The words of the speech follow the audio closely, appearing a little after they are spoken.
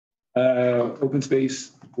Open Space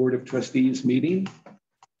Board of Trustees meeting.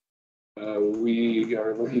 We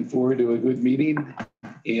are looking forward to a good meeting.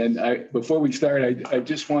 And before we start, I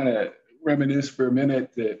just want to reminisce for a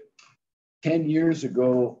minute that 10 years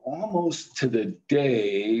ago, almost to the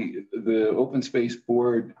day, the Open Space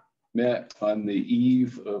Board met on the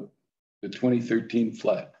eve of the 2013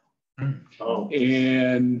 flood. Oh.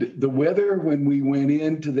 And the weather when we went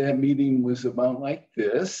into that meeting was about like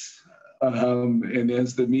this. And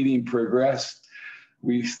as the meeting progressed,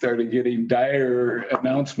 we started getting dire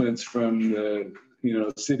announcements from the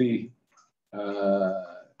city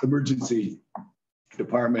emergency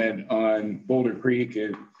department on Boulder Creek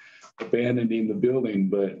and abandoning the building.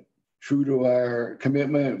 But true to our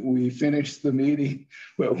commitment, we finished the meeting.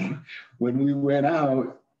 But when we went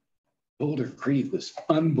out, Boulder Creek was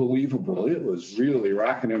unbelievable. It was really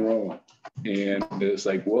rocking and rolling. And it's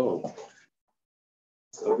like, whoa.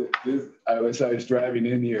 So I was driving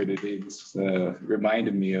in here today. This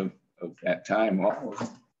reminded me of that time,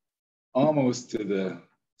 almost to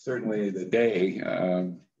certainly the day.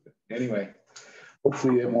 Anyway,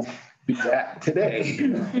 hopefully it won't be that today.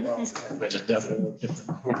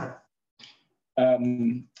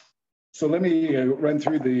 So let me run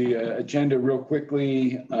through the agenda real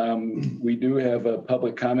quickly. We do have a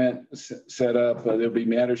public comment set up. There'll be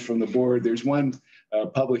matters from the board. There's one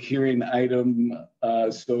public hearing item.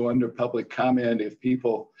 So under public comment, if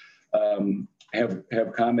people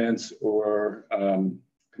have comments or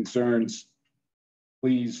concerns,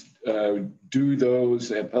 please do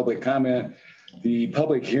those at public comment. The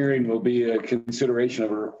public hearing will be a consideration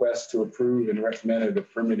of a request to approve and recommend a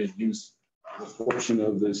permitted use a portion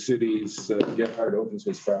of the city's Gephardt open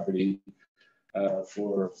space property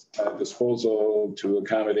for disposal to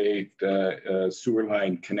accommodate a sewer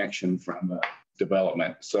line connection from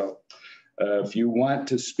development. So if you want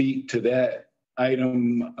to speak to that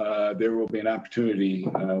item, there will be an opportunity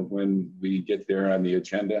when we get there on the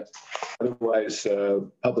agenda. Otherwise,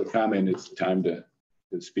 public comment is the time to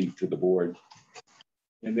speak to the board.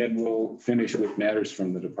 And then we'll finish with matters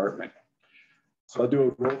from the department. So I'll do a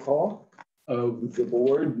roll call of the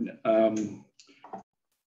board.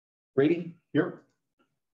 Brady? Here.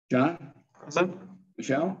 John? Present.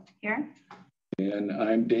 Michelle? Here. And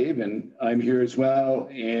I'm Dave, and I'm here as well.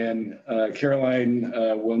 And Caroline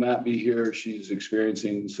will not be here. She's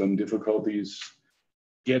experiencing some difficulties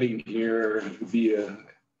getting here via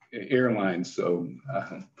airline, so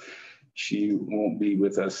she won't be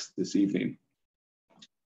with us this evening.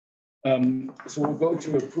 So we'll go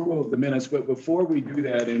to approval of the minutes, but before we do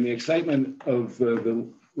that, in the excitement of the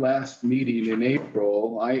last meeting in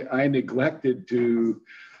April, I neglected to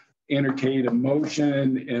entertain a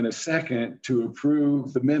motion and a second to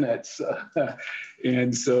approve the minutes.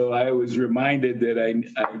 And so I was reminded that I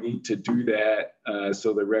need to do that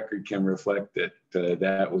so the record can reflect that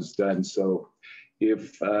that was done. So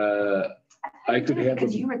if I could have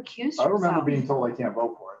because you recused yourself. I remember being told I can't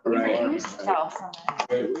vote for it. Right. You recused yourself from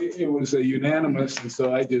it. It was a unanimous, and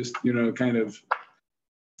so I just, kind of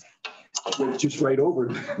went just right over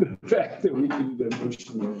the fact that we did the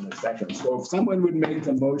motion in a second. So if someone would make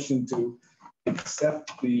a motion to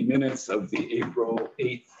accept the minutes of the April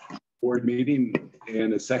 8th board meeting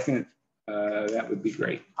in a second, that would be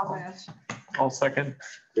great. I'll second.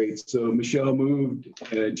 Great. So Michelle moved,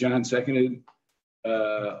 John seconded.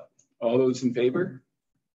 All those in favor?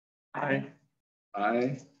 Aye.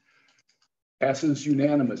 Aye. Passes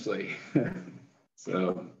unanimously.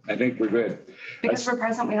 So I think we're good. Because we're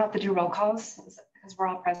present, we don't have to do roll calls because we're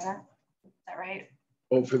all present. Is that right?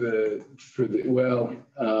 Oh, for the well,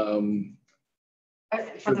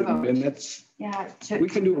 for the vote. minutes. Yeah. We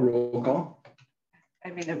can do a roll call. I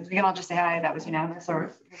mean, we can all just say aye, that was unanimous,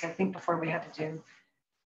 or because I think before we had to do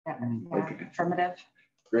Okay. affirmative.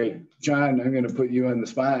 Great. John, I'm going to put you on the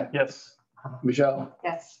spot. Yes. Michelle?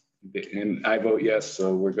 Yes. And I vote yes,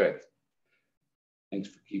 so we're good. Thanks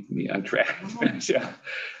for keeping me on track. Yeah.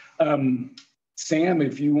 Sam,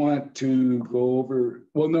 if you want to go over,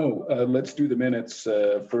 well, no, let's do the minutes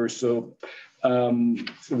first. So the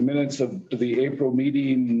minutes of the April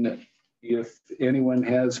meeting, if anyone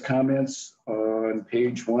has comments on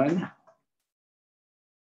page 1.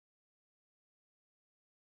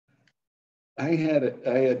 I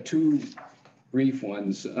had two brief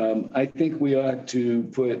ones. I think we ought to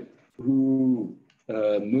put who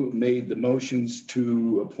made the motions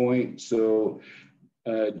to appoint. So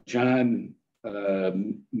John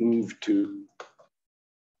moved to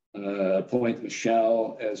appoint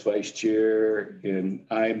Michelle as vice chair, and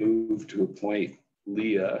I moved to appoint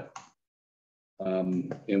Leah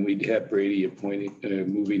And we'd have Brady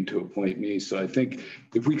moving to appoint me. So I think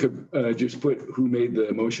if we could just put who made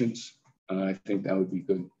the motions, I think that would be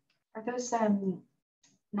good. Are those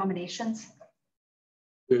nominations?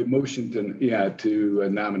 The motion to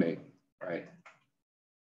nominate, right?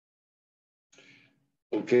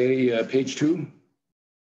 Okay, page 2.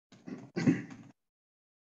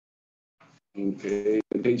 Okay,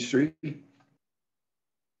 page 3.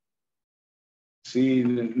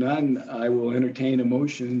 Seeing none, I will entertain a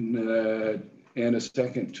motion and a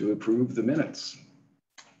second to approve the minutes.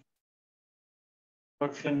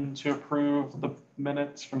 Motion to approve the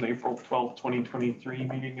minutes from the April 12th, 2023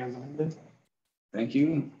 meeting as amended. Thank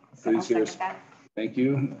you. So I'll Please hear. second that. Thank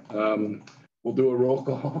you. We'll do a roll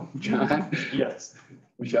call. John? Yes.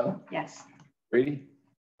 Michelle? Yes. Brady?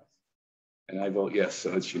 And I vote yes,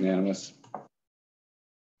 so it's unanimous.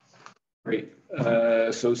 Great.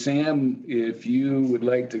 So Sam, if you would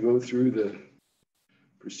like to go through the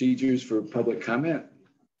procedures for public comment,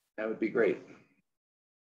 that would be great.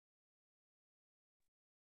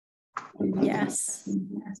 Yes.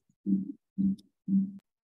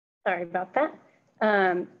 Sorry about that.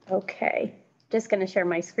 Okay, just going to share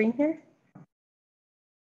my screen here.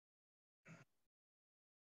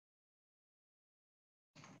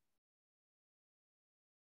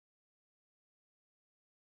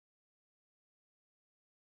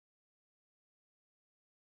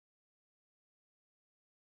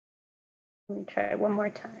 Let me try it one more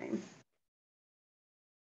time.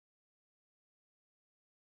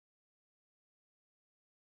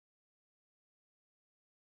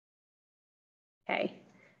 Okay.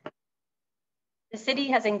 The city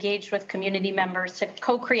has engaged with community members to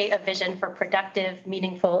co-create a vision for productive,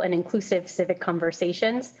 meaningful, and inclusive civic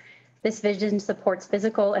conversations. This vision supports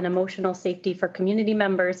physical and emotional safety for community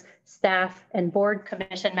members, staff, and board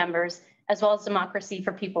commission members, as well as democracy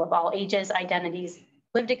for people of all ages, identities,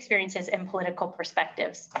 lived experiences, and political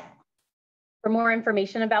perspectives. For more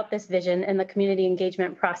information about this vision and the community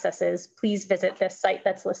engagement processes, please visit this site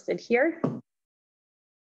that's listed here.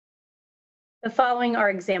 The following are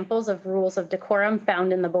examples of rules of decorum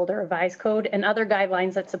found in the Boulder Revised Code and other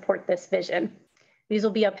guidelines that support this vision. These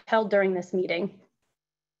will be upheld during this meeting.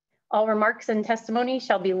 All remarks and testimony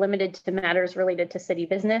shall be limited to matters related to city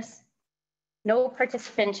business. No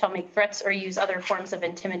participant shall make threats or use other forms of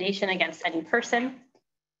intimidation against any person.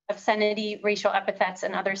 Obscenity, racial epithets,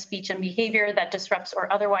 and other speech and behavior that disrupts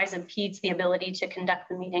or otherwise impedes the ability to conduct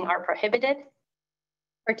the meeting are prohibited.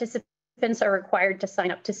 Participants are required to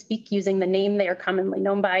sign up to speak using the name they are commonly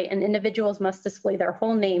known by, and individuals must display their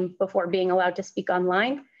whole name before being allowed to speak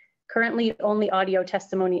online. Currently, only audio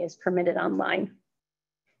testimony is permitted online.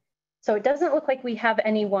 So it doesn't look like we have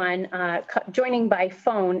anyone joining by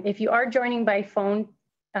phone. If you are joining by phone,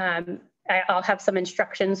 I'll have some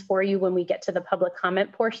instructions for you when we get to the public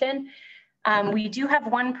comment portion. We do have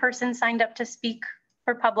one person signed up to speak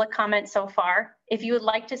for public comment so far. If you would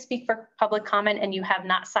like to speak for public comment and you have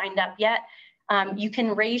not signed up yet, you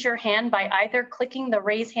can raise your hand by either clicking the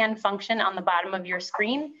raise hand function on the bottom of your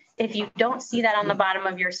screen. If you don't see that on the bottom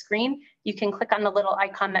of your screen, you can click on the little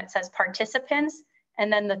icon that says participants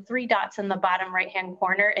and then the 3 dots in the bottom right-hand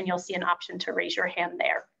corner, and you'll see an option to raise your hand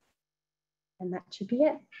there. And that should be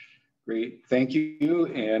it. Great, thank you.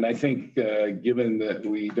 And I think given that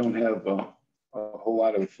we don't have a whole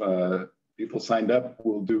lot of people signed up,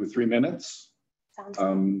 we'll do 3 minutes. Sounds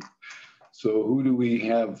good. So who do we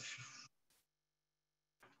have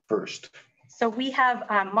first? So we have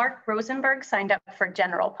Mark Rosenberg signed up for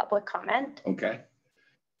general public comment. Okay.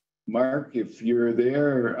 Mark, if you're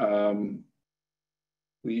there,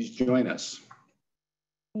 please join us.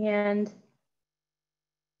 And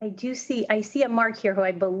I see a Mark here who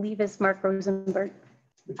I believe is Mark Rosenberg.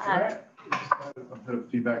 A bit of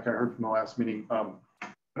feedback I heard from the last meeting. I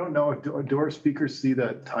don't know, do our speakers see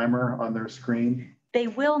the timer on their screen? They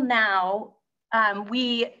will now.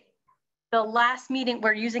 The last meeting,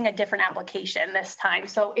 we're using a different application this time.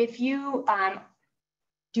 So if you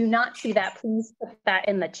do not see that, please put that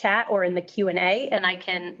in the chat or in the Q&A, and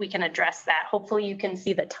we can address that. Hopefully you can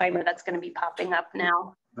see the timer that's going to be popping up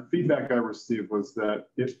now. The feedback I received was that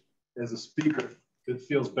if, as a speaker, it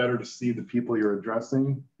feels better to see the people you're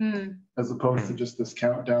addressing as opposed to just this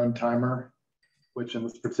countdown timer, which in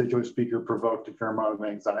this particular speaker provoked a fair amount of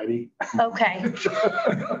anxiety. Okay.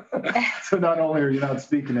 So not only are you not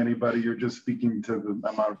speaking to anybody, you're just speaking to the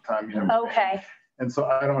amount of time you have. Okay. And so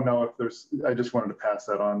I don't know if there's, I just wanted to pass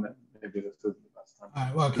that on. That maybe this isn't the best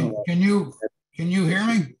time. Well, can you hear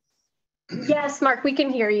me? Yes, Mark, we can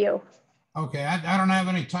hear you. Okay, I don't have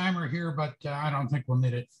any timer here, but I don't think we'll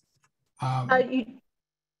need it.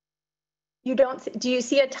 You don't, do you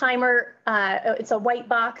see a timer? It's a white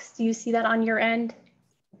box. Do you see that on your end?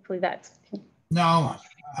 Hopefully that's. No,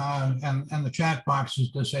 and the chat box is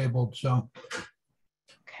disabled, so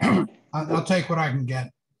Okay. I'll take what I can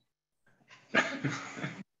get.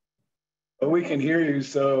 Well, we can hear you,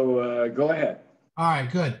 so go ahead. All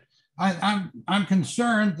right, good. I'm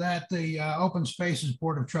concerned that the Open Spaces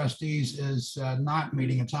Board of Trustees is not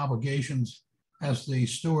meeting its obligations as the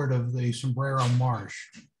steward of the Sombrero Marsh.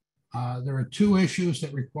 There are two issues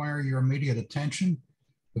that require your immediate attention.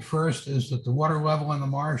 The first is that the water level in the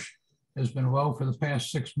marsh has been low for the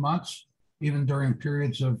past 6 months, even during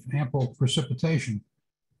periods of ample precipitation.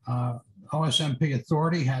 OSMP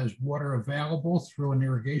Authority has water available through an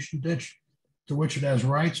irrigation ditch to which it has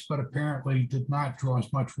rights, but apparently did not draw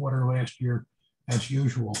as much water last year as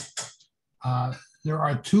usual. There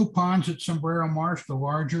are 2 ponds at Sombrero Marsh. The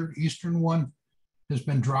larger eastern one has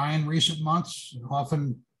been dry in recent months,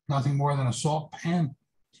 often nothing more than a salt pan.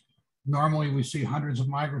 Normally, we see hundreds of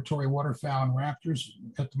migratory waterfowl and raptors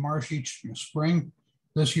at the marsh each spring.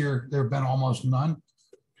 This year, there have been almost none.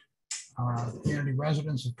 Community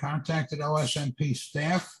residents have contacted OSMP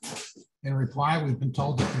staff. In reply, we've been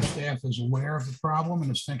told that their staff is aware of the problem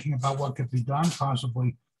and is thinking about what could be done,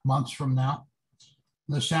 possibly months from now.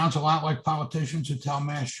 This sounds a lot like politicians who tell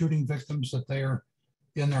mass shooting victims that they are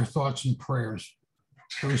in their thoughts and prayers.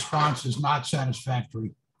 The response is not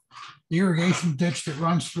satisfactory. The irrigation ditch that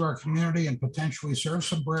runs through our community and potentially serves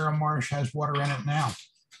Sombrero Marsh has water in it now.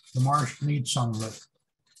 The marsh needs some of it.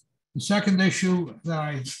 The second issue that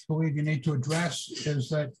I believe you need to address is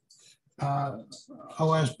that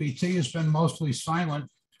OSBT has been mostly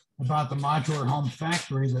silent about the modular home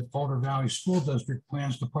factory that Boulder Valley School District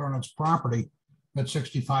plans to put on its property at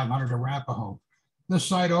 6500 Arapahoe. This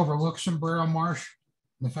site overlooks Sombrero Marsh.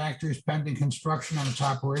 The factory's pending construction and its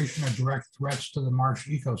operation are direct threats to the marsh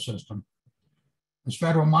ecosystem. As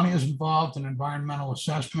federal money is involved, an environmental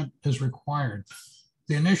assessment is required.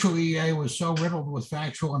 The initial EA was so riddled with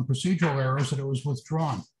factual and procedural errors that it was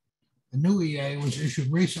withdrawn. The new EA was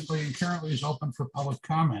issued recently and currently is open for public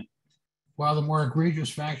comment. While the more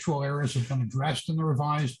egregious factual errors have been addressed in the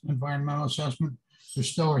revised environmental assessment, there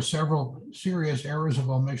still are several serious errors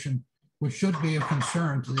of omission which should be of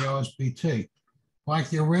concern to the OSBT.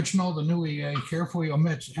 Like the original, the new EA carefully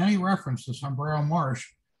omits any reference to Sombrero Marsh,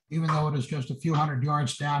 even though it is just a few hundred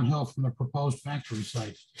yards downhill from the proposed factory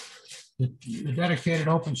site. The dedicated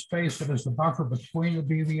open space that is the buffer between the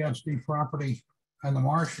BVSD property and the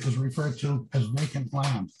marsh is referred to as vacant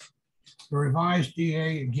land. The revised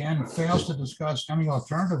EA again fails to discuss any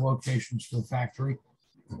alternative locations for the factory,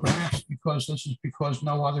 perhaps because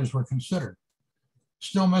no others were considered.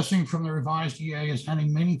 Still missing from the revised EA is any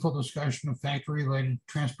meaningful discussion of factory-related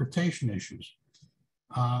transportation issues.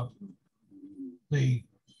 The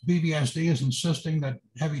BVSD is insisting that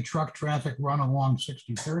heavy truck traffic run along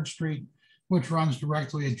 63rd Street, which runs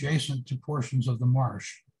directly adjacent to portions of the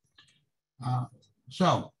marsh.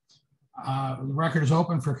 The record is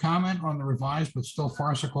open for comment on the revised but still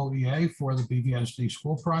farcical EA for the BVSD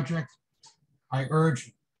school project. I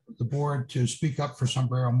urge the board to speak up for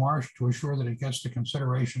Sombrero Marsh to assure that it gets the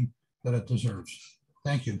consideration that it deserves.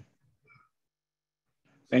 Thank you.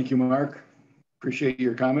 Thank you, Mark. Appreciate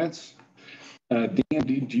your comments. Dan,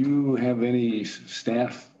 do you have any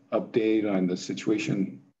staff update on the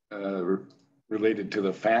situation related to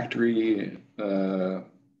the factory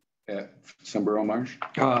at Sombrero Marsh?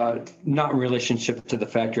 Not in relationship to the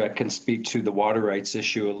factory. I can speak to the water rights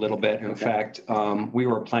issue a little bit. In fact, we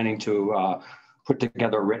were planning to put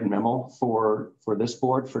together a written memo for this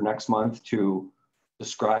board for next month to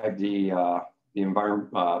describe the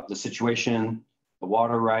environment, the situation, the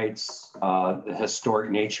water rights, the historic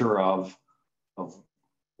nature of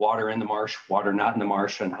water in the marsh, water not in the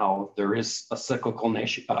marsh, and how there is a cyclical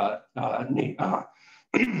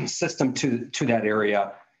system to that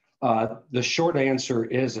area. The short answer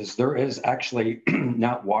is there is actually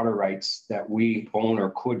not water rights that we own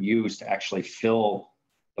or could use to actually fill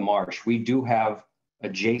the marsh. We do have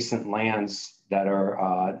adjacent lands that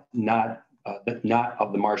are not of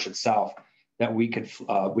the marsh itself that we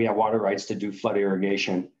have water rights to do flood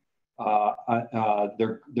irrigation.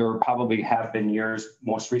 There probably have been years,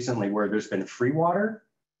 most recently, where there's been free water,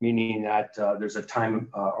 meaning that there's a time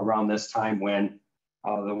around this time when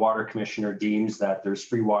the water commissioner deems that there's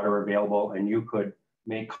free water available, and you could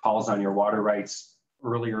make calls on your water rights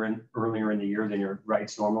earlier in the year than your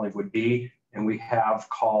rights normally would be. And we have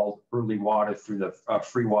called early water through the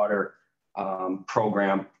free water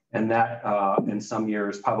program, and that in some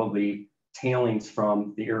years probably tailings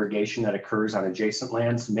from the irrigation that occurs on adjacent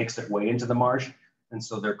lands makes its way into the marsh. And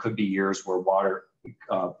so there could be years where water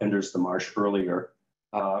enters the marsh earlier.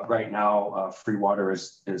 Right now, free water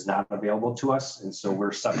is not available to us. And so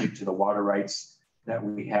we're subject to the water rights that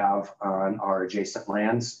we have on our adjacent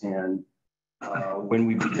lands. And when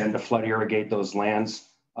we begin to flood irrigate those lands,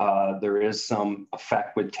 there is some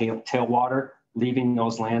effect with tailwater leaving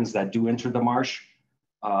those lands that do enter the marsh.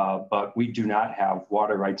 But we do not have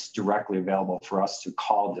water rights directly available for us to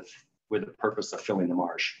call with the purpose of filling the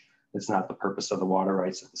marsh. It's not the purpose of the water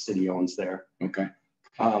rights that the city owns there. Okay.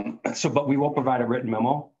 But we will provide a written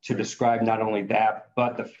memo to describe not only that,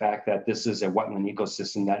 but the fact that this is a wetland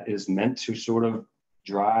ecosystem that is meant to sort of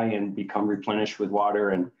dry and become replenished with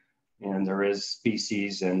water, and there is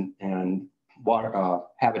species and water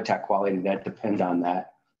habitat quality that depend on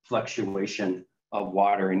that fluctuation of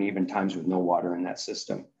water, and even times with no water in that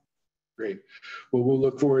system. Great. Well, we'll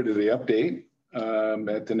look forward to the update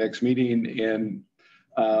at the next meeting. And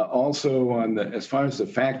also on the, as far as the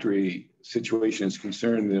factory situation is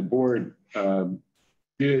concerned, the board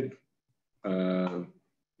did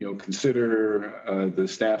consider the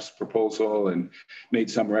staff's proposal and made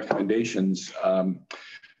some recommendations.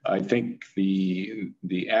 I think the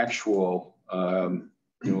actual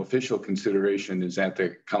official consideration is at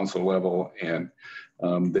the council level, and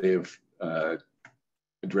they've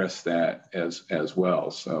addressed that as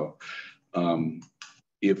well. So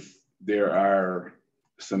if there are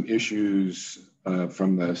some issues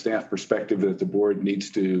from the staff perspective that the board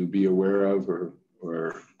needs to be aware of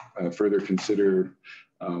or further consider,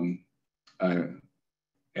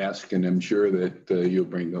 ask, and I'm sure that you'll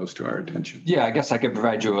bring those to our attention. Yeah, I guess I could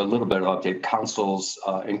provide you a little bit of update. Council's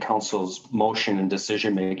motion and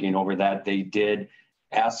decision making over that, they did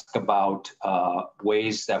ask about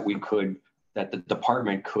ways that that the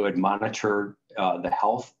department could monitor the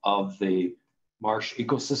health of the marsh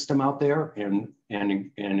ecosystem out there, and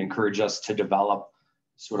encourage us to develop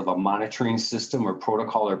sort of a monitoring system or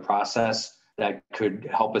protocol or process that could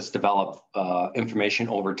help us develop information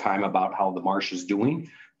over time about how the marsh is doing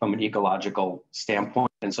from an ecological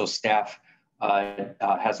standpoint. And so staff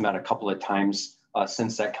has met a couple of times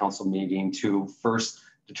since that council meeting to first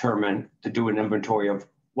determine, to do an inventory of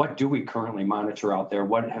what do we currently monitor out there,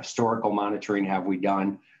 what historical monitoring have we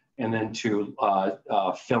done, and then to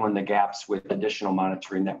fill in the gaps with additional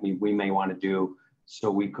monitoring that we may want to do,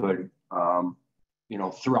 so we could,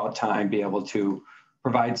 throughout time be able to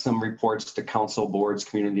provide some reports to council, boards,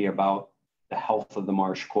 community about the health of the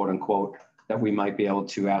marsh, quote unquote, that we might be able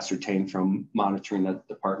to ascertain from monitoring that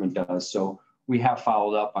the department does. So we have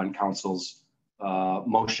followed up on council's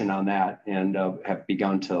motion on that, and have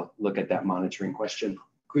begun to look at that monitoring question.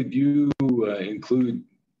 Could you include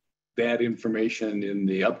that information in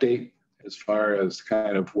the update as far as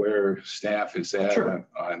kind of where staff is at? Sure.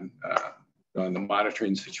 on the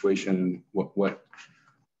monitoring situation, what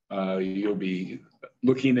you'll be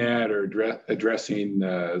looking at or addressing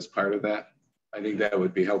as part of that? I think that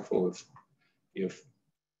would be helpful if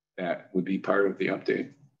that would be part of the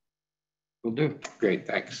update. Will do. Great,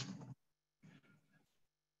 thanks.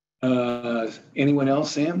 Anyone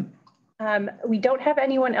else, Sam? We don't have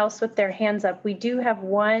anyone else with their hands up. We do have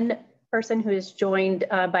one person who is joined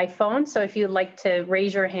by phone. So if you'd like to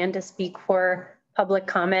raise your hand to speak for public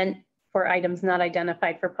comment for items not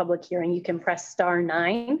identified for public hearing, you can press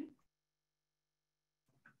 *9.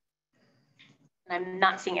 I'm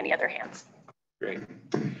not seeing any other hands. Great.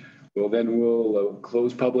 Well, then we'll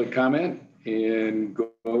close public comment and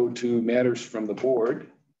go to matters from the board.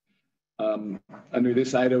 Under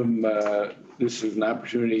this item, this is an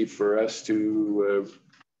opportunity for us to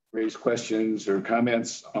raise questions or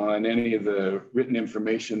comments on any of the written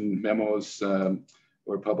information memos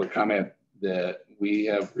or public comment that we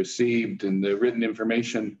have received. And the written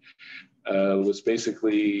information was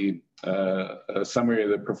basically a summary of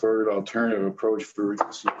the preferred alternative approach for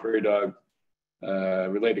reducing prairie dog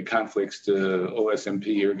related conflicts to OSMP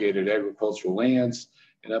irrigated agricultural lands,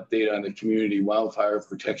 an update on the community wildfire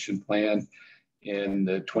protection plan, and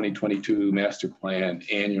the 2022 master plan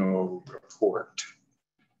annual report.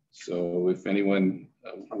 So if anyone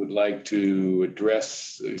would like to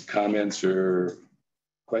address comments or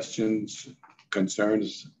questions,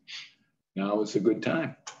 concerns, now is a good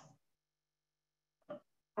time.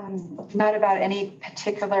 Not about any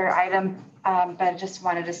particular item, but I just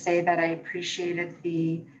wanted to say that I appreciated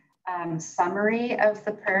the summary of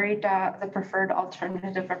the prairie dog, the preferred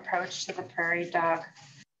alternative approach to the prairie dog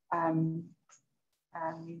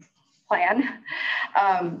plan.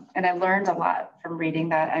 And I learned a lot from reading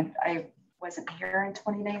that. I wasn't here in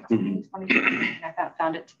 2019, 2020, and I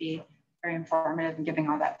found it to be very informative and giving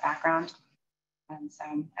all that background. And so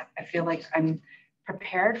I feel like I'm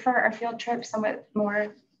prepared for our field trip somewhat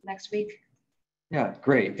more next week. Yeah,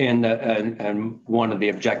 great. And one of the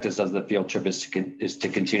objectives of the field trip is to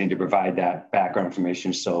continue to provide that background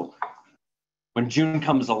information. So when June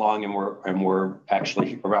comes along and we're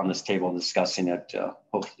actually around this table discussing it,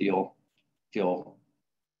 hopefully you'll feel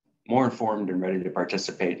more informed and ready to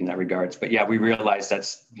participate in that regards. But yeah, we realize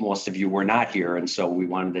that most of you were not here, and so we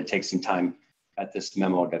wanted to take some time at this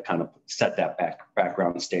memo to kind of set that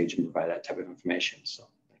background stage and provide that type of information. So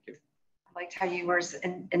thank you. I liked how you were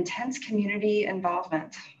intense community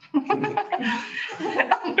involvement. I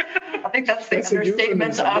think that's the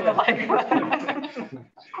understatement of the life.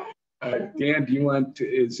 Dan, do you want to,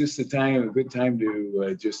 is this a good time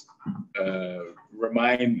to just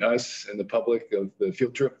remind us and the public of the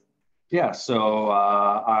field trip? Yeah, so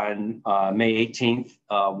on May 18th,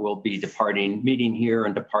 we'll be meeting here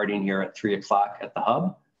and departing here at 3 o'clock at the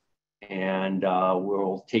hub. And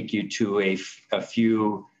we'll take you to a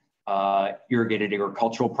few irrigated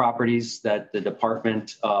agricultural properties that the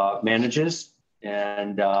department manages.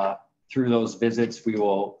 And through those visits, we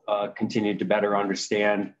will continue to better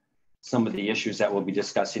understand some of the issues that we'll be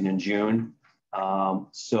discussing in June.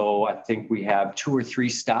 So I think we have 2 or 3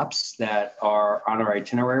 stops that are on our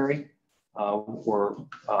itinerary. We're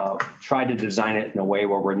trying to design it in a way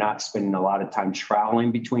where we're not spending a lot of time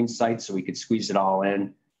traveling between sites, so we could squeeze it all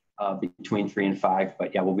in between 3 and 5.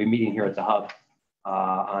 But yeah, we'll be meeting here at the hub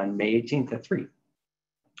on May 18th at 3.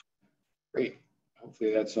 Great.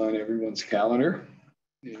 Hopefully that's on everyone's calendar,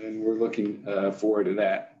 and we're looking forward to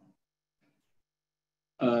that.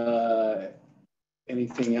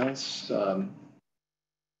 Anything else?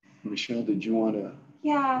 Michelle, did you want to?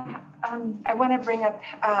 Yeah, I want to bring up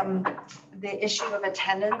the issue of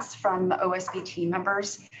attendance from OSB team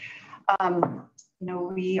members.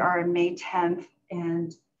 We are on May 10th,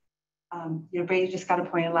 and Brady just got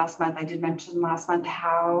appointed last month. I did mention last month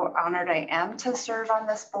how honored I am to serve on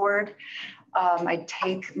this board. I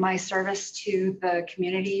take my service to the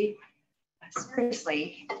community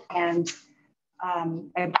seriously, and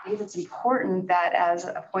I believe it's important that as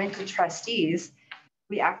appointed trustees,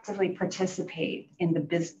 we actively participate in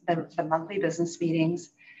the monthly business meetings,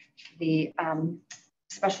 the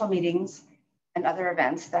special meetings, and other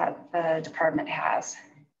events that the department has.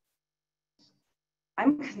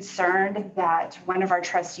 I'm concerned that one of our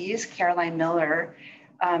trustees, Caroline Miller,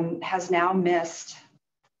 has now missed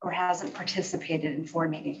or hasn't participated in 4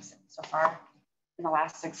 meetings so far in the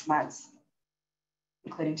last 6 months,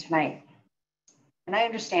 including tonight. And I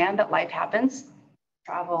understand that life happens.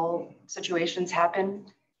 Travel situations happen.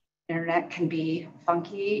 Internet can be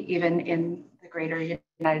funky, even in the greater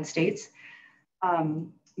United States.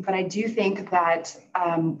 But I do think that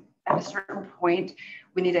at a certain point,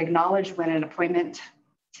 we need to acknowledge when an appointment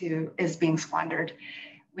is being squandered.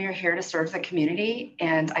 We are here to serve the community,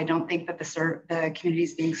 and I don't think that the community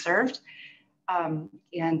is being served.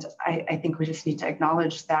 And I think we just need to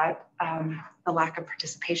acknowledge that the lack of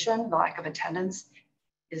participation, the lack of attendance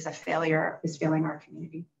is failing our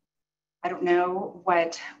community. I don't know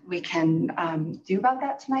what we can do about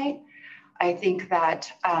that tonight. I think that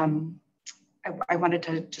I wanted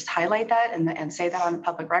to just highlight that and say that on the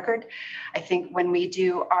public record. I think when we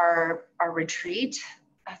do our retreat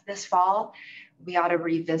this fall, we ought to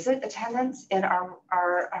revisit attendance in our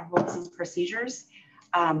rules and procedures.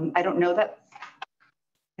 I don't know that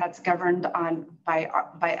that's governed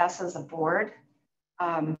by us as a board,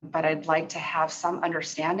 but I'd like to have some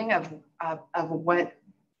understanding of what's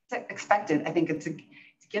expected. I think it's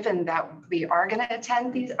given that we are going to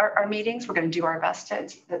attend our meetings. We're going to do our best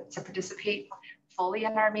to participate fully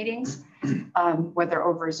in our meetings, whether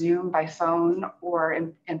over Zoom, by phone, or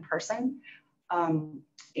in person.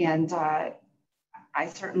 And I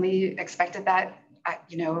certainly expected that.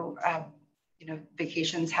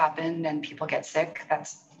 Vacations happen and people get sick.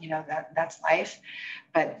 That's life.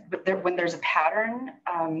 But when there's a pattern,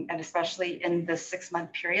 and especially in this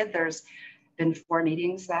 6-month period, there's been 4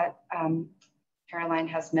 meetings that Caroline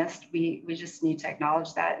has missed. We just need to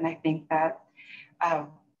acknowledge that, and I think that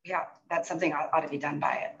that's something ought to be done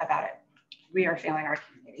about it. We are failing our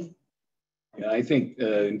community. Yeah, I think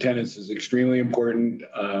attendance is extremely important,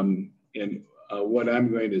 and what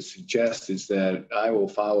I'm going to suggest is that I will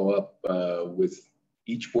follow up with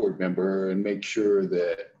each board member and make sure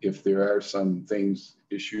that if there are some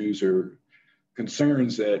issues or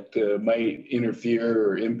concerns that might interfere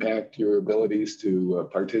or impact your abilities to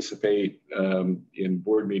participate in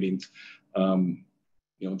board meetings,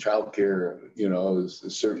 childcare,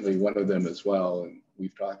 is certainly one of them as well. And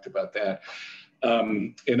we've talked about that.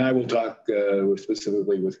 And I will talk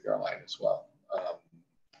specifically with Caroline as well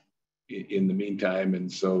in the meantime.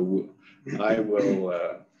 And so I will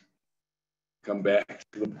come back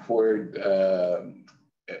to the board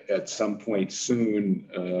at some point soon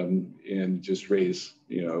and just raise,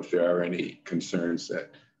 if there are any concerns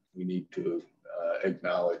that we need to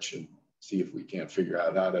acknowledge and see if we can't figure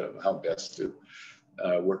out how best to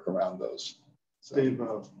work around those. So, Dave,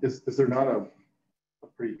 is there not a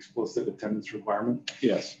pretty explicit attendance requirement?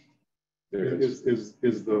 Yes, there is.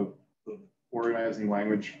 Is the organizing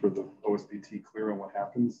language for the OSBT clear on what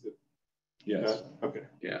happens? Yes. Okay.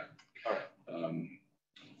 Yeah. All right.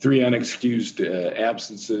 3 unexcused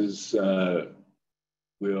absences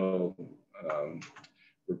will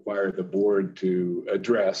require the board to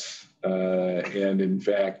address, and in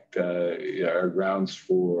fact, are grounds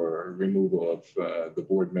for removal of the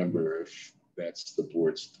board member if that's the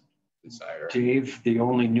board's desire. Dave, the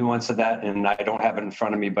only nuance of that, and I don't have it in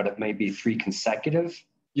front of me, but it may be 3 consecutive.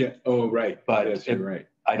 Yeah. Oh, right. But yes, you're right.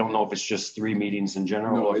 I don't know if it's just 3 meetings in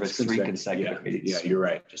general, or if it's 3 consecutive meetings. Yeah, you're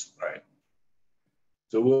right. Just right.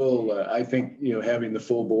 So we'll, I think, having the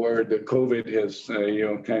full board, the COVID has,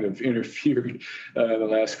 kind of interfered the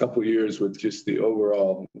last couple of years with just the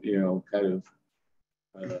overall, kind of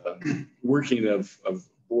working of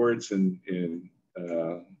boards and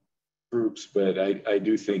groups. But I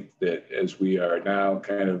do think that as we are now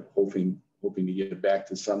kind of hoping to get back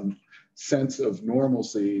to some sense of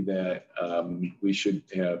normalcy, that we should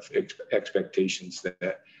have expectations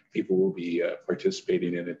that people will be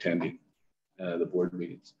participating and attending the board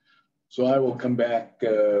meetings. So I will come back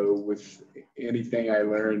with anything I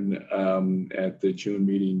learn at the June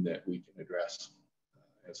meeting that we can address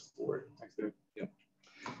as a board. Thanks, Dave.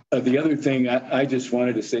 Yep. The other thing I just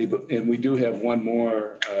wanted to say, and we do have one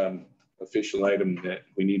more official item that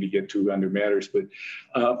we need to get to under matters, but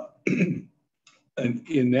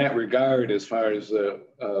in that regard, as far as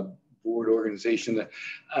board organization,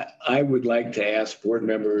 I would like to ask board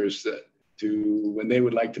members when they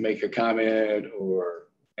would like to make a comment or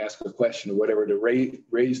ask a question or whatever, to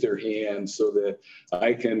raise their hand so that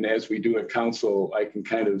I can, as we do at council, I can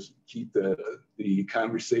kind of keep the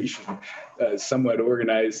conversation somewhat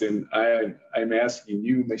organized. And I'm asking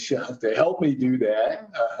you, Michelle, to help me do that.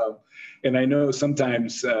 And I know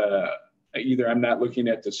sometimes either I'm not looking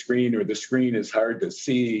at the screen or the screen is hard to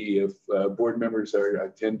see if board members are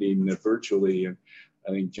attending virtually. And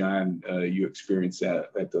I think, John, you experienced that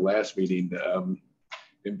at the last meeting.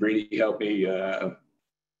 And Brady helped me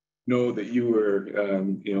know that you were,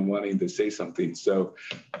 wanting to say something. So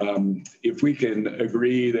if we can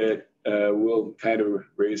agree that we'll kind of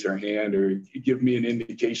raise our hand or give me an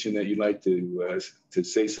indication that you'd like to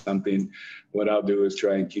say something, what I'll do is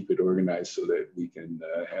try and keep it organized so that we can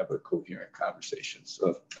have a coherent conversation.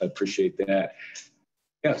 So I appreciate that.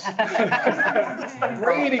 Yes.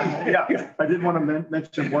 Brady. Yeah, I did want to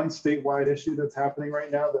mention one statewide issue that's happening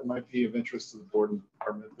right now that might be of interest to the board and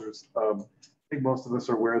department. There's, I think most of us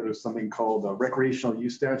are aware there's something called recreational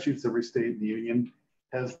use statutes. Every state in the union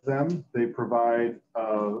has them. They provide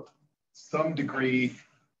some degree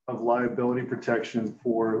of liability protection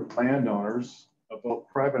for landowners of both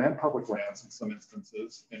private and public lands in some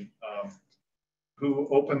instances, and who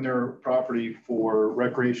open their property for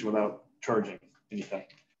recreation without charging anything.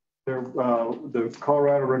 The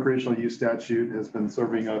Colorado recreational use statute has been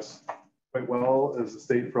serving us quite well as a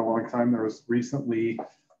state for a long time. There was recently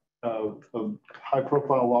a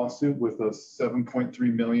high-profile lawsuit with a $7.3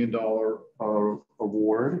 million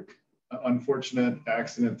award. Unfortunate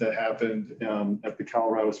accident that happened at the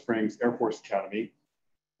Colorado Springs Air Force Academy,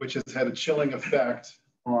 which has had a chilling effect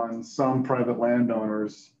on some private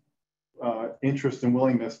landowners' interest and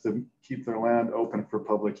willingness to keep their land open for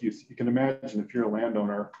public use. You can imagine if you're a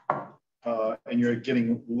landowner and you're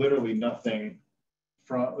getting literally nothing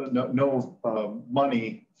from no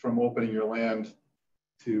money from opening your land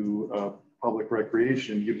to public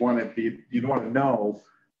recreation, you'd want to know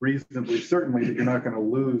reasonably certainly that you're not going to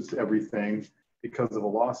lose everything because of a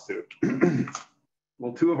lawsuit.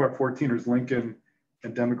 Well, 2 of our 14ers, Lincoln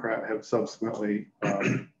and Democrat, have subsequently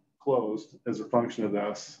closed as a function of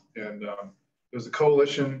this. And there's a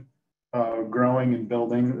coalition growing and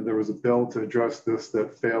building. There was a bill to address this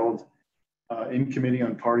that failed in committee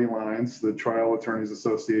on party lines. The Trial Attorneys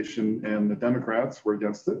Association and the Democrats were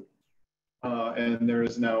against it. And there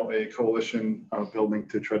is now a coalition building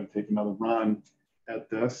to try to take another run at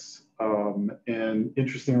this. And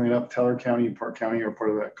interestingly enough, Teller County and Park County are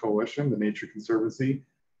part of that coalition, the Nature Conservancy,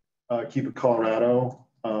 Keep It Colorado,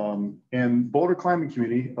 and Boulder Climbing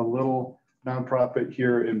Community, a little nonprofit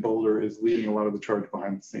here in Boulder, is leading a lot of the charge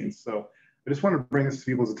behind the scenes. So I just want to bring this to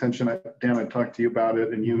people's attention. Dan, I talked to you about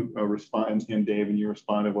it, and you respond, and Dave, and you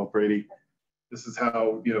responded, well, Brady, this is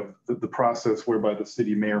how, the process whereby the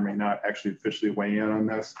city may or may not actually officially weigh in on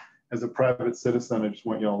this. as a private citizen, I just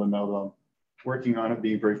want you all to know that I'm working on it,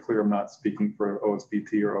 being very clear. I'm not speaking for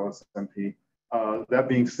OSBT or OSMP. That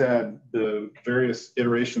being said, the various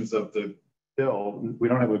iterations of the bill, we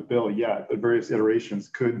don't have a bill yet, but various iterations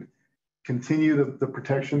could continue the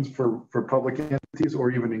protections for public entities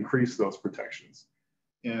or even increase those protections.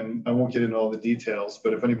 And I won't get into all the details,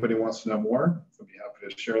 but if anybody wants to know more, I'd be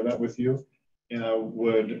happy to share that with you. And I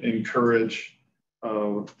would encourage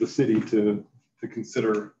the city to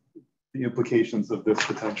consider the implications of this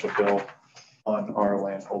potential bill on our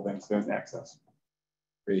land holdings and access.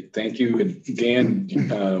 Great, thank you. And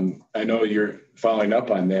Dan, I know you're following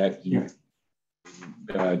up on that. Do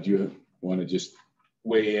you want to just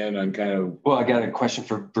weigh in on kind of? Well, I got a question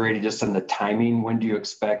for Brady, just on the timing. When do you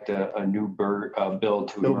expect a new bill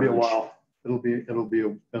to It'll emerge? be a while. It'll be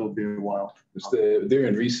a while. They're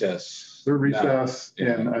in recess. They're in recess,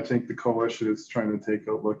 now. and I think the coalition is trying to take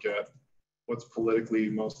a look at what's politically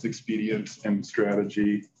most expedient and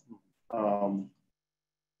strategy.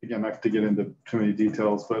 Again, not to get into too many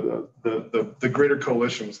details, but the greater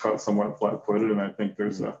coalition was caught somewhat flat-footed, and I think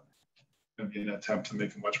there's going to be an attempt to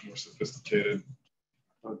make a much more sophisticated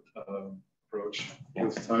approach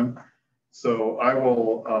this time. So I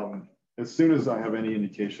will, as soon as I have any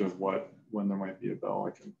indication of when there might be a bill,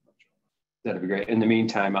 I can. That'd be great. In the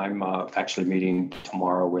meantime, I'm actually meeting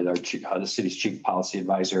tomorrow with our the city's chief policy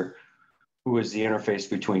advisor, who is the interface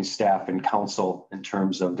between staff and council in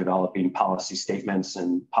terms of developing policy statements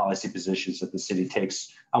and policy positions that the city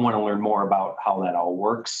takes. I want to learn more about how that all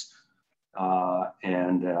works,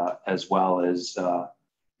 and as well as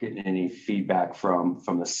getting any feedback from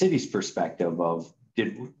the city's perspective of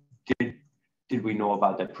did we know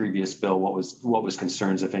about that previous bill? What was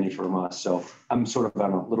concerns, if any, from us? So I'm sort of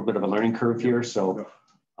on a little bit of a learning curve here. So,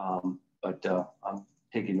 but I'm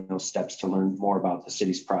taking those steps to learn more about the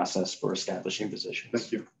city's process for establishing positions.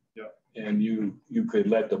 Thank you. Yeah. And you could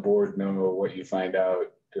let the board know what you find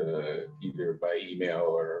out either by email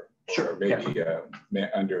or maybe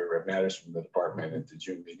under matters from the department at the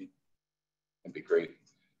June meeting. That'd be great.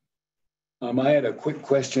 I had a quick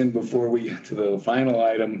question before we get to the final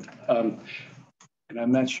item. And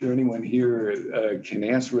I'm not sure anyone here can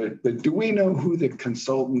answer it, but do we know who the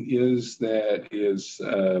consultant is that is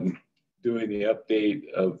doing the update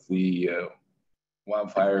of the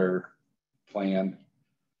wildfire plan?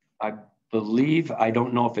 I believe, I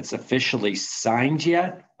don't know if it's officially signed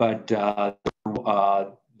yet, but there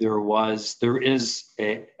is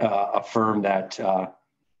a firm that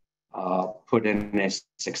put in a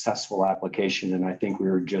successful application, and I think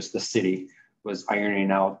the city was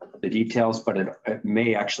ironing out the details, but it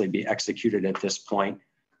may actually be executed at this point.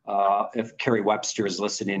 If Carrie Webster is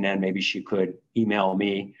listening in, maybe she could email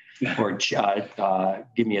me or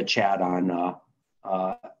give me a chat on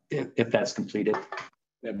if that's completed.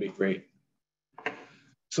 That'd be great.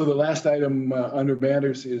 So the last item under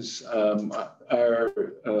matters is our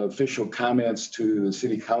official comments to the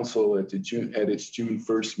City Council at its June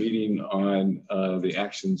 1st meeting on the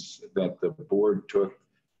actions that the board took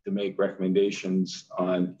to make recommendations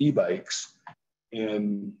on e-bikes.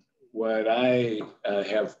 And what I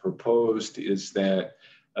have proposed is that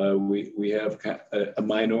we have a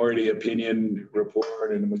minority opinion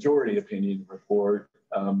report and a majority opinion report.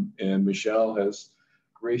 And Michelle has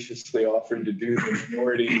graciously offered to do the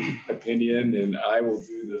minority opinion, and I will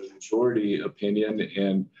do the majority opinion,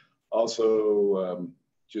 and also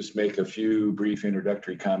just make a few brief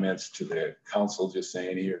introductory comments to the council, just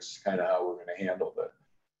saying here's kind of how we're going to handle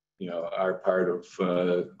our part of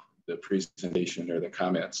the presentation or the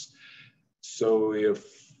comments. So if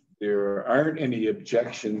there aren't any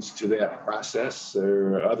objections to that process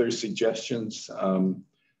or other suggestions,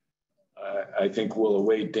 I think we'll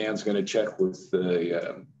await. Dan's going to check with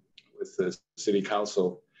the City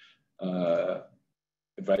Council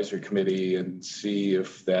Advisory Committee and see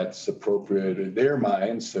if that's appropriate in their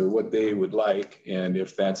minds or what they would like. And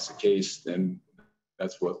if that's the case, then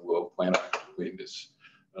that's what we'll plan on doing this.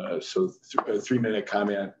 So a 3-minute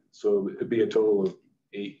comment. So it'd be a total of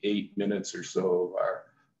eight minutes or so of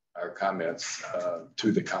our comments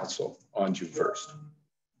to the council on June 1st.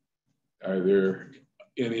 Are there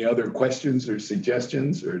any other questions or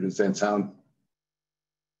suggestions, or does that sound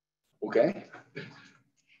okay?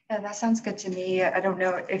 Yeah, that sounds good to me. I don't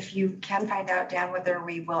know if you can find out, Dan, whether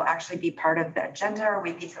we will actually be part of the agenda, or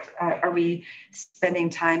are we spending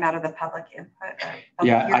time out of the public input?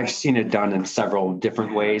 Yeah, I've seen it done in several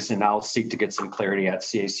different ways, and I'll seek to get some clarity at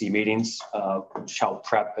CAC meetings, which I'll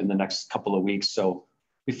prep in the next couple of weeks. So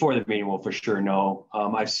before the meeting, we'll for sure know.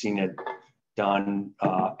 I've seen it done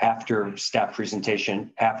after staff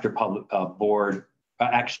presentation, after public board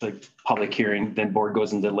actually public hearing, then board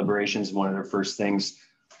goes in deliberations. One of their first things,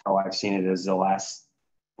 how I've seen it, is they'll ask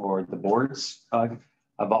for the boards.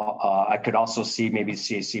 I could also see maybe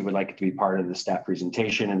CAC would like it to be part of the staff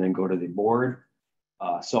presentation and then go to the board.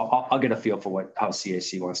 So I'll get a feel for how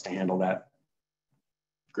CAC wants to handle that.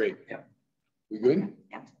 Great. Yeah. We good?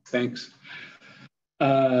 Yeah. Thanks.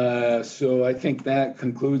 So I think that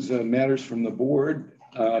concludes matters from the board.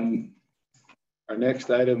 Our next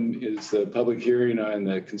item is a public hearing on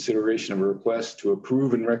the consideration of a request to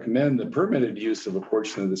approve and recommend the permitted use of a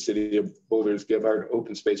portion of the City of Boulder's Gebhardt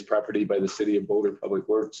open space property by the City of Boulder Public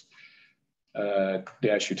Works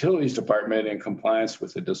Utilities Department in compliance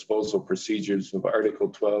with the disposal procedures of Article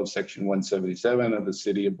 12, Section 177 of the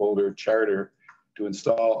City of Boulder Charter to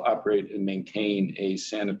install, operate, and maintain a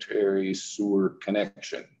sanitary sewer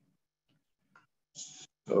connection.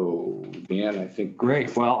 So, Dan, I think.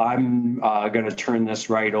 Great. Well, I'm going to turn this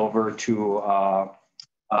right over to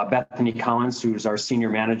Bethany Collins, who's our senior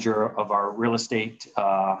manager of our real estate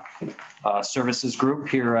services group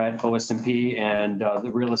here at OSMP, and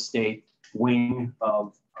the real estate wing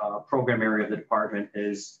of program area of the department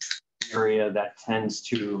is the area that tends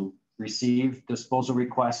to receive disposal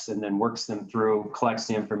requests and then works them through, collects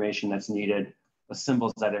the information that's needed,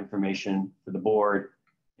 assembles that information for the board.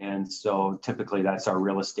 And so typically that's our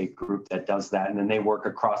real estate group that does that. And then they work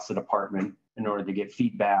across the department in order to get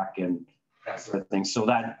feedback and that sort of thing. So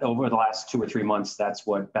that over the last 2 or 3 months, that's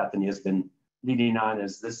what Bethany has been leading on.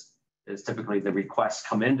 Is this is typically the requests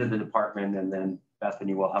come into the department, and then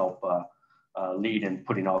Bethany will help lead in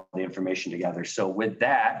putting all the information together. So with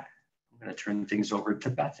that, I'm going to turn things over to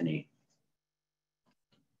Bethany.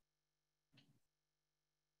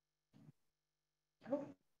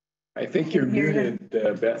 I think you're muted,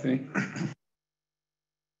 Bethany.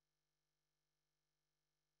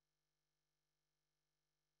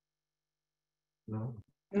 No.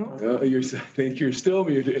 No, I think you're still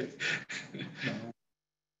muted.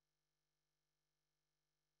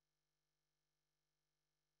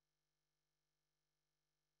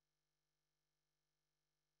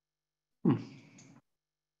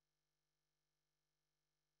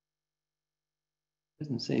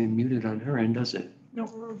 Doesn't say muted on her end, does it? No,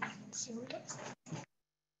 let's see what it does.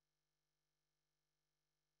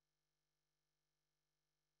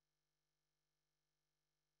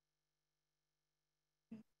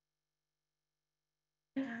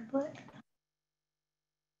 Tablet.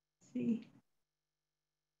 See.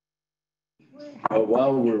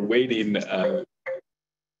 While we're waiting,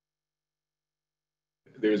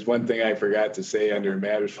 there's one thing I forgot to say under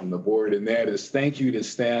matters from the board, and that is thank you to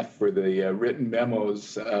staff for the written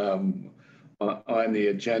memos on the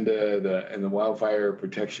agenda and the wildfire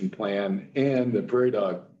protection plan and the prairie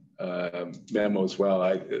dog memo as well.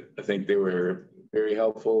 I think they were very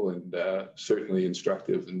helpful and certainly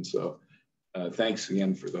instructive. And so thanks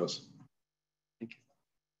again for those. Thank you.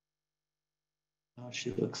 Oh,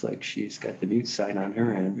 she looks like she's got the mute sign on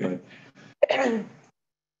her end, but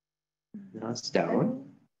now it's down.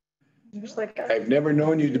 Like I've never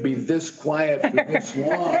known you to be this quiet for this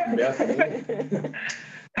long, Bethany.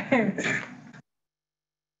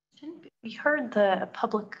 We heard the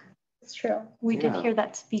public. It's true. We did hear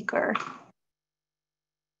that speaker.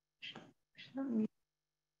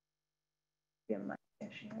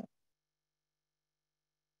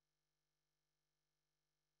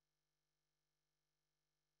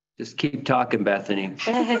 Just keep talking, Bethany,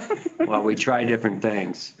 while we try different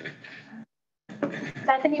things.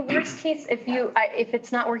 Bethany, worst case, if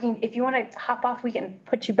it's not working, if you want to hop off, we can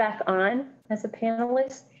put you back on as a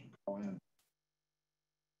panelist.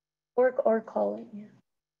 Or call it, yeah.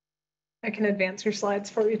 I can advance your slides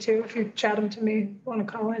for you too if you chat them to me. Want to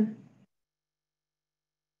call in?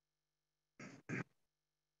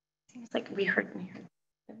 Seems like we heard me.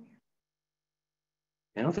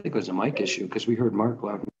 I don't think it was a mic issue because we heard Mark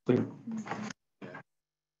loud and clear.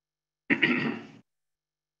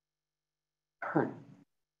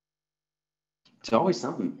 It's always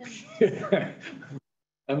something.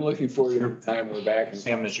 I'm looking forward to the time we're back.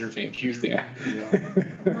 Sam, is your computer? Yeah.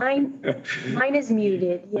 Mine is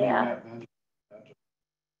muted. Yeah.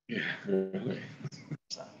 Yeah. Really.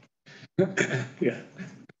 Yeah.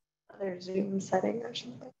 Other Zoom setting or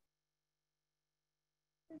something.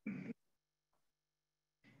 I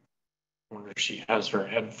wonder if she has her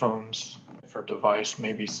headphones, if her device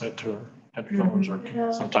may be set to her headphones, or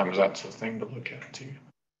sometimes that's the thing to look at too.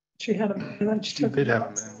 She had them and then she took did them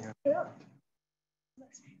have out. them, Yeah.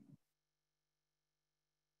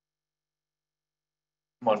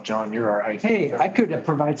 Come on, John, you're our IT. Hey, I could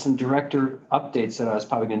provide some director updates that I was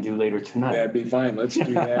probably going to do later tonight. That'd be fine. Let's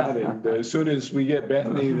do that. And as soon as we get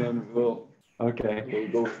Bethany, then we'll Okay.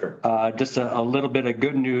 We'll go for Just a little bit of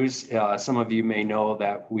good news. Some of you may know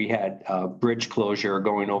that we had a bridge closure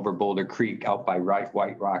going over Boulder Creek out by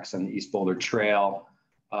White Rocks on the East Boulder Trail.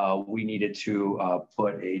 We needed to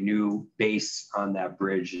put a new base on that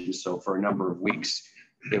bridge. And so for a number of weeks,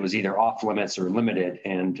 it was either off limits or limited,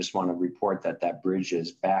 and just want to report that that bridge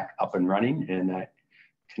is back up and running and that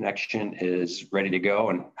connection is ready to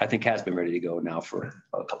go. And I think has been ready to go now for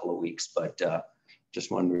a couple of weeks, but just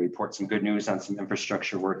wanted to report some good news on some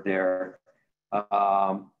infrastructure work there.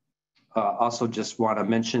 Also just want to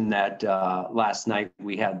mention that last night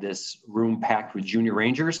we had this room packed with junior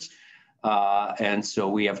rangers. And so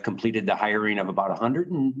we have completed the hiring of about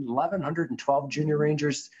 112 junior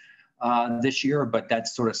rangers this year, but that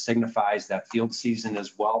sort of signifies that field season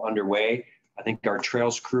is well underway. I think our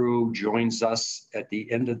trails crew joins us at the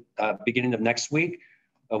end of beginning of next week.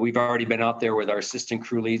 We've already been out there with our assistant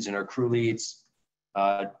crew leads and our crew leads.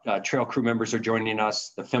 Trail crew members are joining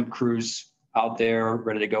us. The FIMP crews out there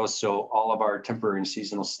ready to go. So all of our temporary and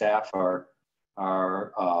seasonal staff are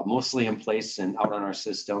mostly in place and out on our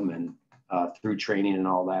system and through training and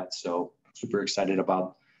all that. So super excited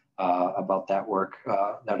about that work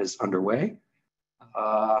that is underway.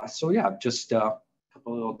 So yeah, just a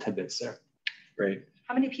couple little tidbits there. Great.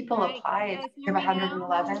 How many people applied? You have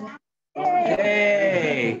 111?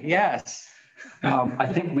 Hey, yes. I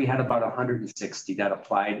think we had about 160 that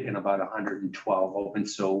applied and about 112 open.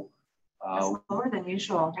 So That's lower than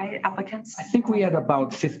usual, right? Applicants? I think we had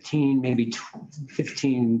about 15, maybe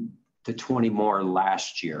 15 to 20 more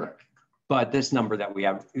last year. But this number that we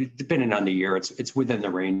have, depending on the year, it's within the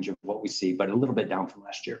range of what we see, but a little bit down from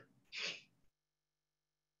last year.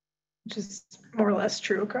 Which is more or less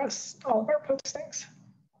true across all of our postings.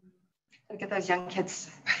 Get those young kids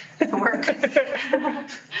to work.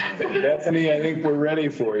 Bethany, I think we're ready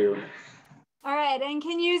for you. All right, and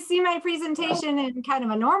can you see my presentation in kind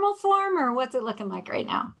of a normal form, or what's it looking like right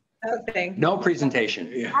now? Okay. No presentation.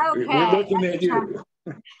 Yeah, Okay. we're looking at you.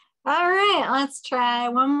 All right, let's try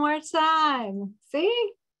one more time.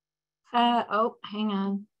 See? Oh, hang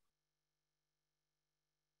on.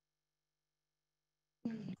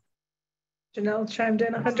 Janelle chimed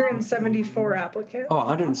in 174 applicants. Oh,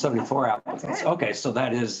 174 applicants. Okay, so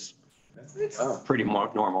that is pretty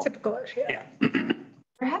normal. Typical-ish, yeah.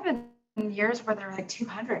 There have been years where there were like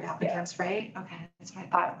 200 applicants, right? Okay, that's what I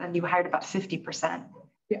thought. And you hired about 50%.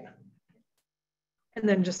 Yeah. And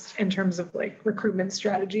then just in terms of like recruitment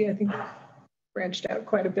strategy, I think we branched out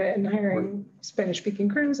quite a bit in hiring Spanish-speaking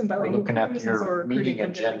crews and We're bilingual looking at crews your or meeting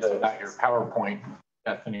recruiting agenda, individuals. not your PowerPoint,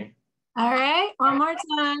 Bethany. All right, one more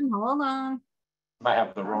time. Hold on. I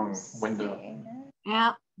have the wrong window.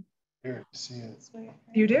 Yeah. Here, see it.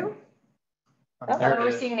 You do? There We're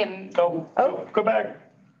it is. seeing them. Go back.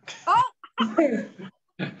 Oh,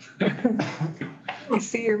 I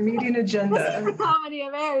see your meeting this is agenda. the comedy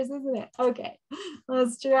of errors, isn't it? Okay,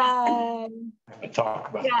 let's try. Talk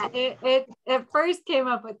about Yeah, it first came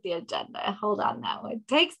up with the agenda. Hold on now. It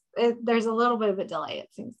takes, there's a little bit of a delay,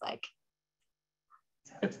 it seems like.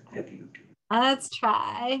 Let's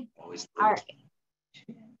try. All right.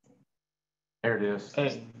 There it is.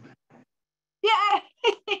 Yay!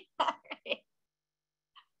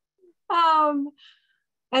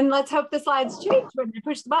 And let's hope the slides change when I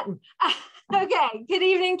push the button. Okay, good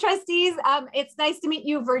evening, trustees. It's nice to meet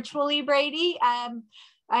you virtually, Brady. I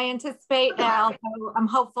anticipate, although I'm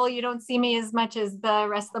hopeful you don't see me as much as the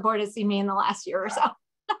rest of the board has seen me in the last year or so.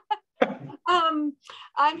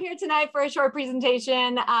 I'm here tonight for a short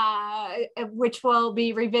presentation, which will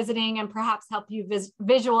be revisiting and perhaps help you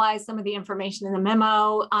visualize some of the information in the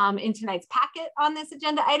memo in tonight's packet on this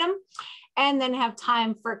agenda item, and then have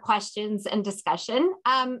time for questions and discussion.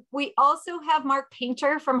 We also have Mark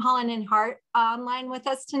Painter from Holland and Hart online with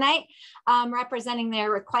us tonight, representing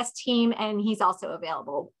their request team, and he's also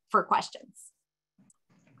available for questions.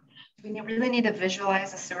 We really need to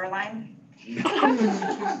visualize a sewer line.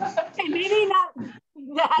 Okay, maybe not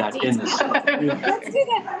that Not in the detailed. Let's do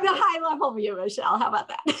the high level view, Michelle. How about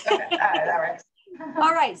that? Okay, all right, that works.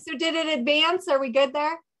 All right, so did it advance? Are we good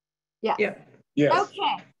there? Yeah. Yeah. Yes.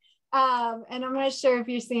 Okay. And I'm not sure if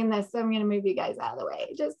you're seeing this, so I'm going to move you guys out of the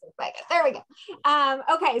way just a second. There we go.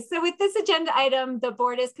 Okay, so with this agenda item, the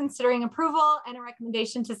board is considering approval and a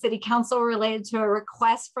recommendation to City Council related to a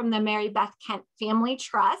request from the Mary Beth Kent Family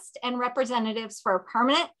Trust and representatives for a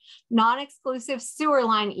permanent, non-exclusive sewer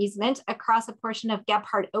line easement across a portion of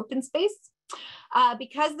Gebhardt open space.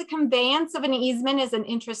 Because the conveyance of an easement is an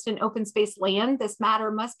interest in open space land, this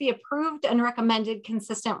matter must be approved and recommended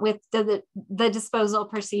consistent with the disposal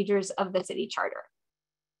procedures of the city charter.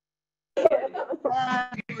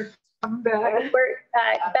 I'm back.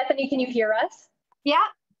 Bethany, can you hear us? Yeah,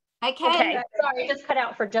 I can. Okay, sorry, just cut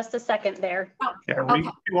out for just a second there. Oh, Yeah,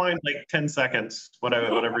 rewind like 10 seconds,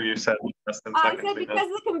 whatever you said. Less than I seconds said because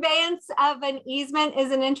the conveyance of an easement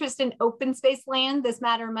is an interest in open space land, this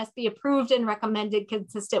matter must be approved and recommended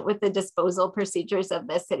consistent with the disposal procedures of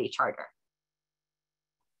the city charter.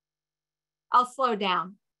 I'll slow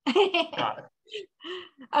down. Got it.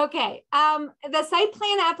 Okay, the site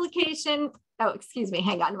plan application, oh, excuse me,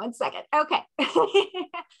 hang on one second. Okay.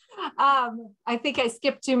 I think I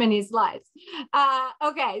skipped too many slides.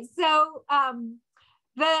 Okay, so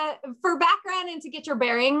for background and to get your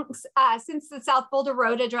bearings, since the South Boulder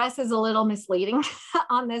Road address is a little misleading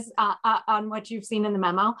on this, on what you've seen in the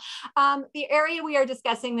memo, the area we are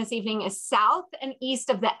discussing this evening is south and east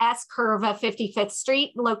of the S curve of 55th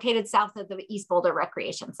Street, located south of the East Boulder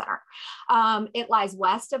Recreation Center. It lies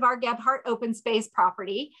west of our Gebhardt open space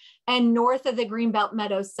property and north of the Greenbelt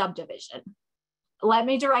Meadows subdivision. Let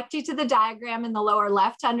me direct you to the diagram in the lower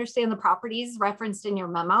left to understand the properties referenced in your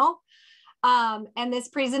memo. And this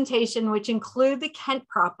presentation, which include the Kent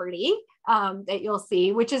property that you'll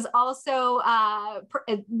see, which is also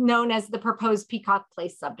known as the proposed Peacock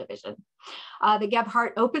Place subdivision, the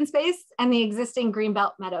Gebhardt open space, and the existing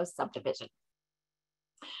Greenbelt Meadows subdivision.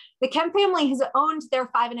 The Kemp family has owned their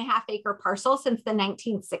 5.5-acre parcel since the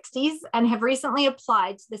 1960s and have recently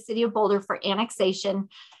applied to the city of Boulder for annexation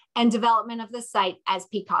and development of the site as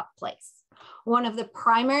Peacock Place. One of the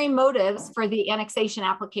primary motives for the annexation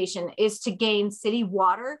application is to gain city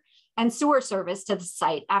water and sewer service to the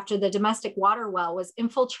site after the domestic water well was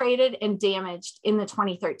infiltrated and damaged in the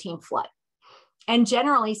 2013 flood. And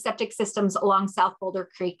generally, septic systems along South Boulder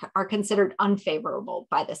Creek are considered unfavorable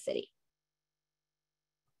by the city.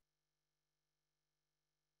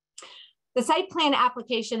 The site plan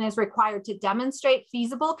application is required to demonstrate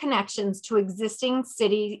feasible connections to existing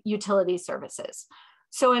city utility services.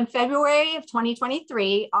 So in February of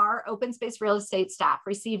 2023, our open space real estate staff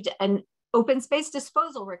received an open space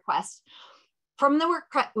disposal request from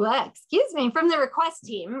the request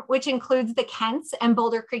team, which includes the Kents and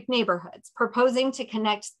Boulder Creek neighborhoods, proposing to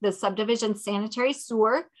connect the subdivision sanitary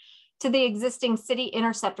sewer to the existing city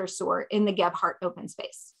interceptor sewer in the Gebhardt open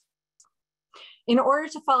space. In order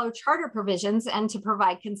to follow charter provisions and to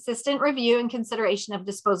provide consistent review and consideration of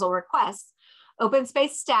disposal requests, open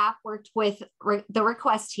space staff worked with the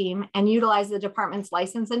request team and utilized the department's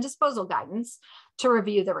license and disposal guidance to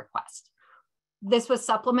review the request. This was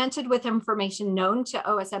supplemented with information known to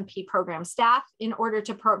OSMP program staff in order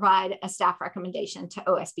to provide a staff recommendation to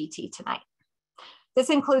OSBT tonight. This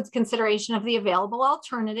includes consideration of the available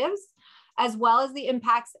alternatives, as well as the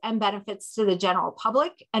impacts and benefits to the general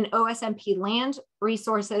public and OSMP land,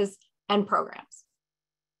 resources, and programs.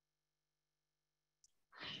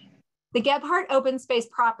 The Gebhardt open space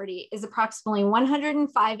property is approximately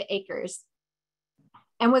 105 acres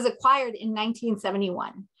and was acquired in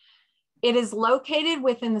 1971. It is located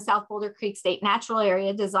within the South Boulder Creek State Natural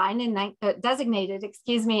Area designated in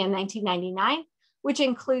 1999, which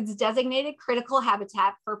includes designated critical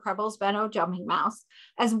habitat for Preble's Benno jumping mouse,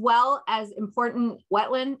 as well as important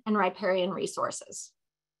wetland and riparian resources.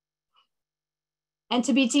 And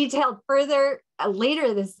to be detailed further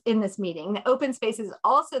later in this meeting, the open space is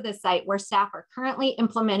also the site where staff are currently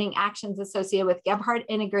implementing actions associated with Gebhardt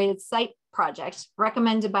Integrated Site Project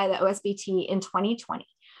recommended by the OSBT in 2020.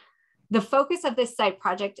 The focus of this site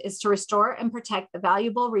project is to restore and protect the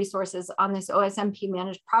valuable resources on this OSMP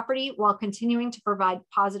managed property while continuing to provide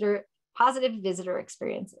positive visitor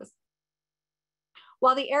experiences.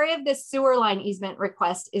 While the area of this sewer line easement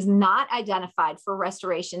request is not identified for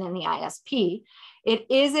restoration in the ISP, it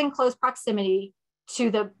is in close proximity to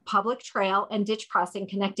the public trail and ditch crossing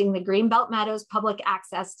connecting the Greenbelt Meadows public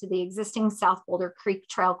access to the existing South Boulder Creek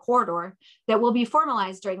Trail corridor that will be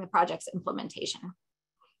formalized during the project's implementation.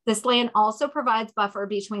 This land also provides buffer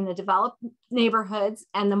between the developed neighborhoods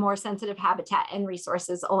and the more sensitive habitat and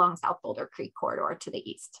resources along South Boulder Creek corridor to the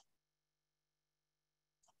east.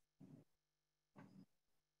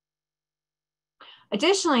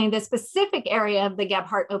 Additionally, the specific area of the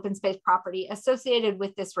Gebhardt open space property associated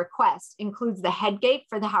with this request includes the head gate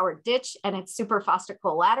for the Howard Ditch and its superfoster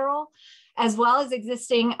collateral, as well as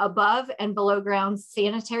existing above and below ground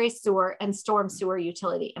sanitary sewer and storm sewer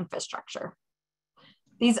utility infrastructure.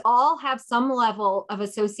 These all have some level of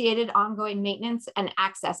associated ongoing maintenance and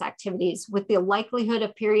access activities with the likelihood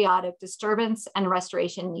of periodic disturbance and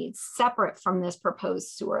restoration needs separate from this proposed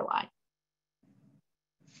sewer line.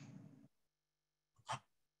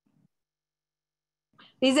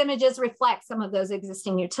 These images reflect some of those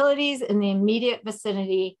existing utilities in the immediate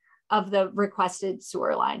vicinity of the requested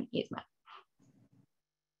sewer line easement.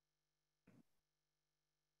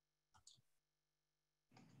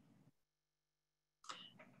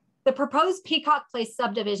 The proposed Peacock Place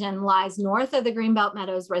subdivision lies north of the Greenbelt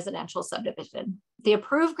Meadows residential subdivision. The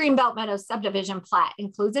approved Greenbelt Meadows subdivision plat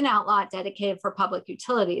includes an outlot dedicated for public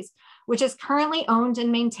utilities, which is currently owned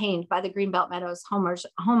and maintained by the Greenbelt Meadows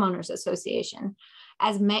Homeowners Association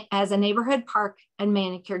as a neighborhood park and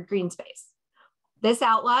manicured green space. This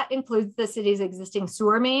outlot includes the city's existing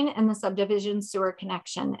sewer main and the subdivision sewer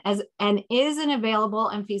connection and is an available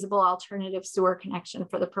and feasible alternative sewer connection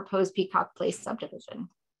for the proposed Peacock Place subdivision.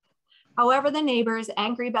 However, the neighbors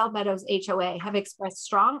and Greenbelt Meadows HOA have expressed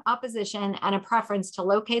strong opposition and a preference to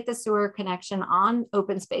locate the sewer connection on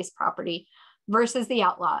open space property versus the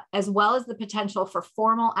outlot, as well as the potential for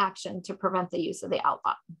formal action to prevent the use of the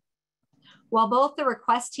outlot. While both the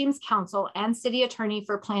request team's counsel and city attorney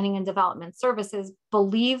for planning and development services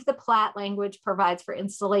believe the plat language provides for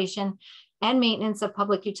installation and maintenance of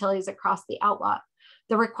public utilities across the outlot,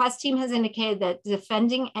 the request team has indicated that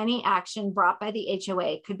defending any action brought by the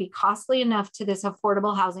HOA could be costly enough to this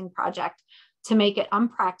affordable housing project to make it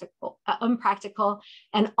unpractical,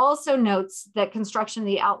 and also notes that construction of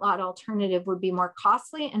the outlot alternative would be more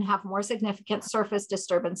costly and have more significant surface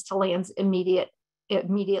disturbance to lands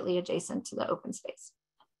immediately adjacent to the open space.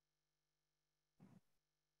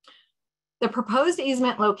 The proposed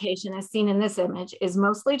easement location as seen in this image is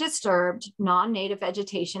mostly disturbed, non-native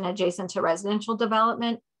vegetation adjacent to residential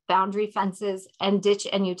development, boundary fences, and ditch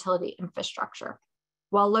and utility infrastructure.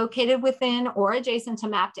 While located within or adjacent to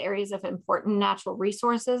mapped areas of important natural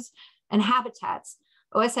resources and habitats,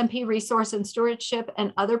 OSMP Resource and Stewardship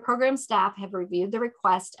and other program staff have reviewed the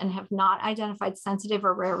request and have not identified sensitive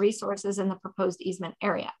or rare resources in the proposed easement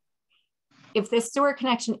area. If this sewer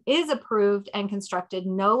connection is approved and constructed,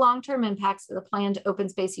 no long-term impacts to the planned open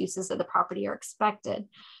space uses of the property are expected.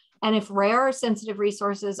 And if rare or sensitive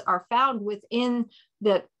resources are found within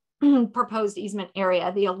the proposed easement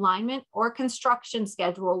area, the alignment or construction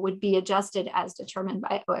schedule would be adjusted as determined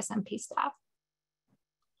by OSMP staff.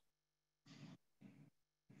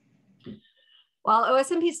 While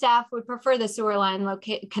OSMP staff would prefer the sewer line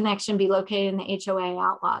connection be located in the HOA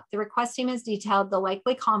outlot, the request team has detailed the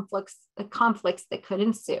likely conflicts that could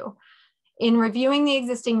ensue. In reviewing the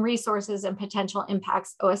existing resources and potential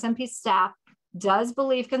impacts, OSMP staff does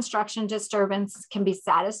believe construction disturbance can be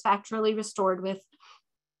satisfactorily restored with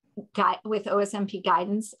OSMP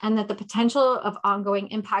guidance, and that the potential of ongoing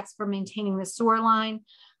impacts from maintaining the sewer line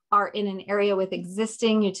are in an area with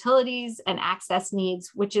existing utilities and access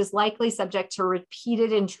needs, which is likely subject to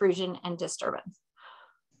repeated intrusion and disturbance.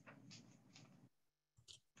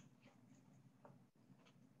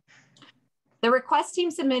 The request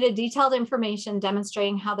team submitted detailed information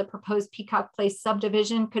demonstrating how the proposed Peacock Place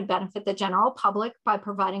subdivision could benefit the general public by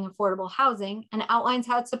providing affordable housing, and outlines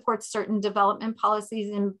how it supports certain development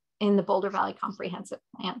policies in the Boulder Valley Comprehensive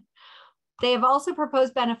Plan. They have also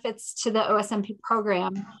proposed benefits to the OSMP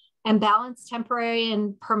program and balance temporary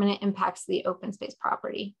and permanent impacts to the open space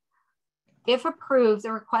property. If approved,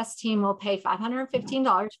 the request team will pay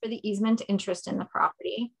 $515 for the easement interest in the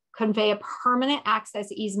property, convey a permanent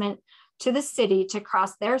access easement to the city to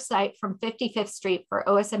cross their site from 55th Street for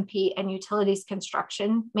OSMP and utilities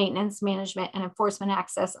construction, maintenance, management, and enforcement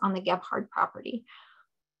access on the Gebhard property.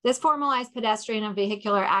 This formalized pedestrian and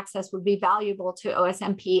vehicular access would be valuable to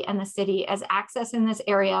OSMP and the city, as access in this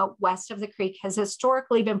area west of the creek has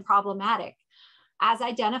historically been problematic, as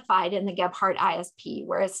identified in the Gebhard ISP,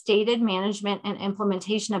 where a stated management and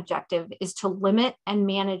implementation objective is to limit and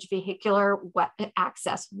manage vehicular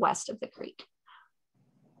access west of the creek.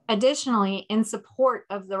 Additionally, in support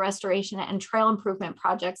of the restoration and trail improvement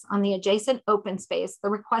projects on the adjacent open space, the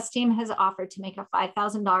request team has offered to make a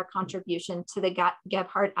 $5,000 contribution to the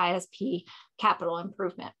Gebhard ISP capital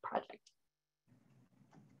improvement project.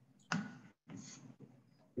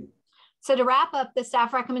 So to wrap up, the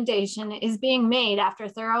staff recommendation is being made after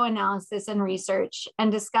thorough analysis and research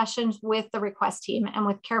and discussions with the request team, and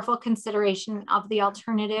with careful consideration of the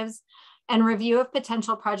alternatives and review of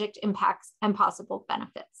potential project impacts and possible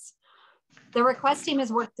benefits. The request team has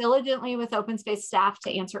worked diligently with open space staff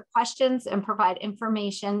to answer questions and provide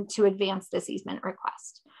information to advance this easement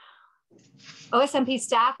request. OSMP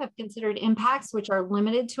staff have considered impacts which are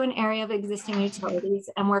limited to an area of existing utilities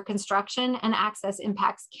and where construction and access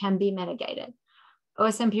impacts can be mitigated.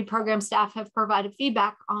 OSMP program staff have provided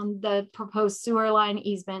feedback on the proposed sewer line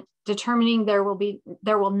easement, determining there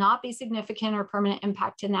will not be significant or permanent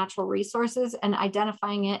impact to natural resources, and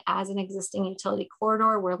identifying it as an existing utility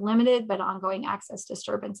corridor where limited but ongoing access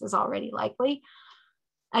disturbance is already likely.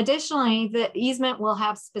 Additionally, the easement will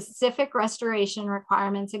have specific restoration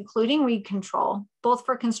requirements, including weed control, both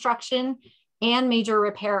for construction and major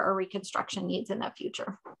repair or reconstruction needs in the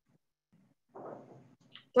future.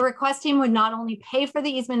 The request team would not only pay for the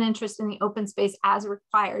easement interest in the open space as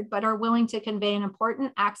required, but are willing to convey an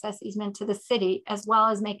important access easement to the city, as well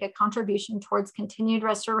as make a contribution towards continued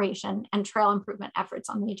restoration and trail improvement efforts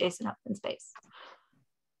on the adjacent open space.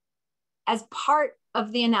 As part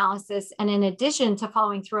of the analysis, and in addition to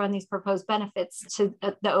following through on these proposed benefits to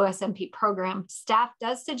the OSMP program, staff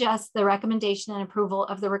does suggest the recommendation and approval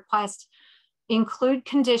of the request include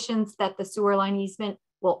conditions that the sewer line easement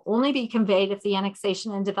will only be conveyed if the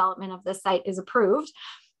annexation and development of the site is approved,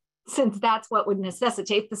 since that's what would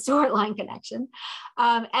necessitate the sewer line connection.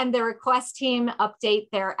 And the request team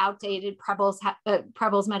update their outdated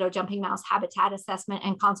Prebbles Meadow Jumping Mouse habitat assessment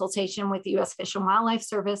and consultation with the U.S. Fish and Wildlife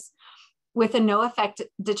Service with a no effect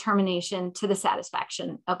determination to the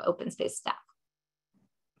satisfaction of open space staff.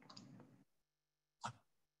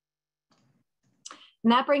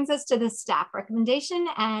 And that brings us to the staff recommendation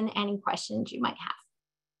and any questions you might have.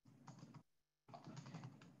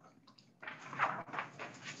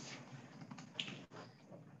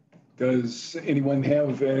 Does anyone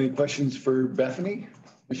have any questions for Bethany?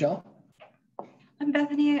 Michelle?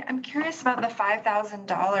 Bethany, I'm curious about the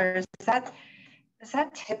 $5,000. Is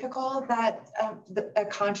that typical that a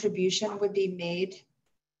contribution would be made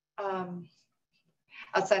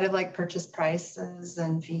outside of like purchase prices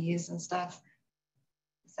and fees and stuff?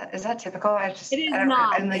 Is that typical? It is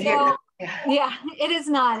not. Yeah, it is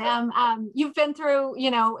not. You've been through,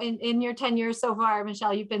 you know, in your 10 years so far,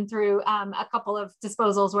 Michelle, you've been through a couple of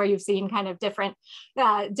disposals where you've seen kind of different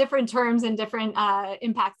terms and different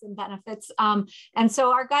impacts and benefits. And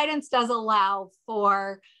so our guidance does allow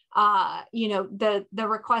for you know, the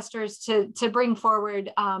requesters to bring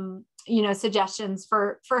forward you know, suggestions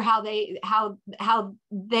for how they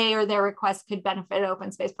or their request could benefit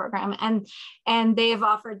open space program, and they have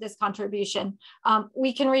offered this contribution.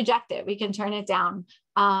 We can reject it, we can turn it down.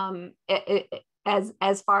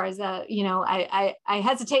 As far as you know, I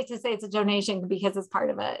hesitate to say it's a donation because it's part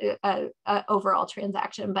of a overall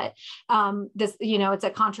transaction, but this, you know, it's a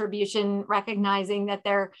contribution recognizing that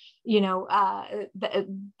they're, you know,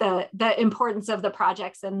 the importance of the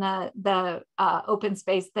projects and the open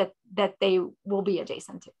space that they will be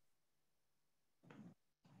adjacent to.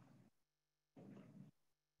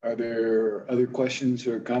 Are there other questions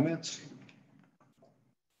or comments?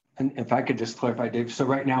 And if I could just clarify, Dave, so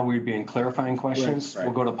right now we'd be in clarifying questions. Right.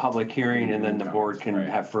 We'll go to public hearing and then the board can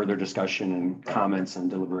have further discussion and comments and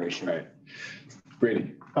deliberation. Right.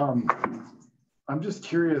 Brady. I'm just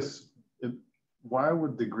curious, why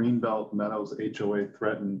would the Greenbelt Meadows HOA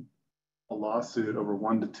threaten a lawsuit over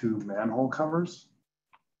 1 to 2 manhole covers?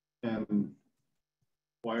 And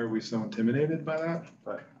why are we so intimidated by that?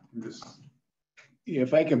 But I'm just...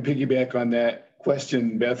 If I can piggyback on that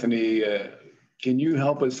question, Bethany, can you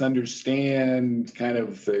help us understand kind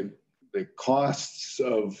of the costs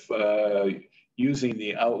of using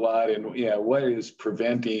the outlot, and what is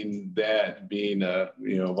preventing that being a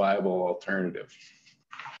viable alternative?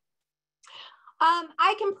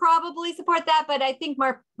 I can probably support that, but I think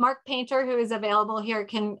Mark Painter, who is available here,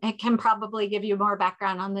 can probably give you more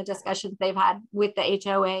background on the discussions they've had with the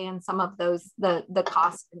HOA and some of those the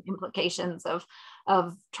cost and implications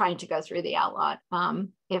of trying to go through the outlot.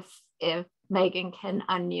 If Megan can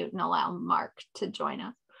unmute and allow Mark to join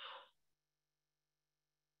us.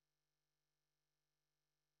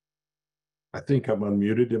 I think I'm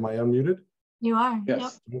unmuted. Am I unmuted? You are.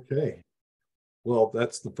 Yes. Yep. Okay. Well,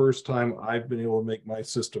 that's the first time I've been able to make my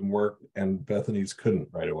system work, and Bethany's couldn't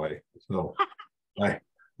right away. So I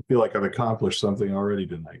feel like I've accomplished something already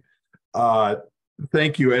tonight.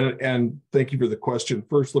 Thank you, and thank you for the question.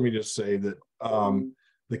 First, let me just say that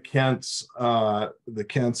the Kents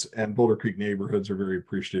and Boulder Creek neighborhoods are very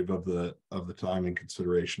appreciative of the time and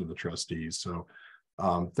consideration of the trustees. So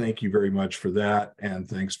thank you very much for that, and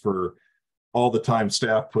thanks for all the time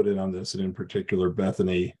staff put in on this, and in particular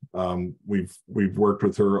Bethany. We've worked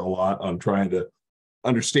with her a lot on trying to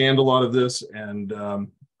understand a lot of this, and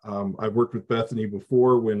I've worked with Bethany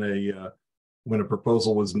before when a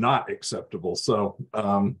proposal was not acceptable. So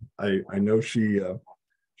I know she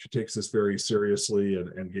takes this very seriously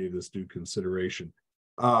and gave this due consideration.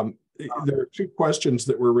 There are 2 questions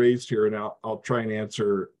that were raised here, and I'll try and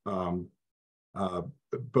answer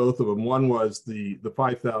both of them. One was the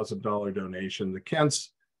 $5,000 donation. The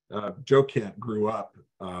Kents, Joe Kent grew up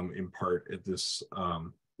in part at this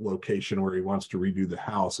location where he wants to redo the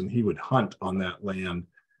house, and he would hunt on that land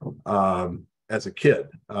as a kid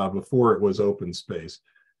before it was open space.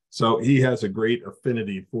 So he has a great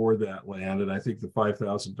affinity for that land, and I think the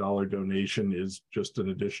 $5,000 donation is just an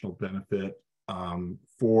additional benefit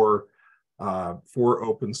for for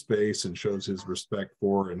open space and shows his respect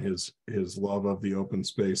for and his love of the open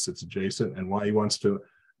space that's adjacent, and why he wants to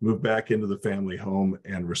move back into the family home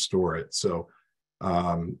and restore it. So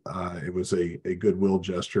it was a goodwill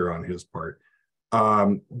gesture on his part.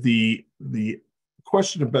 The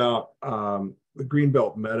question about the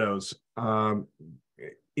Greenbelt Meadows,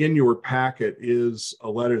 in your packet is a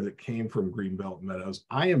letter that came from Greenbelt Meadows.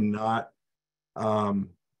 I am not,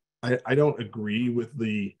 I don't agree with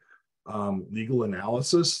the legal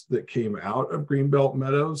analysis that came out of Greenbelt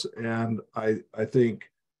Meadows. And I think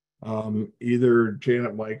either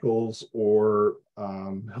Janet Michaels or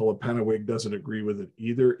Hella Penawig doesn't agree with it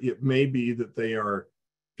either. It may be that they are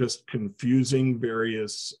just confusing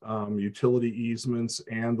various utility easements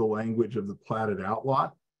and the language of the platted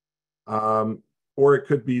outlot. Or it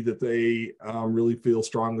could be that they really feel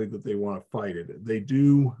strongly that they want to fight it. They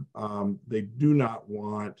do not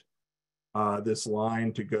want this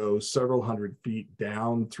line to go several hundred feet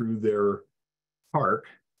down through their park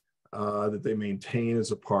that they maintain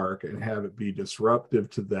as a park and have it be disruptive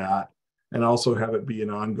to that, and also have it be an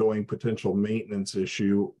ongoing potential maintenance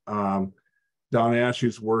issue. Don Ash,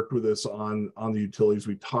 who's worked with us on the utilities,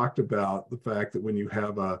 we talked about the fact that when you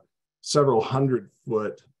have a several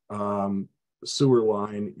 100-foot sewer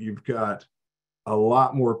line, you've got a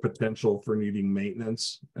lot more potential for needing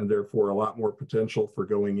maintenance, and therefore a lot more potential for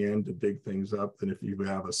going in to dig things up than if you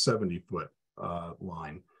have a 70-foot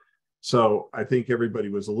line. So I think everybody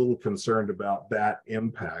was a little concerned about that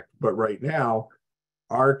impact. But right now,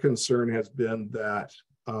 our concern has been that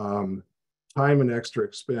time and extra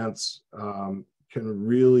expense can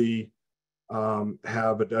really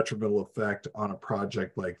have a detrimental effect on a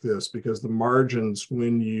project like this, because the margins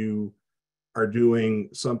when you are doing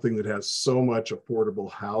something that has so much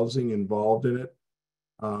affordable housing involved in it,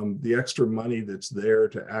 the extra money that's there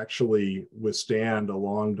to actually withstand a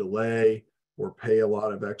long delay or pay a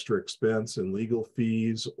lot of extra expense in legal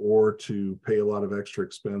fees or to pay a lot of extra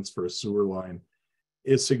expense for a sewer line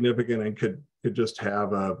is significant and could just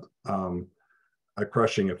have a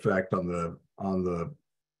crushing effect on the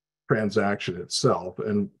transaction itself.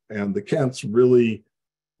 And the Kents really,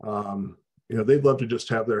 they'd love to just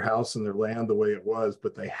have their house and their land the way it was,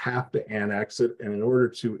 but they have to annex it. And in order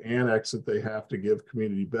to annex it, they have to give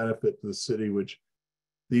community benefit to the city, which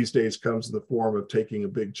these days comes in the form of taking a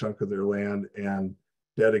big chunk of their land and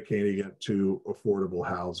dedicating it to affordable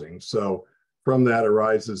housing. So from that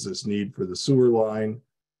arises this need for the sewer line.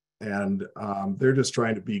 And they're just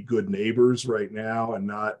trying to be good neighbors right now and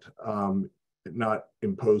not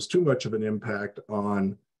impose too much of an impact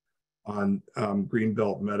on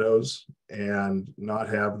Greenbelt Meadows and not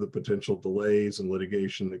have the potential delays and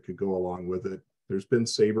litigation that could go along with it. There's been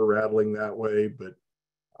saber rattling that way, but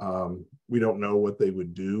we don't know what they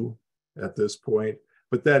would do at this point.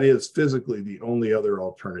 But that is physically the only other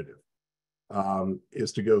alternative,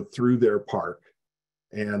 is to go through their park.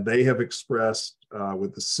 And they have expressed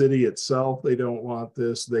with the city itself, they don't want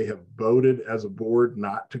this. They have voted as a board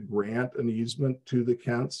not to grant an easement to the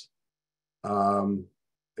Kents, a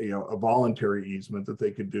voluntary easement that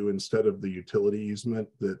they could do instead of the utility easement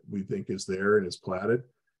that we think is there and is platted.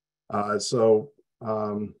 So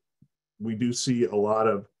we do see a lot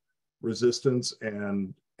of resistance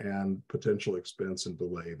and potential expense and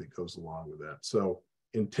delay that goes along with that. So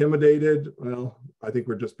intimidated, well, I think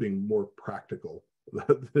we're just being more practical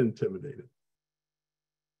than intimidated.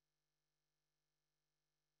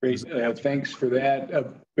 Great, thanks for that.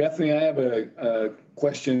 Bethany, I have a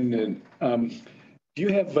question. And do you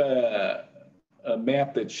have a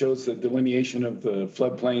map that shows the delineation of the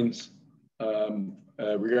floodplains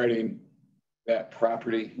regarding that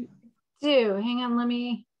property? Hang on, let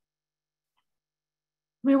me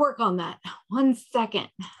work on that. 1 second.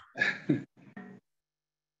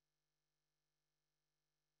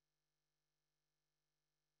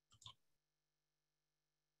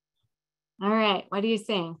 All right, what are you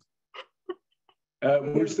saying?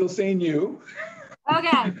 We're still saying you.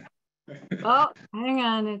 Okay. Oh, hang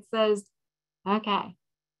on, it says, okay.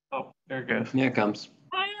 Oh, there it goes. Yeah, it comes.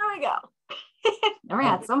 Oh, here we go. Never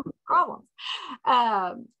had some problems.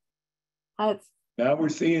 Now we're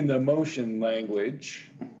seeing the motion language.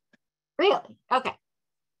 Really? Okay.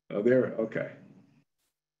 Oh, there, okay.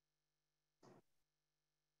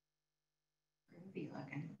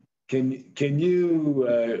 Can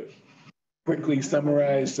you quickly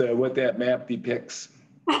summarize what that map depicts?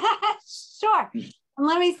 Sure. And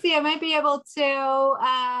let me see, I might be able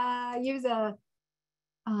to use a,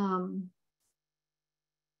 oh,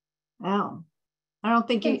 I don't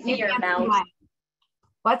think you see your mouse.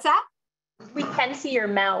 What's that? We can see your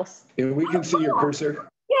mouse. And we can see your cursor.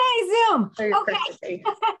 Yay, Zoom. Okay.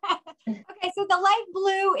 Okay, so the light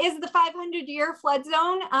blue is the 500-year flood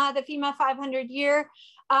zone, the FEMA 500-year.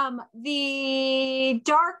 The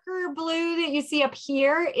darker blue that you see up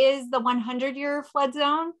here is the 100-year flood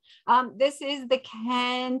zone. This is the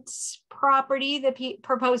Kent property, the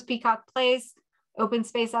proposed Peacock Place. Open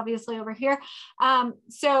space obviously over here.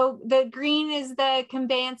 So the green is the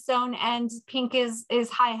conveyance zone and pink is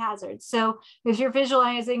high hazard. So if you're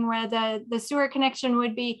visualizing where the sewer connection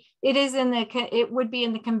would be, it would be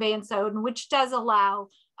in the conveyance zone, which does allow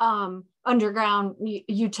underground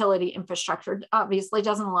utility infrastructure. Obviously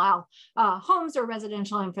doesn't allow homes or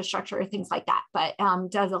residential infrastructure or things like that, but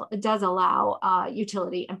does allow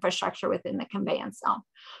utility infrastructure within the conveyance zone.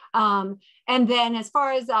 And then as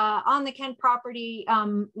far as on the Kent property,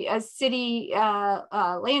 a city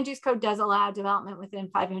land use code does allow development within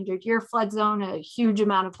 500-year flood zone. A huge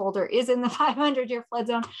amount of Boulder is in the 500-year flood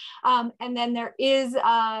zone. And then there is,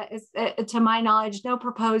 to my knowledge, no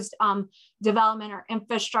proposed development or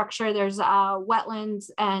infrastructure. There's wetlands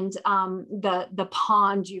and the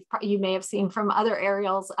pond you may have seen from other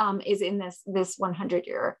aerials is in this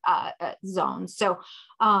 100-year zone. So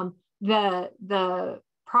the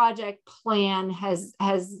project plan has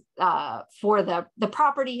for the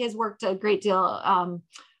property has worked a great deal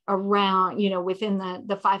around, within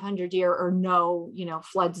the 500-year or no,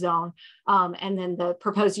 flood zone. And then the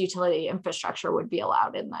proposed utility infrastructure would be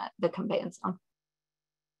allowed in the conveyance zone.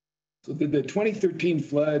 So did the 2013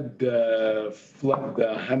 flood the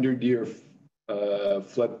 100-year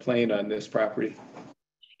floodplain on this property?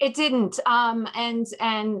 It didn't. And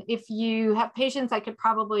if you have patience, I could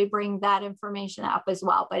probably bring that information up as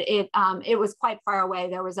well. But it was quite far away.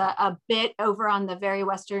 There was a bit over on the very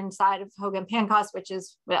western side of Hogan Pancos, which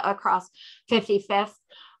is across 55th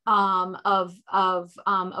of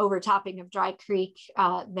overtopping of Dry Creek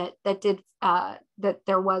that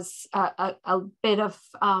there was a bit of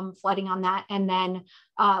flooding on that, and then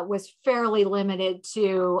was fairly limited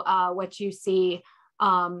to what you see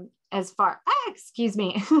as far as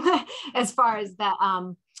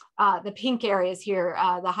the pink areas here,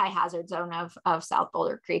 the high hazard zone of South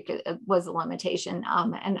Boulder Creek was a limitation,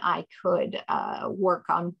 and I could work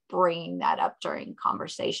on bringing that up during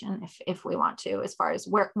conversation if we want to. As far as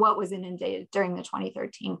what was inundated during the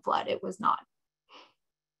 2013 flood, it was not.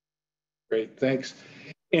 Great, thanks.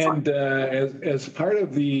 And as part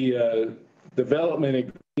of the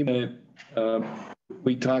development agreement,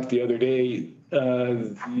 we talked the other day,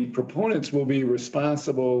 the proponents will be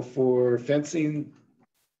responsible for fencing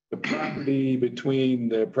the property between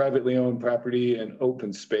the privately owned property and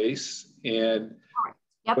open space, and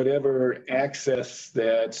whatever access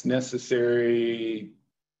that's necessary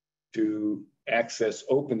to access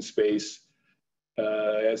open space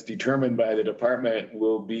as determined by the department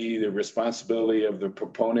will be the responsibility of the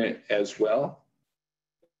proponent as well.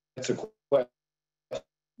 That's a question.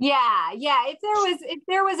 Yeah. If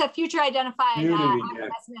there was a future identified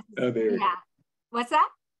what's that?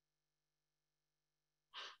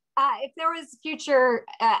 If there was future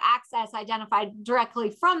access identified directly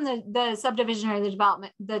from the subdivision or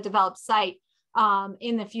the developed site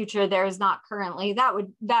in the future, there is not currently. That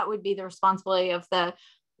would be the responsibility of the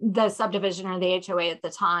subdivision or the HOA at the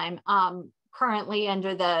time. Currently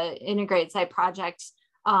under the integrated site project,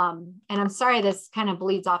 and I'm sorry this kind of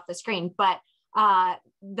bleeds off the screen, but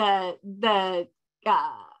the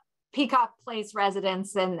Peacock Place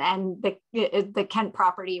residents and the Kent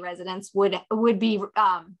property residents would be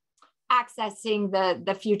accessing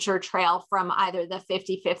the future trail from either the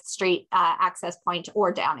 55th Street access point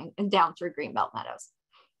or down through Greenbelt Meadows.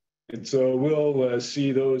 And so we'll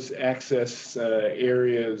see those access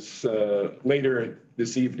areas later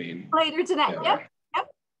this evening. Later tonight, yep.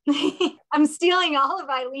 I'm stealing all of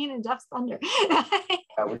Eileen and Jeff's thunder.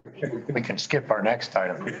 We can skip our next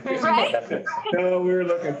item. Right? No, we're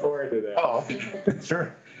looking forward to that. Oh,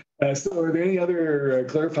 sure. So are there any other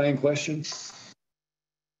clarifying questions?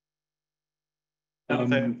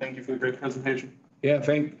 Thank you for the great presentation. Yeah,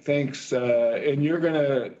 thanks. And you're going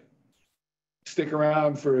to stick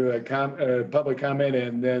around for public comment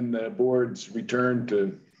and then the board's return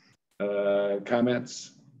to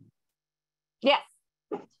comments? Yes.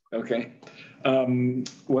 Okay.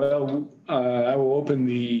 Well, I will open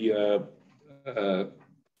the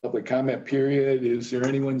public comment period. Is there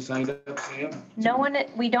anyone signed up, Sam? No one.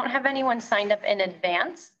 We don't have anyone signed up in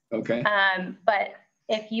advance. Okay. But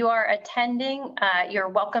if you are attending, you're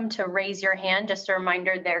welcome to raise your hand. Just a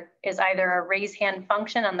reminder, there is either a raise hand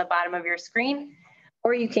function on the bottom of your screen,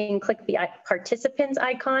 or you can click the participants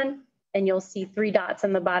icon and you'll see 3 dots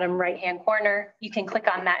in the bottom right-hand corner. You can click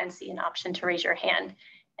on that and see an option to raise your hand.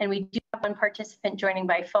 And we do one participant joining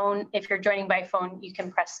by phone. If you're joining by phone, you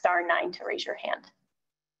can press *9 to raise your hand.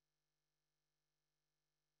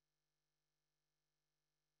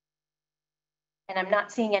 And I'm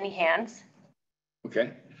not seeing any hands.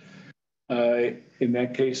 Okay. In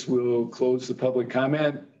that case, we'll close the public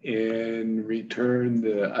comment and return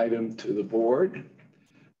the item to the board.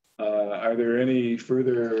 Are there any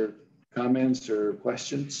further comments or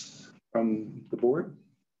questions from the board?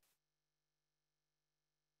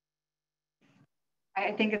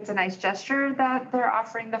 I think it's a nice gesture that they're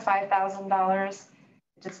offering the $5,000.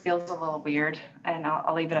 It just feels a little weird, and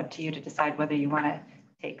I'll leave it up to you to decide whether you want to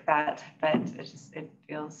take that. But it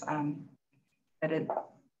feels that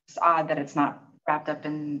it's odd that it's not wrapped up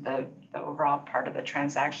in the overall part of the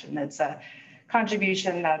transaction. It's a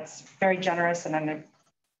contribution that's very generous, and I'm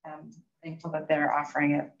thankful that they're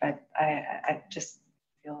offering it. But I just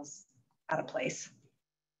feels out of place.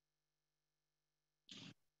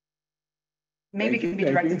 Maybe it can be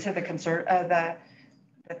directed to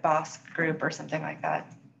the boss group or something like that.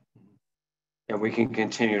 Yeah, we can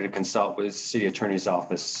continue to consult with the city attorney's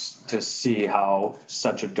office to see how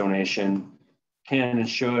such a donation can and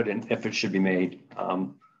should, and if it should be made.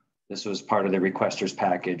 This was part of the requester's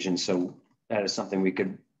package, and so that is something we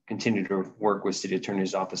could continue to work with city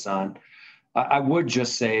attorney's office on. I would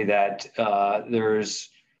just say that there's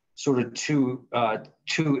sort of two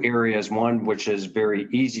areas. One, which is very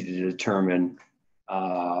easy to determine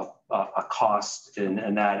a cost,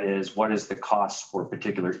 and that is what is the cost for a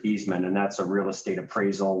particular easement, and that's a real estate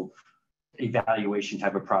appraisal evaluation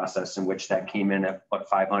type of process, in which that came in at what,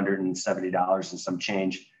 $570 and some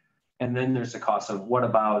change. And then there's the cost of what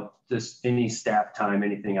about this, any staff time,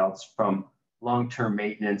 anything else from long-term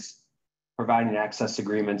maintenance, providing access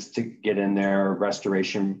agreements to get in there,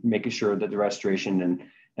 restoration, making sure that the restoration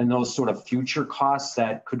and those sort of future costs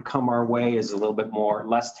that could come our way is a little bit more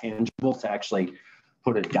less tangible to actually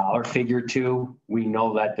put a dollar figure to. We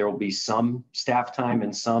know that there will be some staff time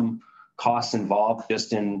and some costs involved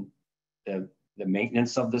just in the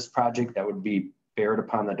maintenance of this project that would be bared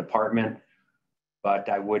upon the department. But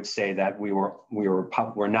I would say that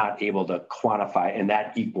we're not able to quantify, and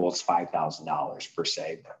that equals $5,000 per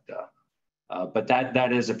se. But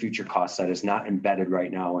that is a future cost that is not embedded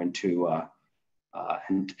right now into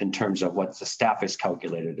in terms of what the staff is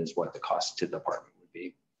calculated as what the cost to the department would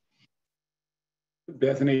be.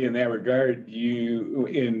 Bethany, in that regard, you,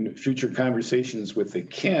 in future conversations with the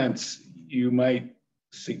Kents, you might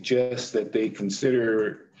suggest that they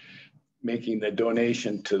consider making the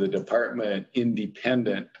donation to the department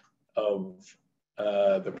independent of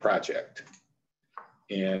the project,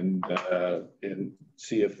 and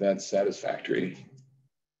see if that's satisfactory.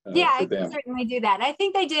 Yeah, I can certainly do that. I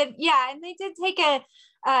think they did. Yeah, and they did take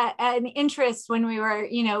an interest when we were,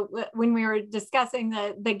 when we were discussing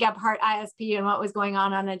the Gebhardt ISP and what was going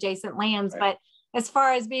on adjacent lands. Right. But as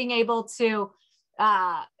far as being able to,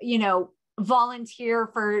 volunteer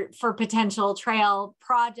for potential trail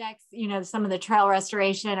projects, some of the trail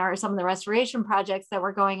restoration or some of the restoration projects that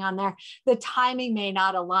were going on there, the timing may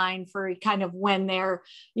not align for kind of when they're,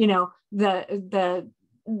 the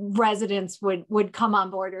residents would come on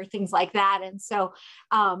board or things like that. And so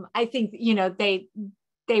I think,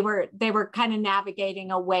 they were kind of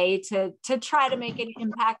navigating a way to try to make an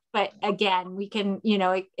impact. But again, we can,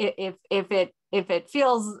 if it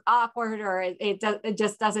feels awkward or it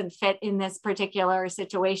just doesn't fit in this particular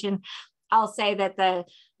situation, I'll say that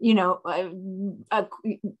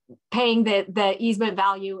paying the easement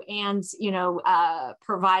value and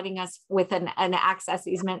providing us with an access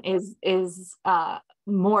easement is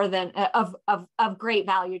more than of great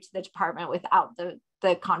value to the department without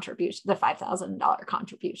the contribution, the $5,000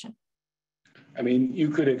 contribution. I mean, you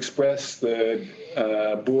could express the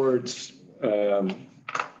board's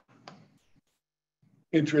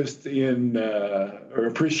interest in or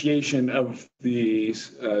appreciation of the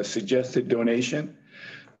suggested donation,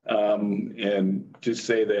 and just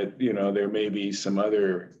say that there may be some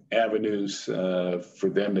other avenues for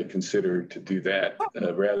them to consider to do that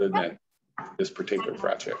rather than this particular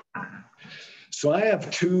project. So I have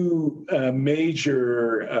two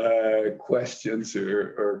major questions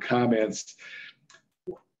or comments.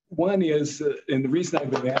 One is, and the reason I've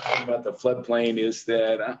been asking about the floodplain is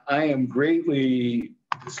that I am greatly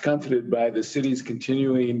discomfited by the city's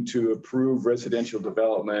continuing to approve residential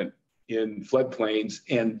development in floodplains,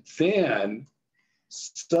 and then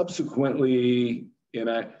subsequently, and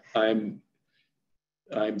I'm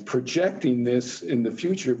projecting this in the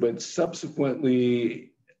future, but subsequently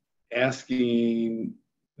asking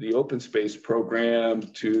the open space program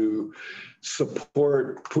to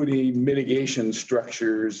support putting mitigation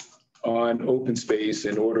structures on open space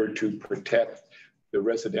in order to protect the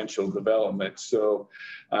residential development. So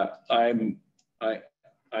I'm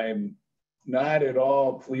not at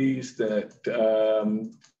all pleased that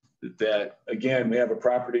that again we have a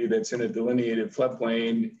property that's in a delineated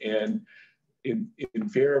floodplain, and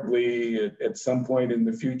invariably at some point in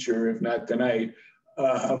the future, if not tonight,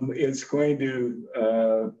 it's going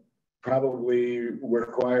to probably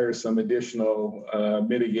require some additional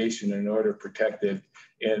mitigation in order to protect it.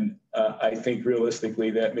 And I think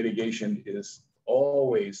realistically that mitigation is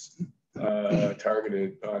always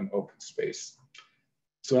targeted on open space.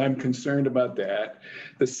 So I'm concerned about that.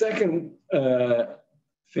 The second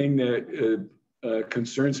thing that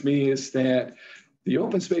concerns me is that the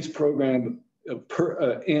open space program, a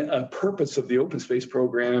purpose of the open space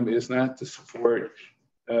program is not to support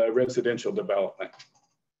residential development.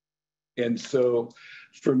 And so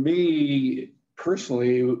for me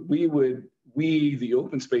personally, we, the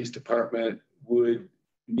open space department, would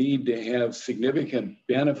need to have significant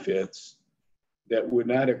benefits that would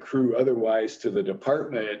not accrue otherwise to the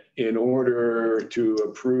department in order to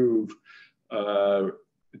approve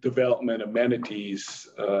development amenities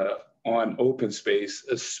on open space,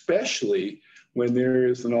 especially when there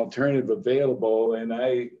is an alternative available. And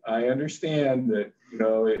I understand that, you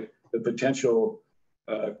know, the potential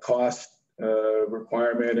cost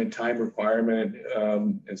requirement and time requirement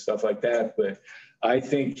and stuff like that, but I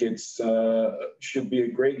think it's should be a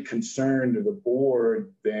great concern to the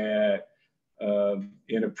board that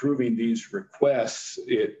in approving these requests,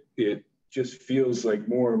 it just feels like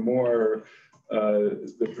more and more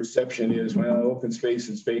the perception is, well, open space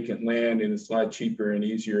is vacant land and it's a lot cheaper and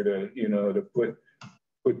easier to, you know, to put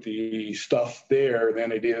the stuff there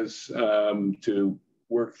than it is to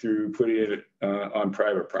work through putting it on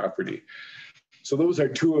private property. So those are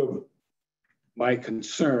two of my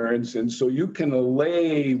concerns. And so you can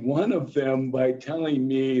allay one of them by telling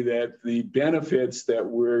me that the benefits that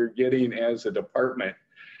we're getting as a department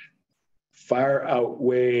far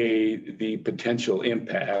outweigh the potential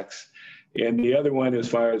impacts. And the other one, as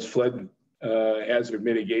far as flood hazard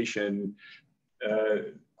mitigation,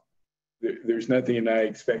 there's nothing I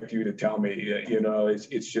expect you to tell me. You know,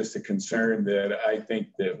 it's just a concern that I think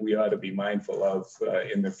that we ought to be mindful of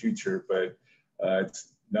in the future, but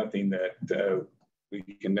it's nothing that we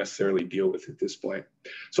can necessarily deal with at this point.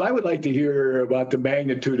 So I would like to hear about the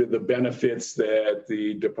magnitude of the benefits that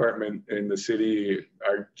the department and the city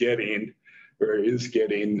are getting or is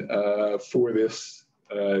getting for this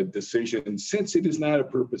decision, since it is not a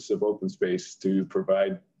purpose of open space to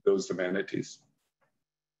provide those amenities.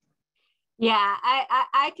 Yeah,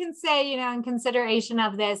 I can say, you know, in consideration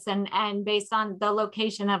of this and based on the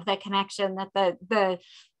location of the connection, that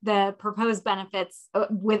the proposed benefits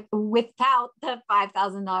without the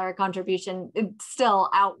 $5,000 contribution still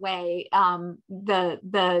outweigh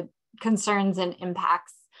the concerns and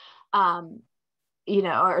impacts, you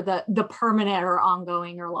know, or the permanent or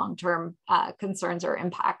ongoing or long-term concerns or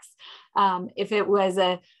impacts. If it was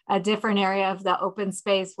a different area of the open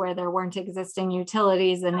space where there weren't existing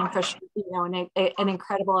utilities and infrastructure, you know, an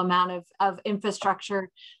incredible amount of infrastructure,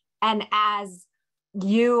 and as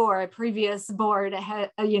you or a previous board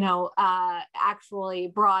had, you know, actually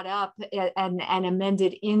brought up and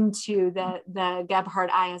amended into the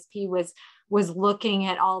Gebhardt ISP was looking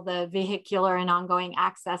at all the vehicular and ongoing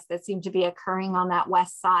access that seemed to be occurring on that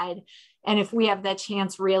west side. And if we have the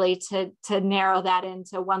chance really to narrow that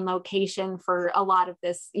into one location for a lot of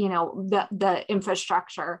this, you know, the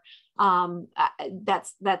infrastructure,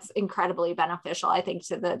 that's incredibly beneficial, I think,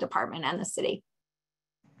 to the department and the city.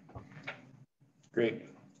 Great,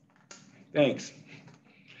 thanks.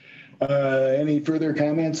 Any further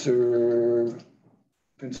comments or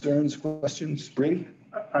concerns, questions? Brady?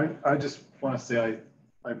 I just want to say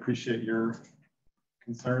I appreciate your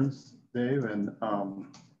concerns, Dave, and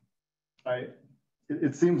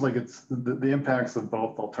it seems like it's the impacts of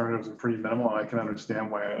both alternatives are pretty minimal. I can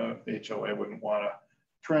understand why a HOA wouldn't want to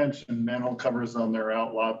trench and manhole covers on their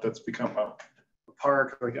outlot that's become a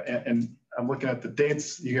park. Like, and I'm looking at the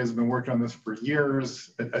dates. You guys have been working on this for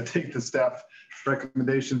years. I take the staff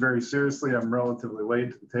recommendation very seriously. I'm relatively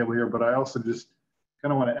late to the table here, but I also just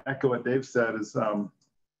kind of want to echo what Dave said is,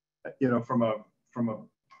 you know, from a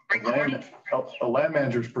land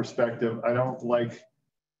manager's perspective, I don't like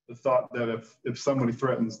the thought that if somebody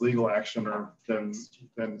threatens legal action, or then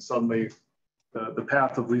suddenly the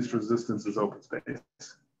path of least resistance is open space.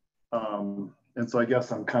 And so I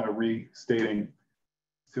guess I'm kind of restating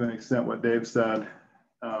to an extent what Dave said.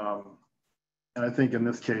 And I think in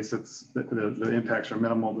this case, it's the impacts are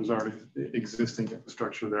minimal. There's already existing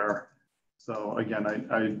infrastructure there. So again,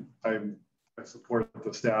 I support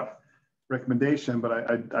the staff recommendation, but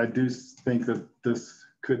I do think that this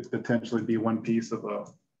could potentially be one piece of a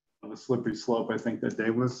slippery slope, I think, that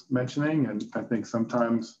Dave was mentioning. And I think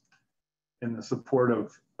sometimes in the support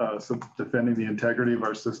of defending the integrity of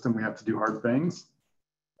our system, we have to do hard things.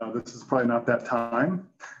 This is probably not that time,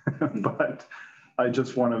 but I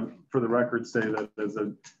just want to, for the record, say that as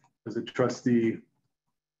a trustee,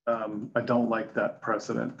 I don't like that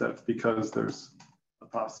precedent that because there's a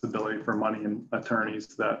possibility for money and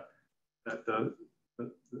attorneys that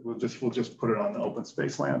we'll just put it on the open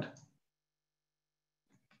space land.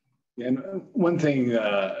 And one thing,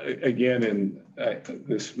 again, and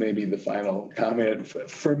this may be the final comment,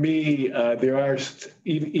 for me, there are,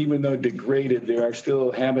 even though degraded, there are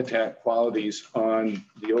still habitat qualities on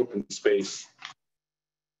the open space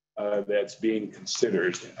that's being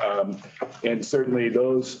considered. And certainly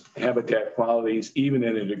those habitat qualities, even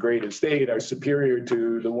in a degraded state, are superior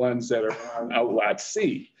to the ones that are on Outlot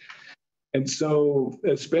C. And so,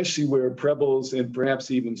 especially where Prebbles and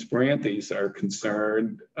perhaps even Spranthes are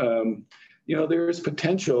concerned, you know, there is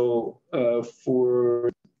potential for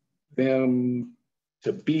them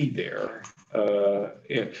to be there.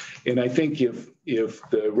 And I think if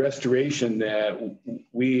the restoration that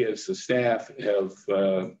we as the staff have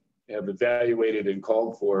evaluated and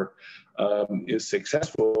called for is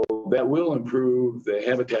successful, that will improve the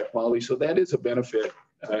habitat quality. So that is a benefit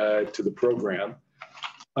to the program.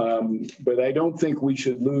 But I don't think we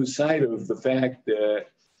should lose sight of the fact that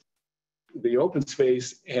the open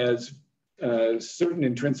space has certain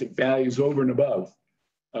intrinsic values over and above,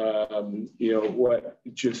 you know, what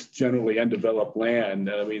just generally undeveloped land.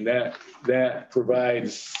 I mean, that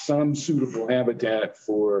provides some suitable habitat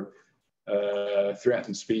for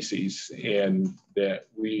threatened species, and that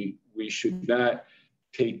we should not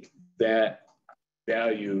take that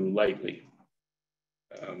value lightly.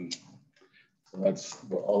 So that's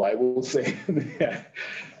all I will say.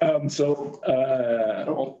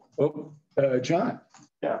 John.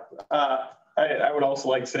 Yeah, I would also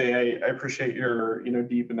like to say I appreciate your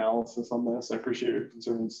deep analysis on this. I appreciate your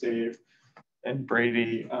concerns, Dave and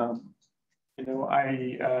Brady.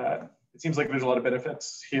 It seems like there's a lot of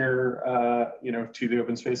benefits here, to the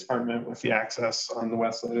open space department with the access on the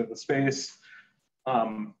west side of the space.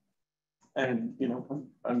 And,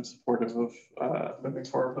 I'm supportive of moving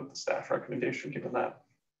forward with the staff recommendation given that.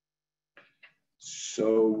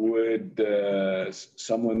 So would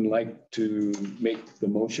someone like to make the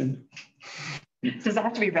motion? Does that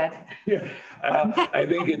have to be read? Yeah, I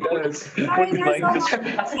think it does. Would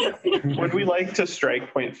we like to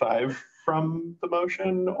strike 0.5 from the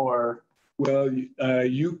motion, or? Well,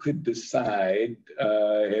 you could decide,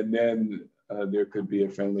 and then there could be a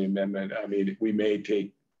friendly amendment. I mean, we may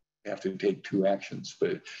have to take two actions,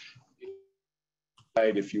 but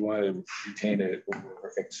if you want to retain it or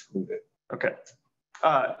exclude it. Okay.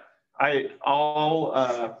 Do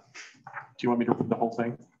you want me to read the whole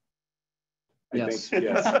thing? Yes.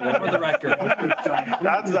 Yes. For the record.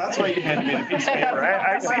 That's why you handed me the piece of paper.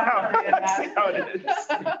 I see how it is.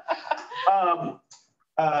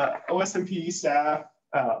 OSMP staff,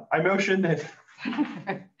 I motion that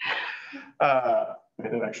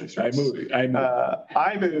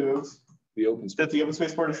I move that the Open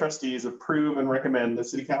Space Board of Trustees approve and recommend the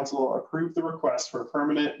City Council approve the request for a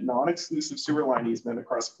permanent, non-exclusive sewer line easement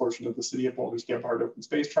across a portion of the City of Boulder's Gebhardt open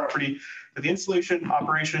space property for the installation,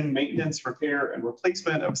 operation, maintenance, repair, and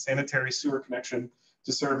replacement of a sanitary sewer connection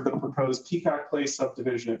to serve the proposed Peacock Place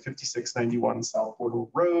subdivision at 5691 South Boulder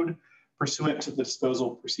Road, pursuant to the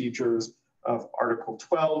disposal procedures of Article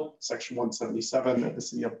 12, Section 177 of the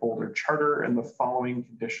City of Boulder Charter, and the following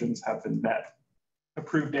conditions have been met.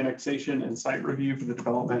 Approved annexation and site review for the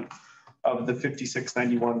development of the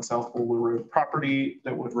 5691 South Boulder Road property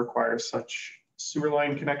that would require such sewer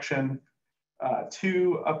line connection.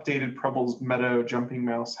 2, updated Prebbles Meadow jumping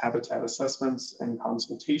mouse habitat assessments and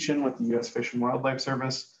consultation with the U.S. Fish and Wildlife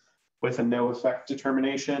Service with a no effect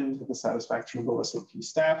determination to the satisfaction of OSMP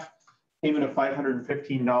staff. Payment of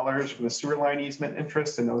 $515 for the sewer line easement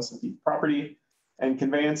interest in OSMP property, and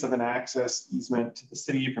conveyance of an access easement to the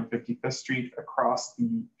city from 55th Street across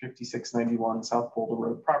the 5691 South Boulder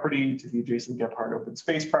Road property to the adjacent Gebhardt open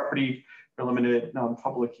space property for limited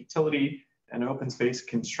non-public utility and open space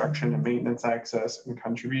construction and maintenance access, and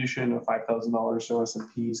contribution of $5,000 to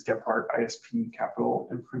OSMP's Gebhardt ISP capital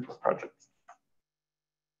improvement project.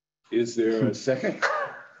 Is there a second?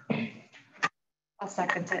 I'll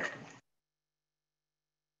second it.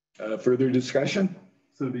 Further discussion?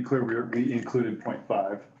 So to be clear, we included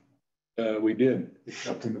 0.5. We did.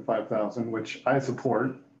 Accepting the 5,000, which I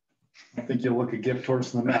support. I think you'll look a gift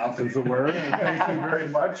horse in the mouth, as it were. And thank you very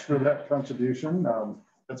much for that contribution.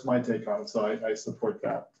 That's my take on it. So I support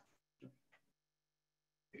that.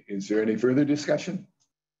 Is there any further discussion?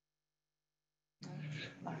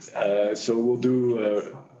 So we'll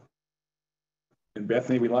do, and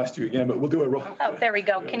Bethany, we lost you again, but we'll do a roll. Oh, there we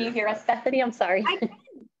go. Can you hear us, Bethany? I'm sorry.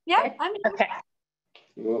 Yeah, I'm okay.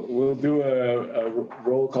 We'll do a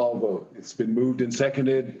roll call vote. It's been moved and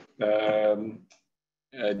seconded.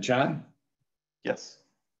 John? Yes.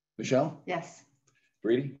 Michelle? Yes.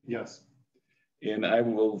 Brady? Yes. And I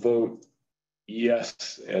will vote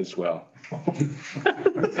yes as well.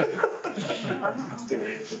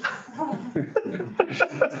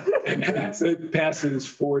 So it passes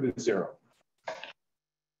 4-0.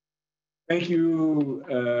 Thank you,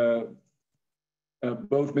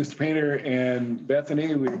 both Mr. Painter and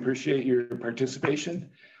Bethany. We appreciate your participation.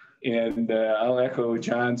 And I'll echo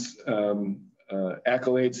John's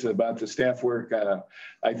accolades about the staff work.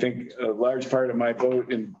 I think a large part of my vote,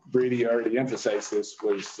 and Brady already emphasized this,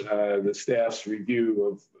 was the staff's review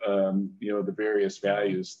of the various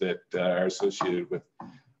values that are associated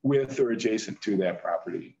with or adjacent to that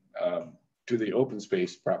property, to the open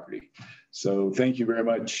space property. So thank you very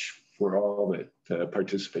much for all that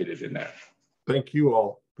participated in that. Thank you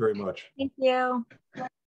all very much. Thank you.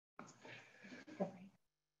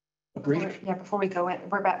 Before we go in,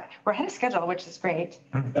 we're ahead of schedule, which is great.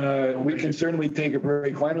 We can certainly take a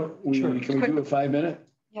break. Why don't we, can we do a 5-minute?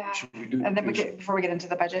 Yeah, and then before we get into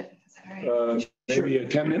the budget. Maybe a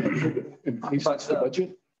 10-minute in case it's the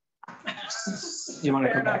budget. You want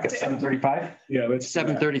to come back at 7:35? Yeah, let's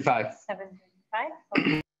 7:35.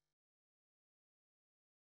 7:35.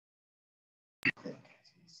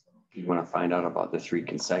 You want to find out about the 3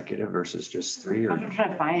 consecutive versus just 3? Or? I'm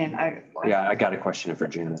trying to find it. Yeah, I got a question for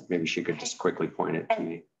Gina. Maybe she could just quickly point it to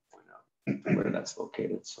me, point out where that's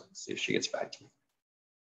located. So let's see if she gets back to me.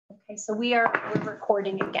 Okay, so we're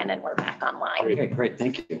recording again and we're back online. Okay, great.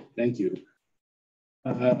 Thank you. Thank you.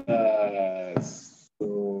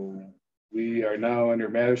 So we are now under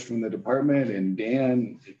matters from the department, and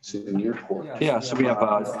Dan, it's in your court. Yeah, so we have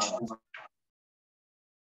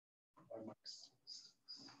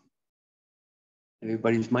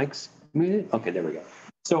everybody's mics muted? Okay, there we go.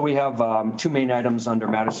 So we have 2 main items under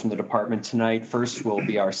matters from the department tonight. First will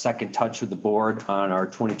be our second touch with the board on our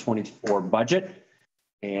 2024 budget.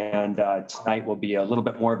 And tonight will be a little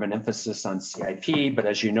bit more of an emphasis on CIP, but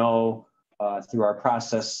as you know, through our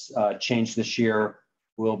process change this year,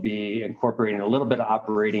 we'll be incorporating a little bit of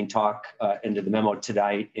operating talk into the memo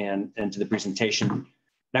tonight and into the presentation.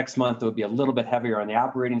 Next month, it will be a little bit heavier on the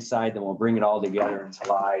operating side, then we'll bring it all together in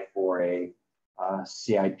July for a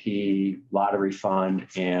CIP, lottery fund,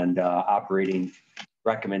 and operating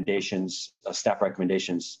recommendations, staff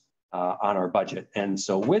recommendations on our budget. And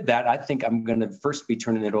so with that, I think I'm going to first be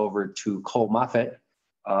turning it over to Cole Moffitt,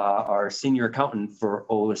 our senior accountant for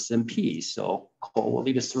OSMP. So Cole will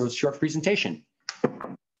lead us through a short presentation.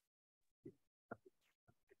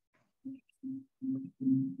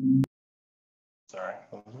 Sorry.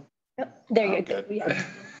 Yep, there you go.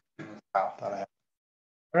 Wow, all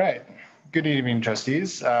right. Good evening,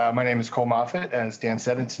 trustees. My name is Cole Moffitt. As Dan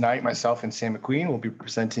said, and tonight myself and Sam McQueen will be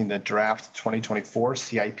presenting the draft 2024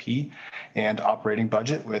 CIP and operating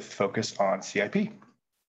budget with focus on CIP.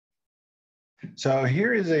 So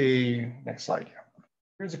here is next slide.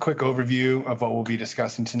 Here's a quick overview of what we'll be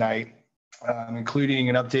discussing tonight, including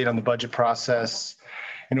an update on the budget process,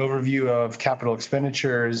 an overview of capital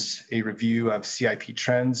expenditures, a review of CIP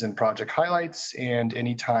trends and project highlights, and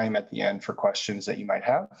any time at the end for questions that you might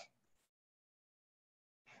have.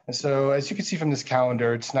 And so as you can see from this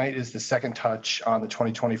calendar, tonight is the second touch on the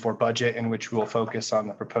 2024 budget, in which we will focus on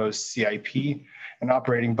the proposed CIP and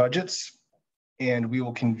operating budgets. And we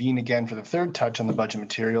will convene again for the third touch on the budget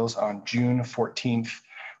materials on June 14th,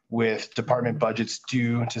 with department budgets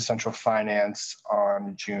due to central finance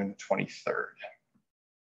on June 23rd.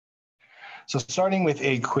 So starting with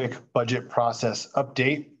a quick budget process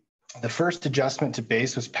update, the first adjustment to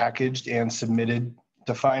base was packaged and submitted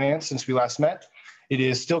to finance since we last met. It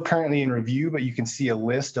is still currently in review, but you can see a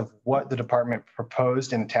list of what the department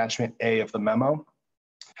proposed in attachment A of the memo.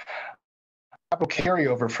 Capital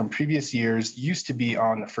carryover from previous years used to be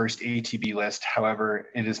on the first ATB list. However,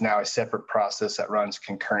 it is now a separate process that runs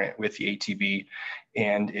concurrent with the ATB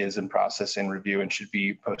and is in process and review and should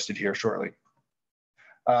be posted here shortly.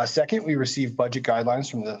 Second, we received budget guidelines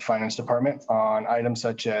from the finance department on items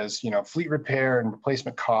such as, fleet repair and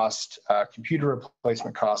replacement cost, computer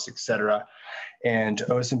replacement costs, et cetera. And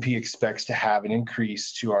OSMP expects to have an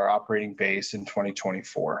increase to our operating base in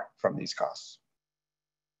 2024 from these costs.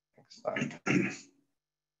 Next slide.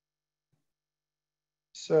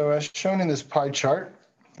 So as shown in this pie chart,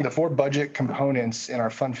 The four budget components in our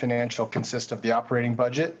fund financial consist of the operating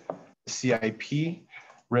budget, CIP,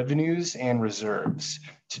 revenues, and reserves.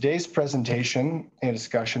 Today's presentation and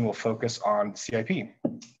discussion will focus on CIP.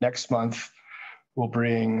 Next month, we'll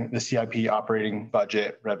bring the CIP operating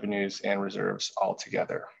budget, revenues, and reserves all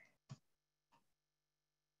together.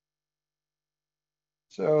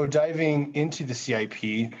 So diving into the CIP,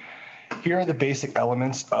 here are the basic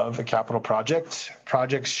elements of a capital project.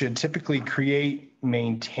 Projects should typically create,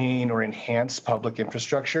 maintain, or enhance public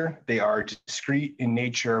infrastructure. They are discrete in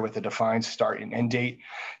nature with a defined start and end date,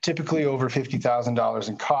 typically over $50,000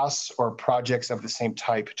 in costs, or projects of the same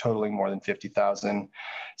type totaling more than $50,000.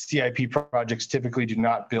 CIP projects typically do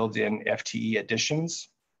not build in FTE additions.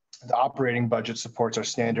 The operating budget supports our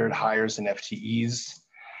standard hires and FTEs,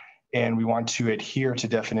 and we want to adhere to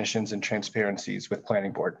definitions and transparencies with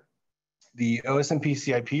Planning Board. The OSMP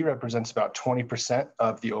CIP represents about 20%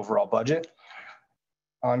 of the overall budget.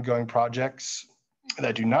 Ongoing projects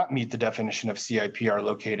that do not meet the definition of CIP are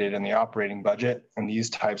located in the operating budget, and these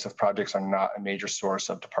types of projects are not a major source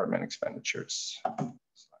of department expenditures.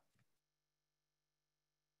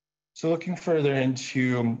 So looking further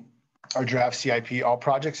into our draft CIP, all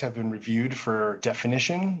projects have been reviewed for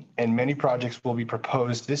definition, and many projects will be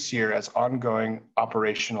proposed this year as ongoing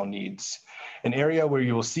operational needs. An area where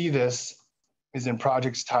you will see this is in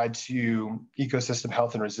projects tied to ecosystem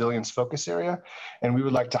health and resilience focus area. And we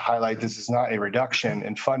would like to highlight this is not a reduction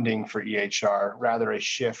in funding for EHR, rather a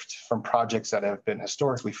shift from projects that have been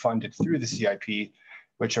historically funded through the CIP,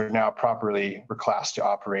 which are now properly reclassed to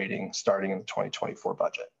operating starting in the 2024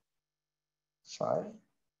 budget. Slide.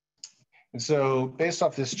 And so based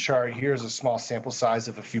off this chart, here's a small sample size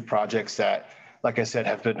of a few projects that, like I said,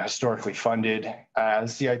 have been historically funded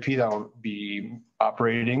as CIP that will be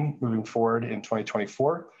operating moving forward in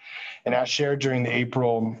 2024. And as shared during the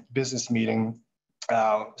April business meeting,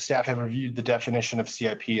 staff have reviewed the definition of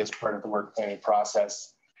CIP as part of the work planning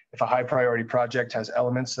process. If a high priority project has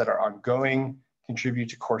elements that are ongoing, contribute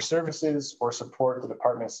to core services, or support the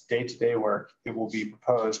department's day-to-day work, it will be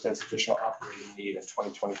proposed as additional operating need in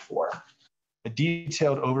 2024. A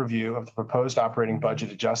detailed overview of the proposed operating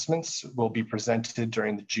budget adjustments will be presented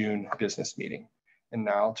during the June business meeting. And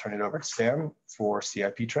now I'll turn it over to Sam for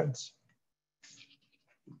CIP trends.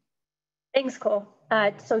 Thanks, Cole.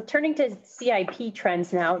 So turning to CIP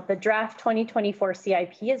trends now, the draft 2024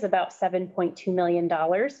 CIP is about $7.2 million,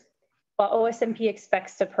 while OSMP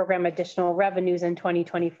expects to program additional revenues in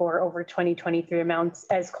 2024 over 2023 amounts.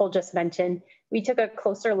 As Cole just mentioned, we took a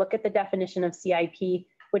closer look at the definition of CIP,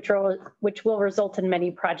 which will result in many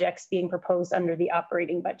projects being proposed under the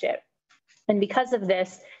operating budget. And because of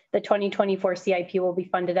this, the 2024 CIP will be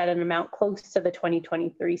funded at an amount close to the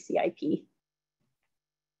 2023 CIP.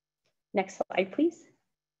 Next slide, please.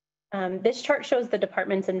 This chart shows the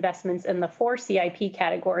department's investments in the 4 CIP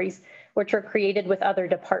categories, which were created with other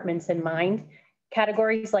departments in mind.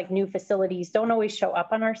 Categories like new facilities don't always show up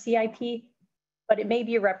on our CIP, but it may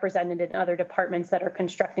be represented in other departments that are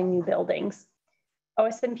constructing new buildings.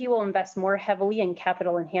 OSMP will invest more heavily in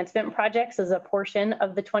capital enhancement projects as a portion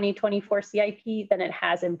of the 2024 CIP than it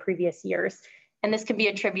has in previous years. And this can be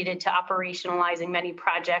attributed to operationalizing many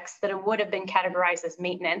projects that would have been categorized as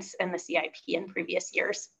maintenance in the CIP in previous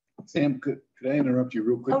years. Sam, could I interrupt you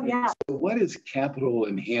real quick? Oh, yeah. So what does capital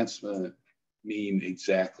enhancement mean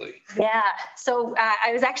exactly? Yeah, so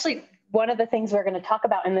I was actually, one of the things we're going to talk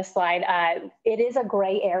about in this slide, it is a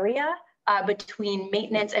gray area between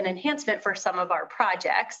maintenance and enhancement for some of our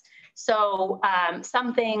projects. So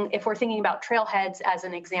something, if we're thinking about trailheads as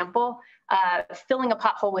an example, filling a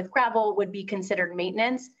pothole with gravel would be considered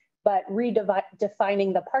maintenance, but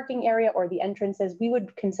redefining the parking area or the entrances, we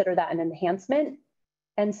would consider that an enhancement.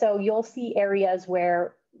 And so you'll see areas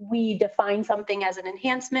where we define something as an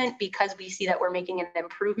enhancement because we see that we're making an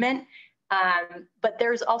improvement. But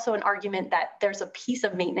there's also an argument that there's a piece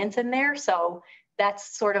of maintenance in there. So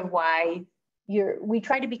that's sort of why we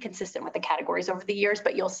try to be consistent with the categories over the years,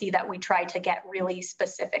 but you'll see that we try to get really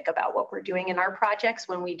specific about what we're doing in our projects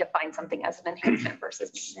when we define something as an enhancement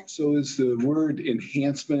versus maintenance. So is the word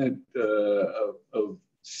enhancement of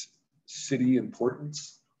city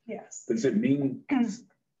importance? Yes. Does it mean?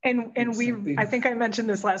 And I think I mentioned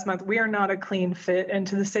this last month, we are not a clean fit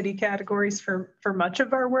into the city categories for much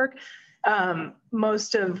of our work.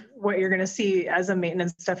 Most of what you're going to see as a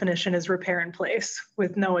maintenance definition is repair in place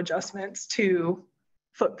with no adjustments to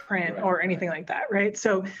footprint or anything like that, right?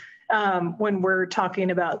 So when we're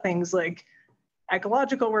talking about things like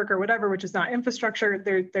ecological work or whatever, which is not infrastructure,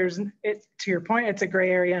 to your point, it's a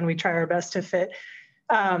gray area and we try our best to fit.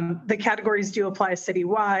 The categories do apply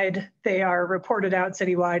citywide. They are reported out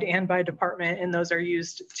citywide and by department, and those are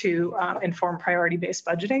used to inform priority-based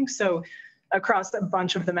budgeting. So across a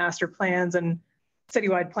bunch of the master plans and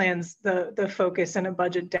citywide plans, the focus in a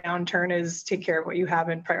budget downturn is take care of what you have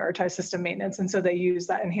and prioritize system maintenance. And so they use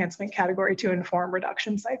that enhancement category to inform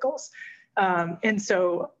reduction cycles. And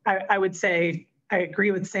so I would say, I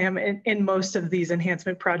agree with Sam, in most of these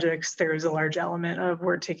enhancement projects, there is a large element of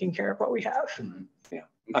we're taking care of what we have. Yeah,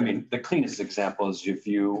 I mean, the cleanest example is if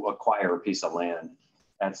you acquire a piece of land,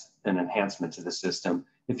 that's an enhancement to the system.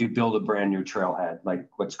 If you build a brand new trailhead, like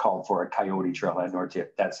what's called for a Coyote Trailhead North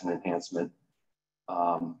Tip, that's an enhancement.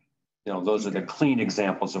 You know, those are the clean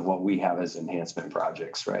examples of what we have as enhancement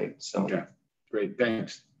projects, right? So, okay, great,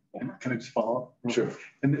 thanks. Can I just follow up? Sure.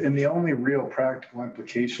 And the only real practical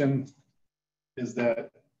implication is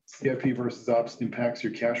that CIP versus ops impacts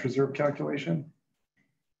your cash reserve calculation.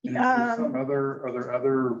 And are there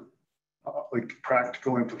other like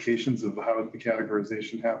practical implications of how the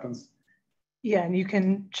categorization happens? Yeah, and you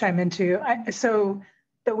can chime in too. So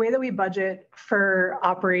the way that we budget for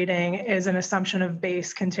operating is an assumption of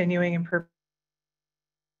base, continuing, and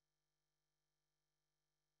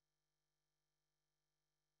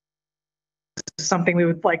something we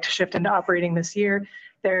would like to shift into operating this year.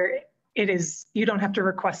 It is, you don't have to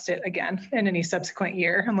request it again in any subsequent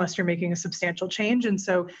year unless you're making a substantial change. And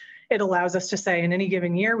so it allows us to say in any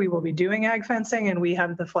given year, we will be doing ag fencing, and we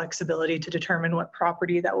have the flexibility to determine what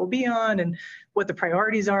property that will be on and what the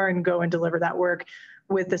priorities are and go and deliver that work.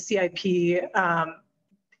 With the CIP,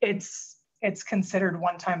 it's considered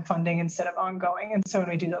one-time funding instead of ongoing. And so when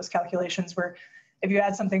we do those calculations, if you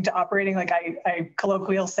add something to operating, like I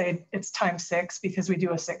colloquially say it's ×6 because we do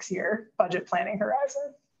a 6-year budget planning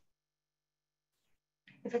horizon.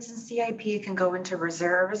 If it's in CIP, it can go into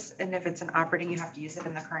reserves. And if it's in operating, you have to use it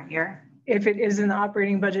in the current year. If it is in the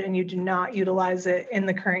operating budget and you do not utilize it in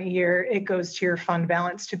the current year, it goes to your fund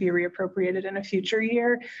balance to be reappropriated in a future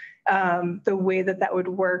year. The way that would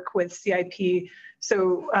work with CIP.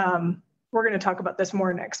 So we're going to talk about this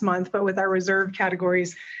more next month, but with our reserve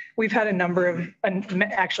categories, we've had a number of,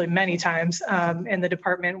 actually many times in the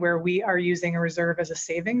department where we are using a reserve as a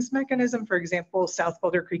savings mechanism. For example, South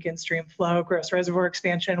Boulder Creek in-stream flow, Gross Reservoir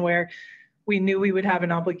expansion, where we knew we would have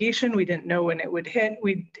an obligation. We didn't know when it would hit.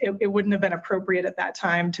 It wouldn't have been appropriate at that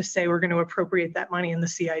time to say we're going to appropriate that money in the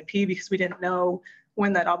CIP because we didn't know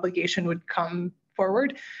when that obligation would come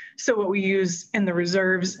forward. So what we use in the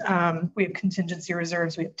reserves, we have contingency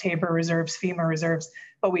reserves, we have TABOR reserves, FEMA reserves,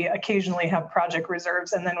 but we occasionally have project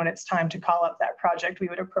reserves. And then when it's time to call up that project, we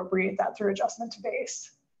would appropriate that through adjustment to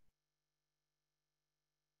base.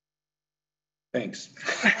 Thanks.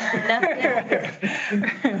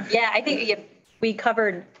 Yeah, I think we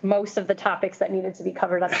covered most of the topics that needed to be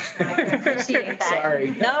covered on the I appreciate that.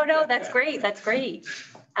 Sorry. No, that's great. That's great.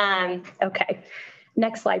 Okay,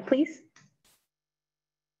 next slide, please.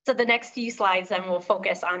 So the next few slides then will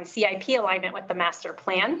focus on CIP alignment with the master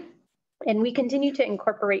plan. And we continue to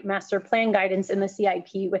incorporate master plan guidance in the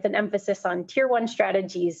CIP with an emphasis on tier 1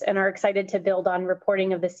 strategies and are excited to build on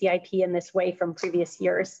reporting of the CIP in this way from previous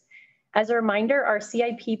years. As a reminder, our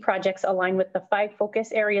CIP projects align with the 5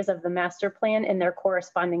 focus areas of the master plan and their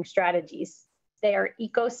corresponding strategies. They are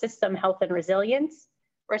ecosystem health and resilience,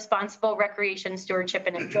 responsible recreation, stewardship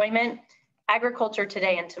and enjoyment, agriculture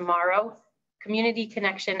today and tomorrow, community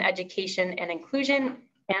connection, education and inclusion,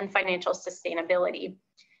 and financial sustainability.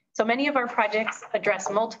 So many of our projects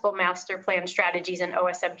address multiple master plan strategies, and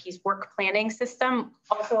OSMP's work planning system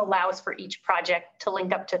also allows for each project to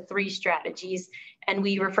link up to 3 strategies. And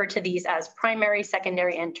we refer to these as primary,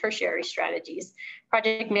 secondary, and tertiary strategies.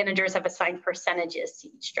 Project managers have assigned percentages to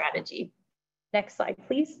each strategy. Next slide,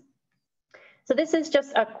 please. So this is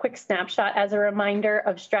just a quick snapshot as a reminder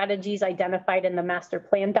of strategies identified in the master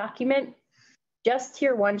plan document. Just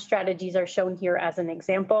tier 1 strategies are shown here as an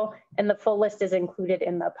example, and the full list is included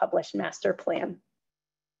in the published master plan.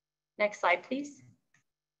 Next slide, please.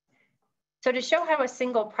 So to show how a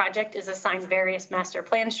single project is assigned various master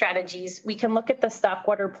plan strategies, we can look at the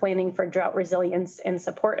Stockwater Planning for Drought Resilience and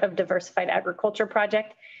Support of Diversified Agriculture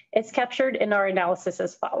project. It's captured in our analysis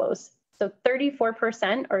as follows. So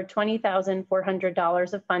 34% or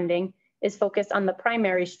 $20,400 of funding is focused on the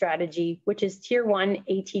primary strategy, which is tier 1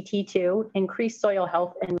 ATT2, increased soil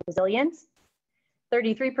health and resilience.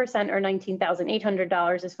 33% or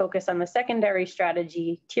 $19,800 is focused on the secondary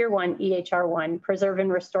strategy, tier 1 EHR1, preserve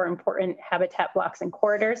and restore important habitat blocks and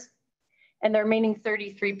corridors. And the remaining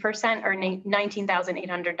 33% or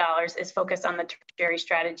 $19,800 is focused on the tertiary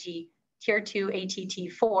strategy, tier 2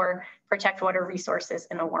 ATT4, protect water resources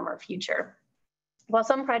in a warmer future. While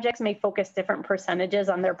some projects may focus different percentages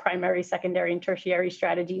on their primary, secondary, and tertiary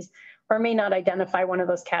strategies, or may not identify one of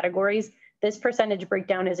those categories, this percentage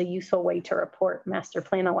breakdown is a useful way to report master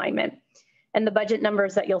plan alignment. And the budget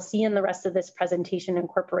numbers that you'll see in the rest of this presentation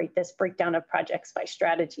incorporate this breakdown of projects by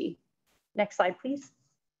strategy. Next slide, please.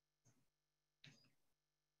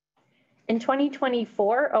 In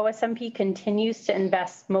 2024, OSMP continues to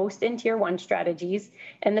invest most in Tier 1 strategies,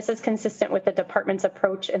 and this is consistent with the department's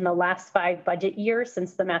approach in the last 5 budget years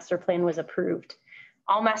since the master plan was approved.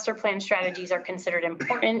 All master plan strategies are considered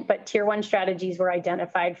important, but Tier 1 strategies were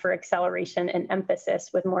identified for acceleration and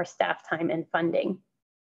emphasis with more staff time and funding.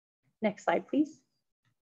 Next slide, please.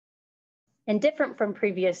 And different from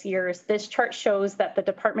previous years, this chart shows that the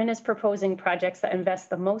department is proposing projects that invest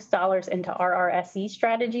the most dollars into RRSE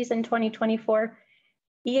strategies in 2024.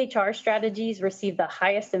 EHR strategies receive the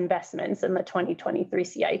highest investments in the 2023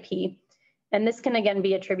 CIP. And this can again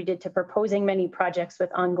be attributed to proposing many projects with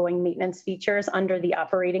ongoing maintenance features under the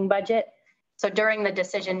operating budget. So during the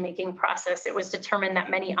decision-making process, it was determined that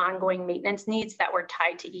many ongoing maintenance needs that were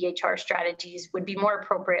tied to EHR strategies would be more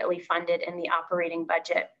appropriately funded in the operating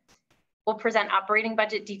budget. We'll present operating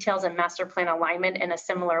budget details and master plan alignment in a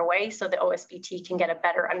similar way so the OSBT can get a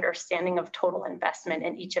better understanding of total investment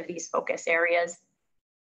in each of these focus areas.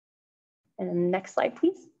 And next slide,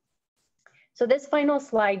 please. So this final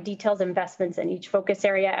slide details investments in each focus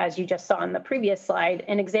area, as you just saw on the previous slide,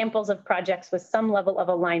 and examples of projects with some level of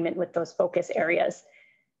alignment with those focus areas.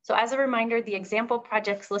 So as a reminder, the example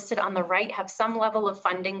projects listed on the right have some level of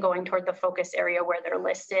funding going toward the focus area where they're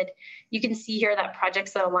listed. You can see here that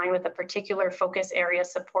projects that align with a particular focus area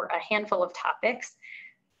support a handful of topics.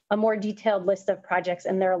 A more detailed list of projects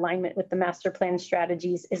and their alignment with the master plan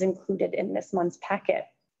strategies is included in this month's packet.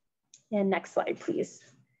 And next slide, please.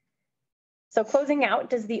 So closing out,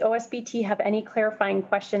 does the OSBT have any clarifying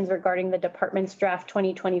questions regarding the department's draft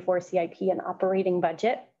 2024 CIP and operating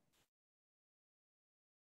budget?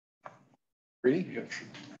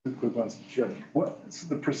 Quick ones. Sure. What's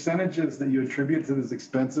the percentages that you attribute to these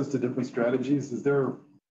expenses to different strategies? Is there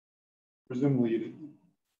presumably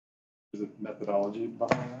there's a methodology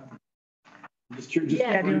behind that? I'm just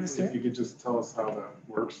curious, if you could just tell us how that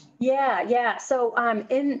works. Yeah. So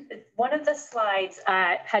in one of the slides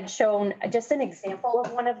had shown just an example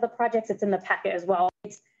of one of the projects. It's in the packet as well.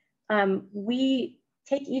 We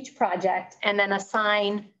take each project and then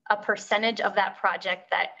assign a percentage of that project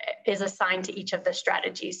that is assigned to each of the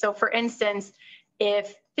strategies. So for instance,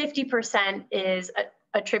 if 50% is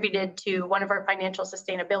attributed to one of our financial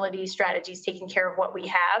sustainability strategies, taking care of what we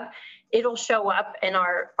have, it'll show up in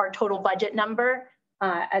our total budget number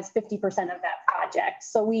as 50% of that project.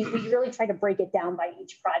 So we really try to break it down by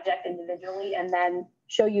each project individually and then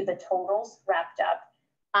show you the totals wrapped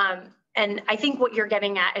up. And I think what you're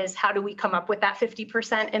getting at is how do we come up with that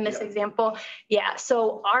 50% in this example? Yeah,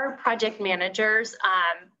 so our project managers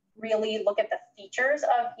really look at the features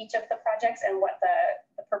of each of the projects and what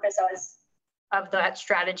the purpose of that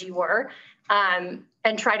strategy were, and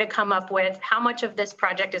try to come up with how much of this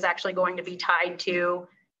project is actually going to be tied to,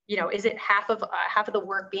 is it half of the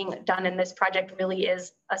work being done in this project really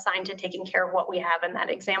is assigned to taking care of what we have in that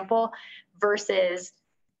example versus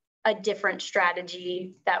a different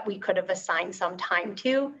strategy that we could have assigned some time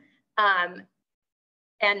to.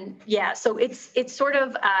 And yeah, so it's sort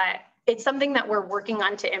of, it's something that we're working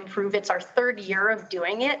on to improve. It's our 3rd year of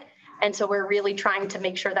doing it. And so we're really trying to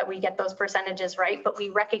make sure that we get those percentages right, but we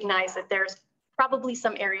recognize that there's probably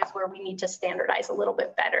some areas where we need to standardize a little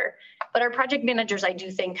bit better. But our project managers, I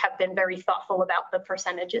do think, have been very thoughtful about the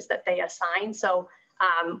percentages that they assign. So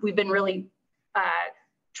we've been really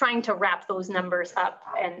trying to wrap those numbers up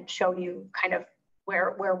and show you kind of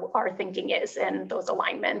where our thinking is and those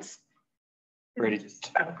alignments. Ready?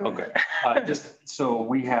 Okay. Just so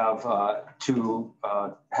we have to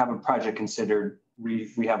have a project considered, we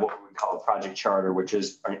have what we call a project charter, which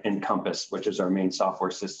is Encompass, which is our main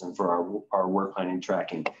software system for our work planning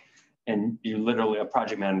tracking. And a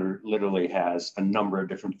project manager literally has a number of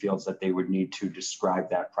different fields that they would need to describe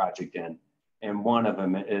that project in. And one of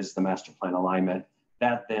them is the master plan alignment.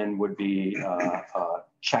 That then would be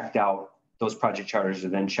checked out. Those project charters are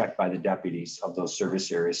then checked by the deputies of those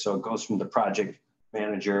service areas. So it goes from the project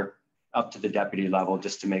manager up to the deputy level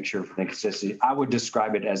just to make sure for the consistency. I would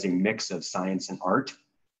describe it as a mix of science and art.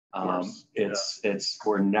 It's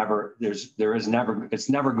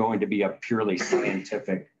never going to be a purely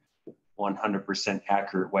scientific 100%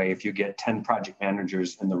 accurate way. If you get 10 project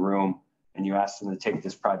managers in the room and you ask them to take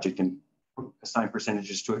this project and assign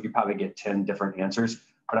percentages to it, you probably get 10 different answers.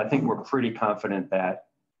 But I think we're pretty confident that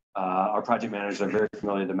our project managers are very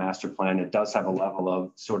familiar with the master plan. It does have a level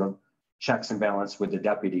of sort of checks and balance with the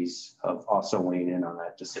deputies of also weighing in on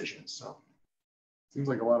that decision. So seems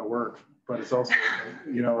like a lot of work, but it's also,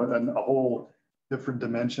 you know, a whole different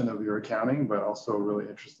dimension of your accounting, but also a really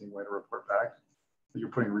interesting way to report back. You're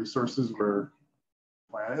putting resources where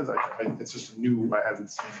plan is. It's just new. I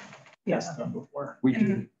haven't seen this done before.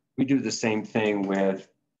 We do the same thing with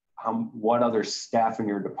what other staff in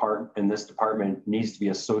your department, in this department, needs to be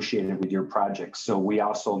associated with your project. So we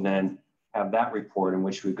also then have that report in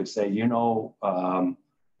which we could say, you know,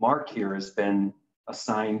 Mark here has been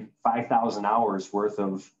assigned 5,000 hours worth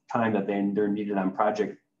of time that they're needed on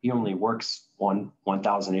project. He only works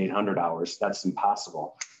 1,800 hours. That's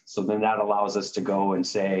impossible. So then that allows us to go and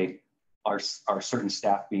say, are certain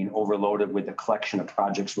staff being overloaded with the collection of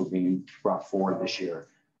projects we're being brought forward this year?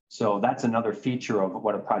 So that's another feature of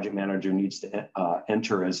what a project manager needs to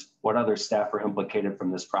enter is what other staff are implicated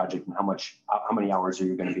from this project and how many hours are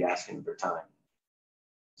you going to be asking of their time?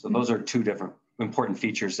 So those are two different important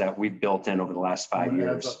features that we've built in over the last 5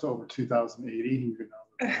 years. Up to over 2,080. You can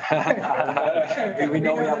we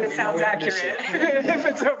know it sounds accurate if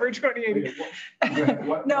it's over 2080.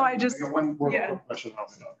 No, I just, yeah.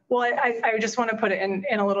 Well, I just want to put it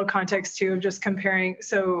in a little context too, of just comparing.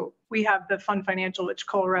 So we have the fund financial, which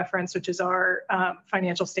Cole referenced, which is our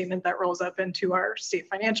financial statement that rolls up into our state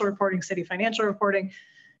financial reporting, city financial reporting.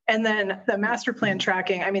 And then the master plan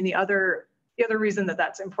tracking, I mean, the other reason that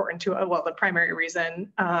that's important to, well, the primary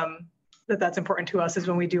reason that's important to us is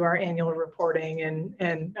when we do our annual reporting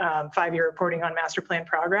and 5-year reporting on master plan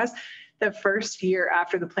progress. The first year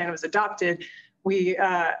after the plan was adopted, we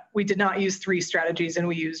did not use 3 strategies and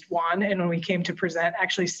we used 1. And when we came to present,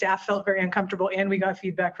 actually staff felt very uncomfortable and we got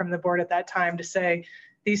feedback from the board at that time to say,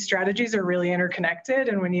 these strategies are really interconnected.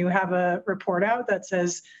 And when you have a report out that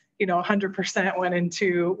says, you know, 100% went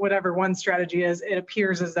into whatever one strategy is, it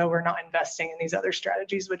appears as though we're not investing in these other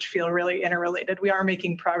strategies, which feel really interrelated. We are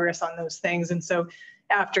making progress on those things. And so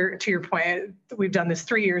after, to your point, we've done this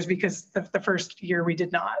 3 years because the first year we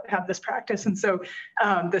did not have this practice. And so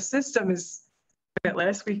the system is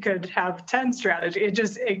limitless. We could have 10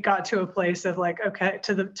 strategies. It got to a place of like, okay,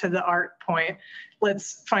 to the art point,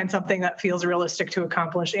 let's find something that feels realistic to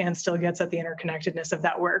accomplish and still gets at the interconnectedness of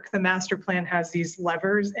that work. The master plan has these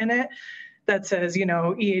levers in it that says, you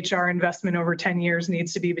know, EHR investment over 10 years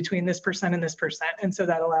needs to be between this percent and this percent. And so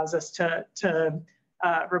that allows us to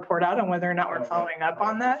report out on whether or not we're following up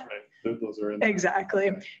on that. Those are in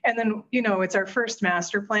exactly. And then, you know, it's our first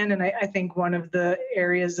master plan. And I think one of the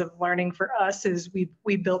areas of learning for us is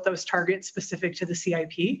we built those targets specific to the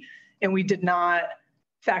CIP, and we did not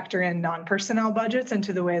factor in non-personnel budgets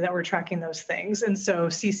into the way that we're tracking those things. And so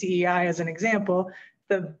CCEI, as an example,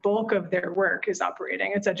 the bulk of their work is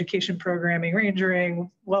operating. It's education programming,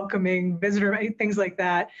 rangering, welcoming, visitor, things like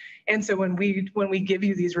that. And so when we give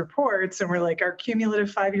you these reports and we're like, our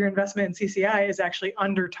cumulative 5-year investment in CCI is actually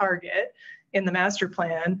under target in the master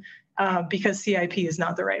plan because CIP is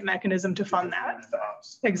not the right mechanism to fund that.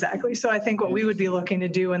 Exactly. So I think what we would be looking to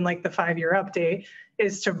do in like the 5-year update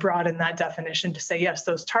is to broaden that definition to say, yes,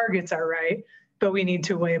 those targets are right, but we need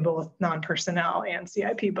to weigh both non-personnel and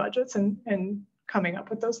CIP budgets and coming up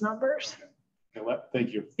with those numbers. Okay,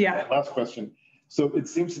 thank you. Yeah. Last question. So it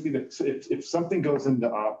seems to be that if something goes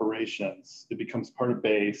into operations, it becomes part of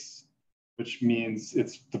base, which means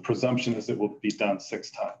the presumption is it will be done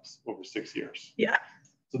 6 times over 6 years. Yeah.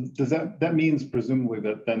 So does that means presumably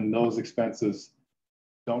that then those expenses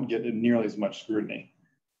don't get nearly as much scrutiny?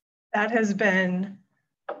 That has been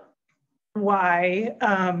why,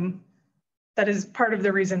 that is part of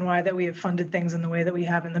the reason why that we have funded things in the way that we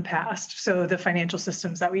have in the past. So the financial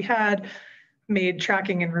systems that we had made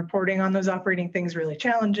tracking and reporting on those operating things really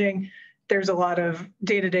challenging. There's a lot of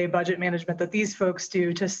day-to-day budget management that these folks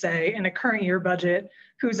do to say in a current year budget,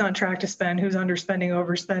 who's on track to spend, who's underspending,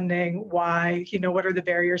 overspending, why, you know, what are the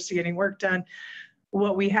barriers to getting work done?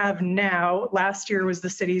 What we have now, last year was the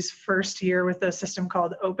city's first year with a system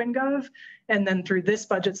called OpenGov. And then through this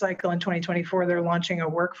budget cycle in 2024, they're launching a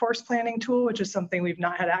workforce planning tool, which is something we've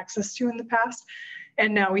not had access to in the past.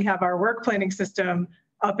 And now we have our work planning system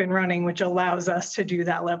up and running, which allows us to do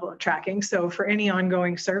that level of tracking. So for any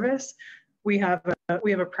ongoing service, we have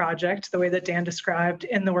a project, the way that Dan described,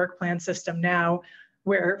 in the work plan system now,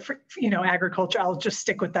 where, for, you know, agriculture, I'll just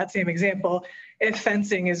stick with that same example. If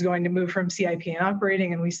fencing is going to move from CIP and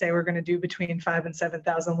operating, and we say we're going to do between 5,000 and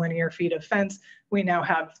 7,000 linear feet of fence, we now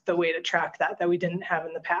have the way to track that we didn't have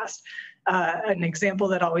in the past. An example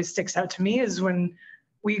that always sticks out to me is when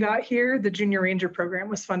we got here, the Junior Ranger program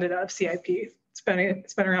was funded out of CIP.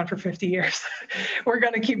 it's been around for 50 years. We're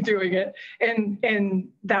going to keep doing it. And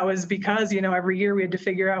that was because, you know, every year we had to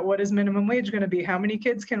figure out what is minimum wage going to be? How many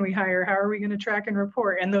kids can we hire? How are we going to track and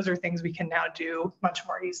report? And those are things we can now do much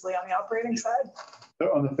more easily on the operating side. So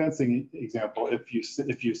on the fencing example, if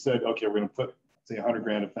you said, okay, we're going to put, say, 100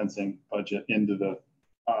 grand of fencing budget into the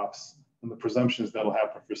ops, and the presumption is that'll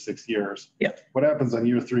happen for 6 years. Yeah. What happens on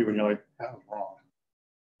year 3 when you're like, that was wrong?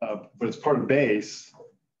 But it's part of base.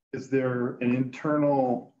 Is there an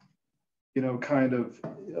internal, you know, kind of,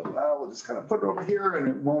 we'll just kind of put it over here and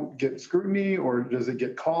it won't get scrutiny, or does it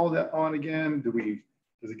get called on again?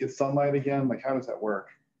 Does it get sunlight again? Like, how does that work?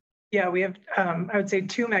 Yeah, we have, I would say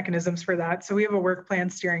 2 mechanisms for that. So we have a work plan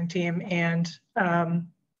steering team, and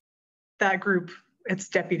that group, it's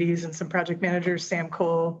deputies and some project managers, Sam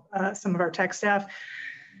Cole, some of our tech staff.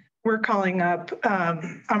 We're calling up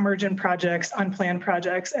emergent projects, unplanned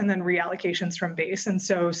projects, and then reallocations from base. And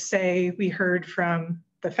so say we heard from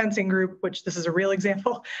the fencing group, which this is a real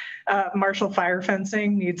example, Marshall fire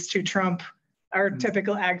fencing needs to trump our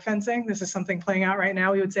typical ag fencing. This is something playing out right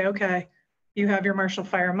now. We would say, okay, you have your Marshall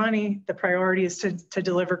fire money. The priority is to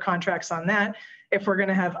deliver contracts on that. If we're going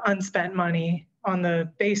to have unspent money on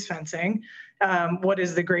the base fencing, what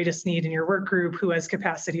is the greatest need in your work group? Who has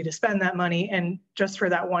capacity to spend that money? And just for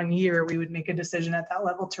that 1 year, we would make a decision at that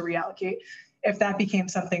level to reallocate. If that became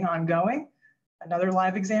something ongoing, another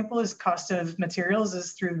live example is cost of materials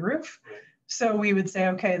is through the roof. So we would say,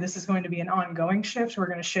 okay, this is going to be an ongoing shift. We're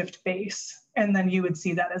going to shift base. And then you would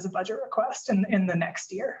see that as a budget request in the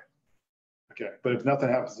next year. Okay, but if nothing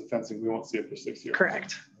happens to fencing, we won't see it for 6 years.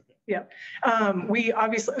 Correct. Yeah. We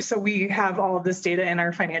obviously, so we have all of this data in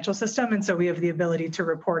our financial system. And so we have the ability to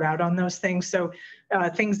report out on those things. So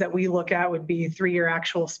things that we look at would be 3-year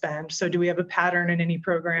actual spend. So do we have a pattern in any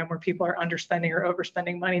program where people are underspending or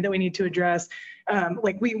overspending money that we need to address?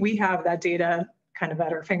 Like we have that data kind of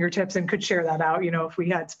at our fingertips and could share that out, you know, if we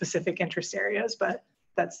had specific interest areas, but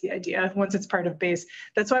that's the idea. Once it's part of base,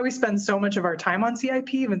 that's why we spend so much of our time on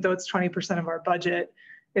CIP, even though it's 20% of our budget,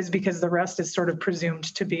 is because the rest is sort of presumed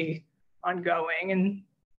to be ongoing and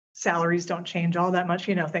salaries don't change all that much,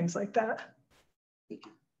 you know, things like that. Thank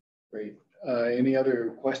you. Great. Any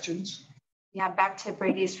other questions? Yeah, back to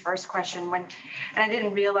Brady's first question, and I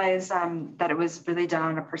didn't realize that it was really done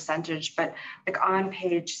on a percentage, but like on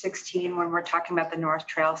page 16, when we're talking about the North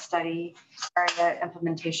Trail study or the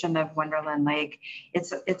implementation of Wonderland Lake,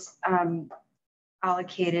 it's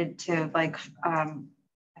allocated to like, I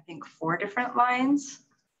think 4 different lines.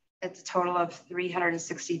 It's a total of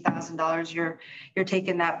 $360,000. You're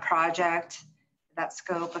taking that project, that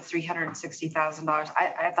scope of $360,000.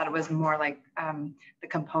 I thought it was more like the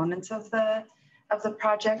components of the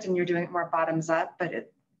project, and you're doing it more bottoms up, but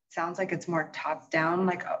it sounds like it's more top down.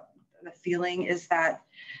 Like the feeling is that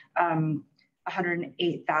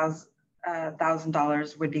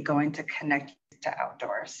 $108,000 would be going to connect to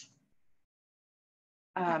outdoors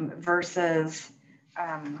versus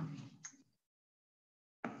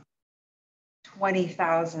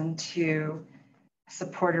 $20,000 to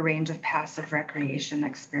support a range of passive recreation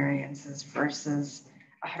experiences versus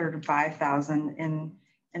 $105,000 in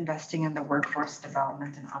investing in the workforce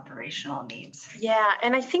development and operational needs. Yeah,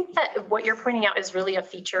 and I think that what you're pointing out is really a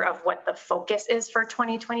feature of what the focus is for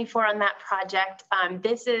 2024 on that project.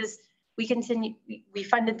 We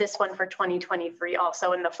funded this one for 2023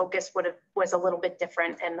 also, and the focus was a little bit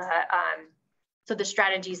different, and so the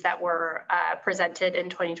strategies that were presented in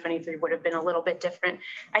 2023 would have been a little bit different.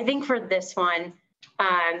 I think for this one,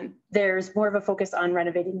 there's more of a focus on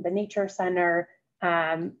renovating the nature center.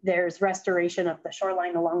 There's restoration of the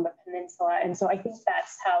shoreline along the peninsula. And so I think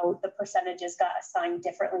that's how the percentages got assigned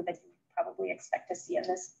differently than you probably expect to see in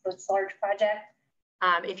this large project.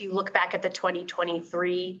 If you look back at the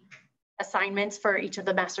 2023 assignments for each of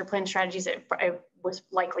the master plan strategies, it was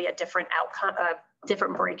likely a different outcome, a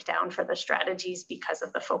different breakdown for the strategies because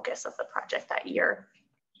of the focus of the project that year.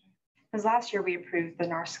 Because last year we approved the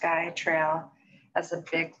North Sky Trail as a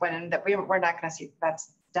big one that we're not going to see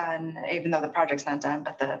that's done, even though the project's not done,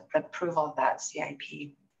 but the approval of that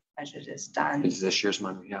CIP budget is done. It's this year's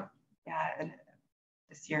money, yeah. Yeah, and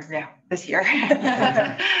this year.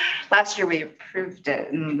 Last year we approved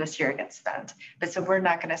it, and this year it gets spent. But so we're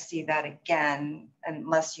not going to see that again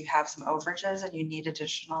unless you have some overages and you need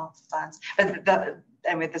additional funds. But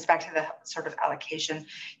and with this back to the sort of allocation,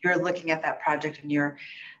 you're looking at that project and you're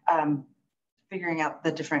figuring out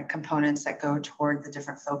the different components that go toward the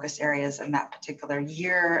different focus areas in that particular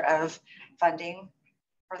year of funding.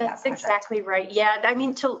 That's exactly right. Yeah, I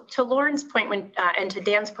mean, to Lauren's point and to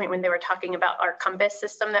Dan's point when they were talking about our Compass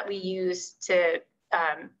system that we use to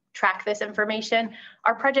track this information.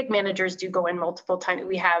 Our project managers do go in multiple times.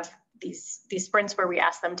 We have these sprints where we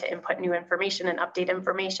ask them to input new information and update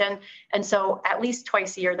information. And so at least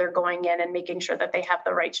twice a year, they're going in and making sure that they have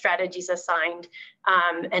the right strategies assigned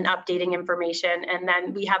and updating information. And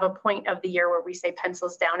then we have a point of the year where we say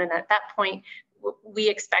pencils down. And at that point, we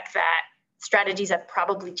expect that strategies have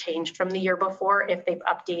probably changed from the year before if they've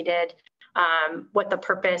updated what the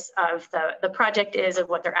purpose of the project is and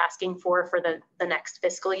what they're asking for the next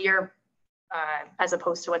fiscal year. As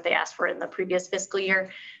opposed to what they asked for in the previous fiscal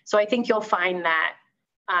year. So I think you'll find that,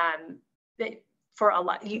 that for a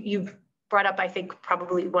lot, you've brought up, I think,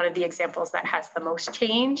 probably one of the examples that has the most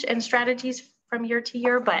change in strategies from year to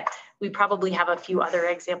year, but we probably have a few other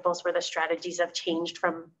examples where the strategies have changed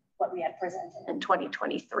from what we had presented in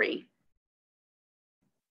 2023.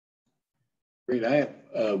 Great. I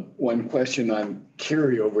have one question on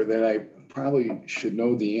carryover that I probably should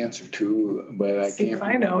know the answer to, but I can't. If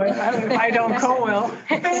I know it, I don't go well.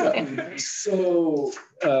 So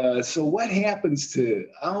what happens to,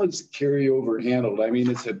 how is carryover handled? I mean,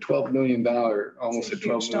 it's a $12 million, almost a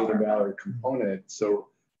 $12 million component. So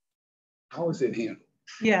how is it handled?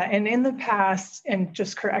 Yeah, and in the past, and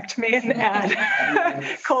just correct me and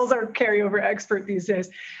add, Cole's our carryover expert these days.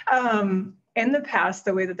 In the past,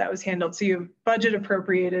 the way that was handled, so you have budget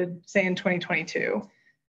appropriated, say in 2022.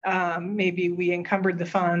 Maybe we encumbered the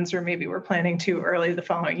funds, or maybe we're planning to early the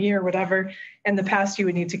following year, whatever. In the past, you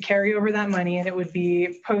would need to carry over that money and it would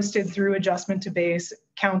be posted through adjustment to base.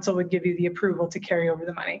 Council would give you the approval to carry over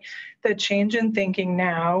the money. The change in thinking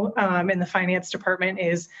now in the finance department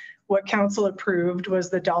is what council approved was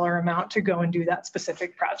the dollar amount to go and do that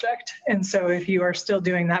specific project. And so if you are still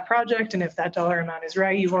doing that project and if that dollar amount is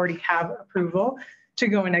right, you already have approval to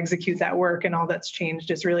go and execute that work, and all that's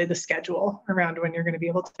changed is really the schedule around when you're going to be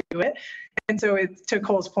able to do it. And so it's, to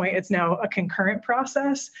Cole's point, it's now a concurrent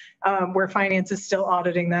process where finance is still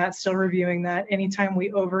auditing that, still reviewing that. Anytime we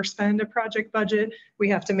overspend a project budget, we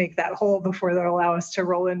have to make that whole before they'll allow us to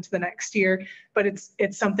roll into the next year. But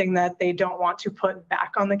it's something that they don't want to put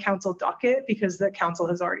back on the council docket because the council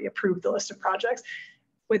has already approved the list of projects.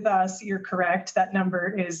 With us, you're correct, that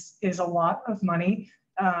number is a lot of money.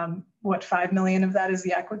 What 5 million of that is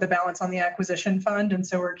the balance on the acquisition fund, and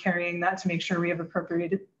so we're carrying that to make sure we have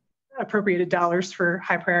appropriated dollars for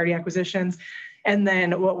high priority acquisitions. And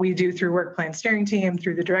then what we do through work plan steering team,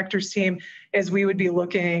 through the directors team, is we would be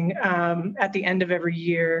looking at the end of every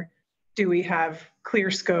year, do we have clear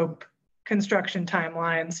scope, construction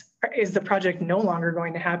timelines? Is the project no longer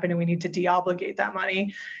going to happen and we need to deobligate that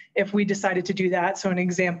money? If we decided to do that, so an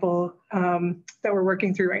example that we're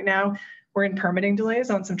working through right now, we're in permitting delays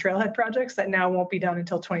on some trailhead projects that now won't be done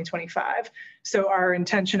until 2025. So our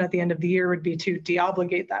intention at the end of the year would be to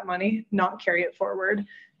deobligate that money, not carry it forward,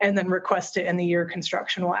 and then request it in the year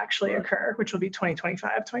construction will actually occur, which will be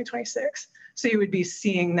 2025, 2026. So you would be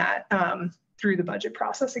seeing that through the budget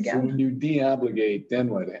process again. So when you deobligate, then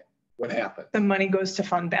what happens? The money goes to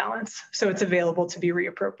fund balance. So it's available to be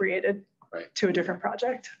reappropriated to a different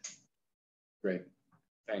project. Great,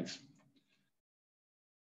 thanks.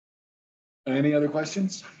 Any other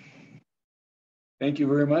questions? Thank you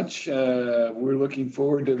very much. We're looking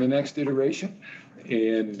forward to the next iteration.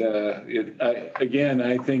 And again,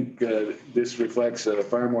 I think this reflects a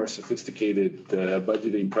far more sophisticated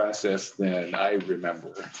budgeting process than I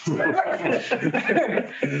remember.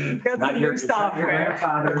 Not your software.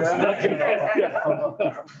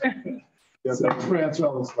 Yeah, thanks for answering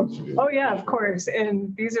all those questions. Oh yeah, of course.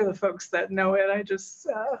 And these are the folks that know it.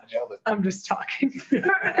 I'm just talking.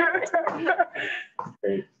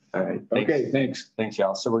 Great. All right. Okay, thanks. Thanks,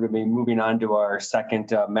 y'all. So we're going to be moving on to our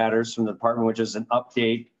second matters from the department, which is an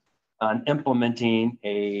update on implementing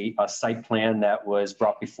a site plan that was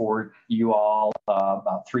brought before you all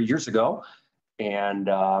about 3 years ago. And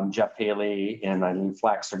Jeff Haley and Eileen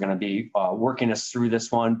Flax are going to be working us through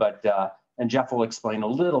this one, but and Jeff will explain a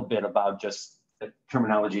little bit about just the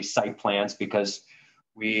terminology site plans, because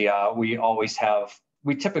we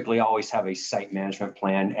typically always have a site management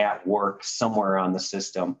plan at work somewhere on the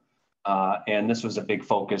system. And this was a big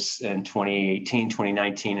focus in 2018,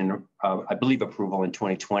 2019, and I believe approval in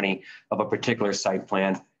 2020 of a particular site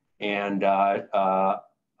plan. And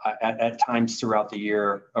at times throughout the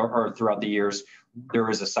year or throughout the years, there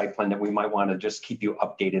is a site plan that we might want to just keep you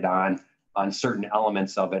updated on certain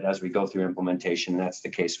elements of it as we go through implementation. That's the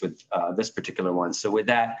case with this particular one. So with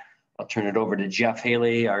that, I'll turn it over to Jeff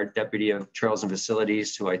Haley, our Deputy of Trails and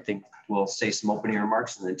Facilities, who I think will say some opening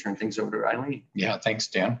remarks and then turn things over to Eileen. Yeah, thanks,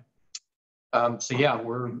 Dan. So yeah,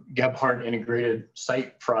 we're Gebhardt Integrated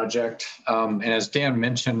Site Project. And as Dan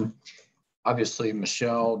mentioned, Obviously,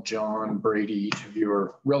 Michelle, John, Brady, each of you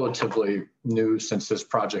are relatively new since this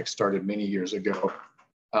project started many years ago.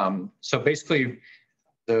 So basically,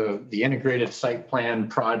 the integrated site plan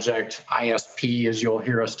project, ISP, as you'll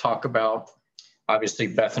hear us talk about, obviously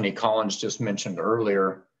Bethany Collins just mentioned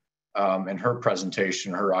earlier in her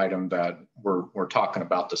presentation, her item, that we're talking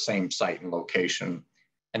about the same site and location.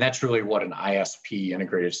 And that's really what an ISP,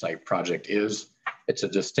 integrated site project, is. It's a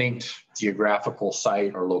distinct geographical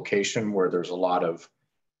site or location where there's a lot of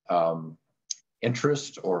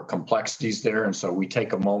interest or complexities there. And so we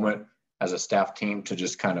take a moment as a staff team to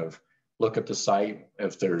just kind of look at the site,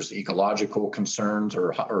 if there's ecological concerns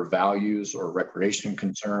or values or recreation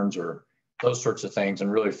concerns or those sorts of things,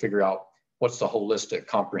 and really figure out what's the holistic,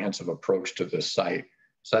 comprehensive approach to this site.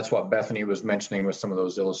 So that's what Bethany was mentioning with some of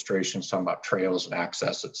those illustrations, talking about trails and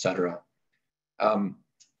access, et cetera.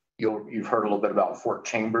 You've heard a little bit about Fort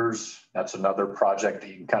Chambers. That's another project that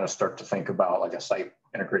you can kind of start to think about, like a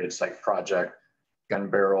integrated site project.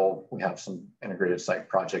 Gun Barrel, we have some integrated site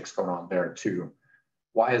projects going on there too.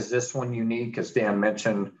 Why is this one unique? As Dan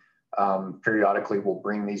mentioned, periodically we'll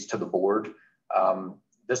bring these to the board.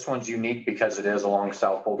 This one's unique because it is along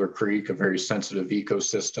South Boulder Creek, a very sensitive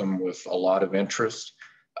ecosystem with a lot of interest.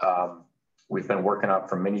 We've been working on it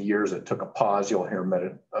for many years. It took a pause. You'll hear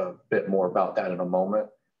a bit more about that in a moment.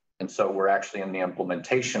 And so we're actually in the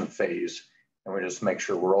implementation phase, and we just make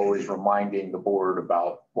sure we're always reminding the board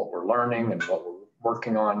about what we're learning and what we're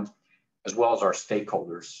working on, as well as our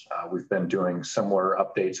stakeholders. We've been doing similar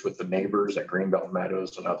updates with the neighbors at Greenbelt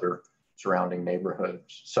Meadows and other surrounding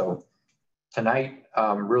neighborhoods. So tonight,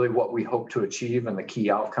 really what we hope to achieve and the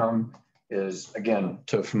key outcome is, again,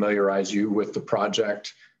 to familiarize you with the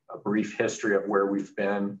project, a brief history of where we've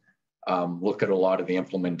been, look at a lot of the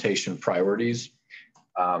implementation priorities,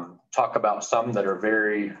 talk about some that are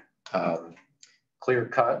very clear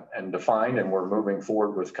cut and defined, and we're moving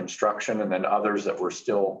forward with construction, and then others that we're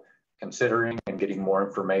still considering and getting more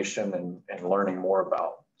information and learning more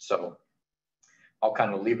about. So I'll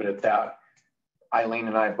kind of leave it at that. Eileen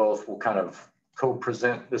and I both will kind of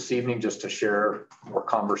co-present this evening just to share more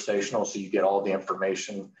conversational, so you get all the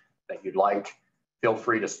information that you'd like. Feel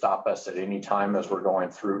free to stop us at any time as we're going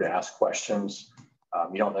through to ask questions.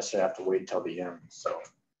 You don't necessarily have to wait till the end. So,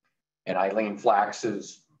 and Eileen Flax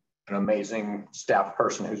is an amazing staff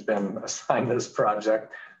person who's been assigned this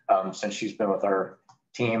project since she's been with our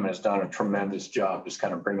team and has done a tremendous job just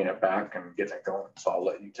kind of bringing it back and getting it going. So I'll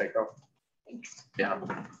let you take over. Thanks. Yeah.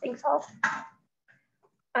 Thanks, Paul.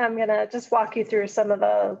 I'm gonna just walk you through some of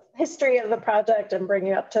the history of the project and bring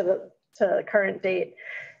you up to the current date.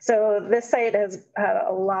 So this site has had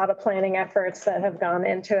a lot of planning efforts that have gone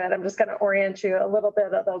into it. I'm just gonna orient you a little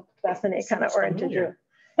bit, although Bethany kind of oriented you.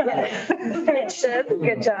 Yeah, it should.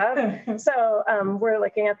 Good job. So we're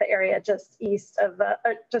looking at the area just east of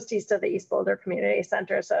the East Boulder Community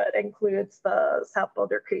Center. So it includes the South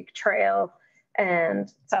Boulder Creek Trail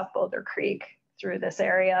and South Boulder Creek through this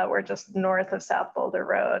area. We're just north of South Boulder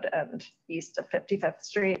Road and east of 55th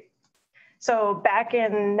Street. So back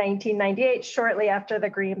in 1998, shortly after the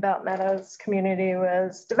Greenbelt Meadows community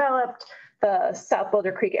was developed, the South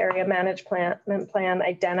Boulder Creek Area Management Plan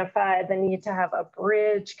identified the need to have a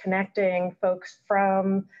bridge connecting folks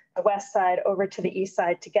from the west side over to the east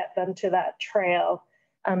side to get them to that trail,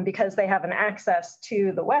 because they have an access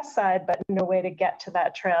to the west side, but no way to get to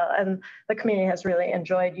that trail. And the community has really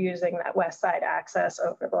enjoyed using that west side access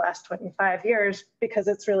over the last 25 years because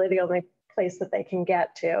it's really the only place that they can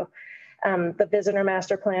get to. The Visitor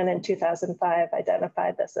Master Plan in 2005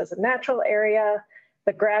 identified this as a natural area.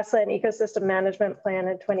 The Grassland Ecosystem Management Plan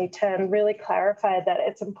in 2010 really clarified that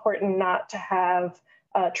it's important not to have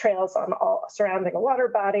trails on all surrounding a water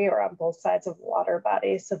body or on both sides of a water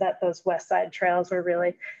body, so that those west side trails were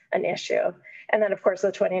really an issue. And then of course,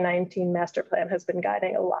 the 2019 master plan has been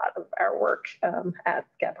guiding a lot of our work at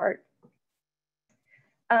Gebhardt.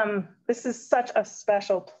 This is such a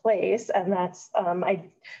special place, and that's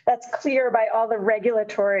clear by all the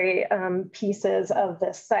regulatory pieces of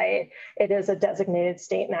this site. It is a designated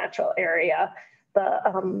state natural area.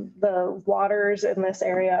 The waters in this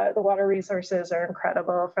area, the water resources are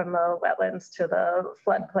incredible, from the wetlands to the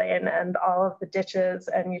floodplain, and all of the ditches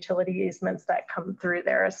and utility easements that come through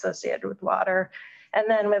there associated with water. And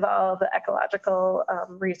then with all of the ecological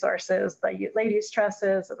resources, the ladies'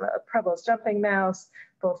 tresses and the Preble's jumping mouse,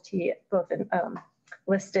 both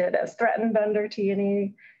listed as threatened under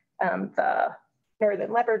T&E, the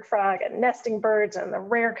northern leopard frog and nesting birds and the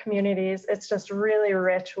rare communities. It's just really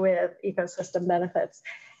rich with ecosystem benefits.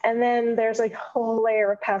 And then there's a whole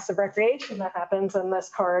layer of passive recreation that happens in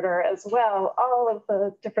this corridor as well. All of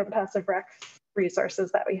the different passive rec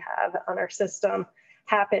resources that we have on our system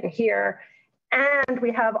happen here. And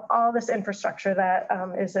we have all this infrastructure that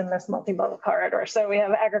is in this multimodal corridor. So we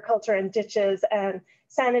have agriculture and ditches and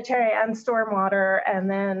sanitary and stormwater, and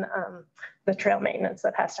then the trail maintenance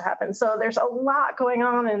that has to happen. So there's a lot going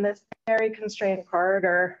on in this very constrained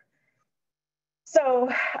corridor. So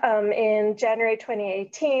in January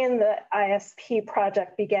 2018, the ISP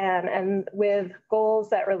project began, and with goals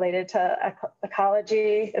that related to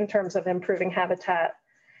ecology in terms of improving habitat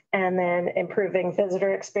and then improving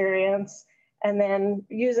visitor experience, and then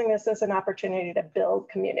using this as an opportunity to build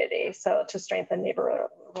community, so to strengthen neighborhood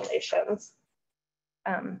relations.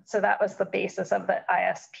 So that was the basis of the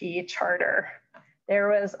ISP charter. There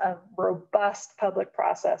was a robust public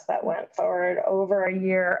process that went forward over a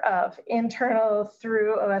year of internal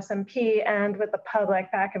through OSMP and with the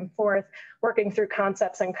public back and forth, working through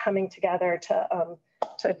concepts and coming together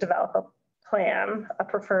to develop a plan, a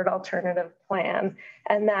preferred alternative plan.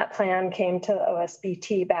 And that plan came to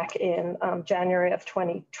OSBT back in January of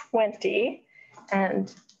 2020.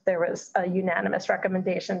 And there was a unanimous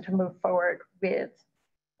recommendation to move forward with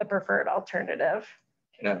the preferred alternative.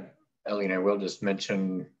 Eileen, I will just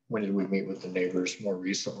mention, when did we meet with the neighbors more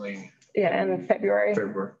recently? Yeah, in February.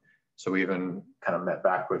 So we even kind of met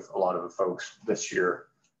back with a lot of the folks this year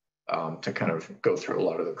to kind of go through a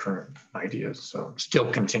lot of the current ideas. So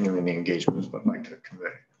still continuing the engagement is what I'd like to convey.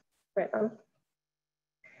 Right on.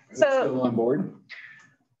 So still on board?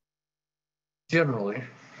 Generally,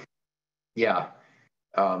 yeah.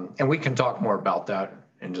 And we can talk more about that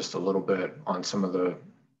in just a little bit on some of the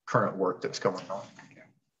current work that's going on.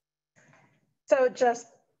 So just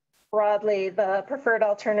broadly, the preferred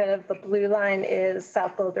alternative, the blue line is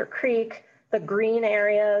South Boulder Creek. The green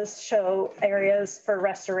areas show areas for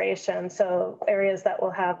restoration. So areas that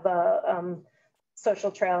will have the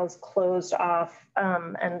social trails closed off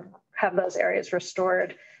and have those areas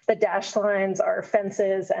restored. The dashed lines are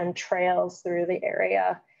fences and trails through the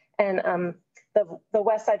area. And the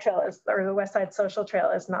West Side Trail or the West Side Social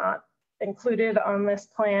Trail is not included on this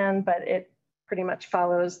plan, but it pretty much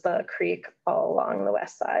follows the creek all along the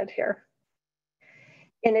west side here.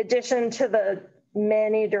 In addition to the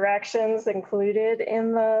many directions included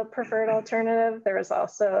in the preferred alternative, there is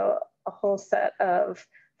also a whole set of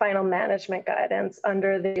final management guidance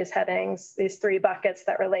under these headings, these three buckets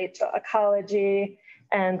that relate to ecology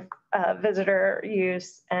and visitor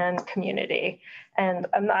use and community. And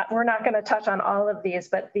we're not going to touch on all of these,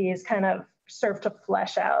 but these kind of serve to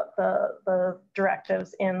flesh out the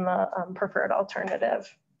directives in the preferred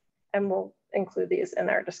alternative. And we'll include these in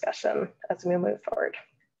our discussion as we move forward.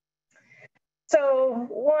 So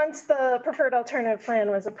once the preferred alternative plan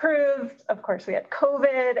was approved, of course we had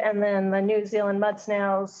COVID, and then the New Zealand mud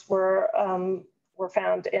snails were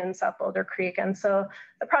found in South Boulder Creek. And so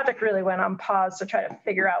the project really went on pause to try to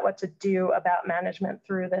figure out what to do about management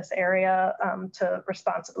through this area to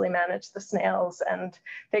responsibly manage the snails and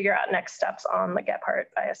figure out next steps on the Gephardt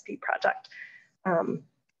ISP project.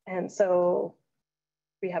 And so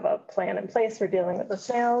we have a plan in place for dealing with the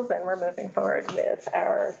snails, and we're moving forward with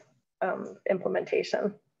our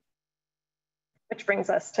implementation, which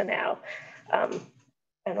brings us to now.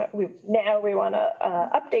 And now we want to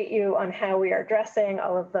update you on how we are addressing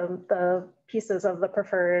all of the pieces of the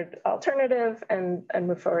preferred alternative and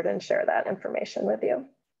move forward and share that information with you.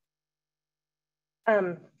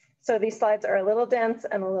 So these slides are a little dense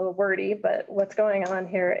and a little wordy, but what's going on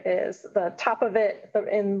here is the top of it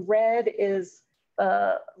in red is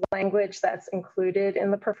the language that's included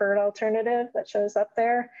in the preferred alternative that shows up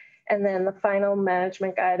there. And then the final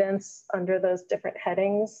management guidance under those different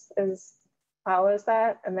headings follows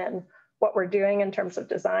that. And then what we're doing in terms of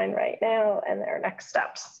design right now and their next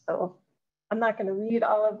steps. So I'm not going to read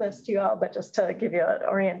all of this to you all, but just to give you an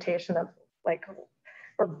orientation of like,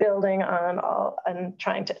 we're building on all and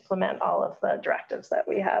trying to implement all of the directives that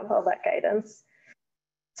we have, all that guidance.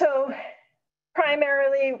 So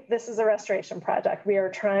primarily, this is a restoration project. We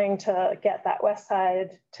are trying to get that west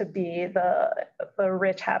side to be the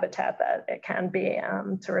rich habitat that it can be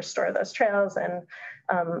to restore those trails and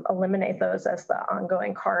eliminate those as the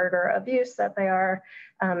ongoing corridor of use that they are.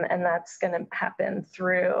 And that's going to happen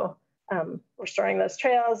through restoring those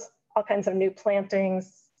trails, all kinds of new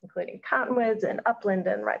plantings, including cottonwoods and upland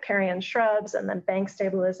and riparian shrubs, and then bank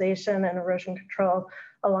stabilization and erosion control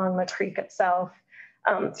along the creek itself.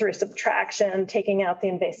 Through subtraction, taking out the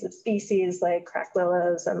invasive species like crack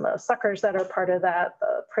willows and the suckers that are part of that,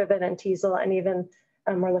 the privet and teasel, and even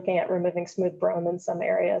we're looking at removing smooth brome in some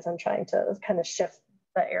areas and trying to kind of shift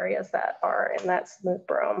the areas that are in that smooth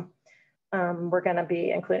brome. We're going to be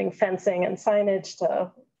including fencing and signage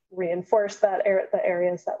to reinforce that the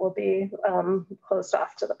areas that will be closed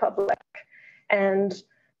off to the public. And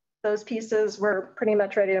those pieces were pretty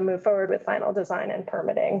much ready to move forward with final design and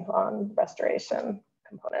permitting on restoration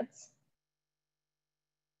components.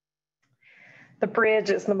 The bridge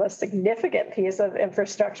is the most significant piece of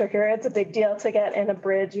infrastructure here. It's a big deal to get in a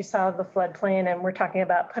bridge. You saw the floodplain, and we're talking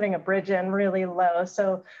about putting a bridge in really low.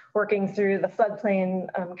 So working through the floodplain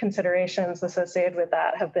considerations associated with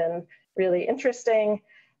that have been really interesting.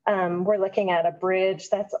 We're looking at a bridge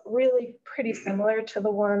that's really pretty similar to the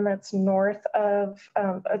one that's north of,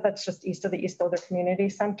 that's just east of the East Boulder Community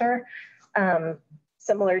Center.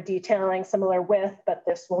 Similar detailing, similar width, but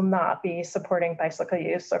this will not be supporting bicycle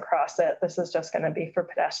use across it. This is just going to be for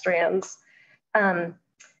pedestrians.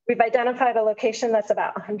 We've identified a location that's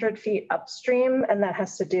about 100 feet upstream, and that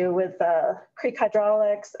has to do with the creek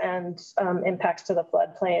hydraulics and impacts to the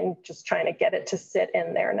floodplain, just trying to get it to sit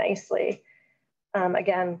in there nicely.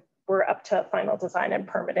 Again, we're up to final design and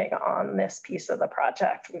permitting on this piece of the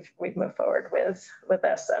project. We've moved forward with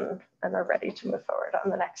this and are ready to move forward on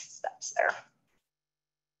the next steps there.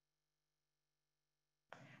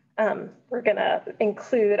 We're gonna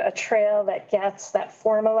include a trail that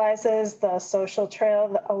formalizes the social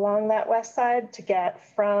trail along that west side to get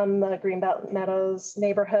from the Greenbelt Meadows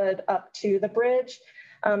neighborhood up to the bridge.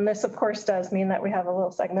 This of course does mean that we have a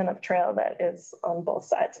little segment of trail that is on both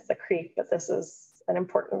sides of the creek, but this is an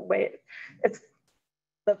important way.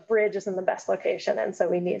 The bridge is in the best location, and so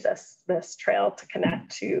we need this trail to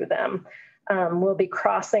connect to them. We'll be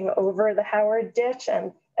crossing over the Howard ditch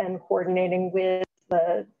and coordinating with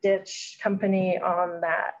the ditch company on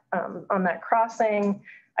that crossing.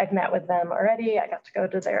 I've met with them already. I got to go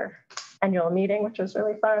to their annual meeting, which was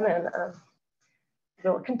really fun, and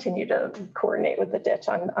we'll continue to coordinate with the ditch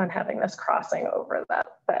on having this crossing over that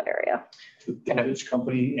area. The ditch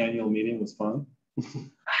company annual meeting was fun.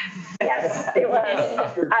 Yes, it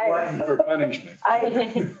was. For punishment.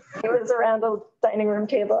 It was around a dining room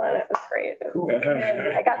table, and it was great.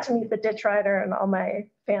 And I got to meet the ditch rider, and all my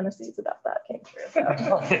fantasies about that came true.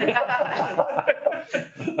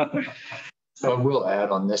 So I will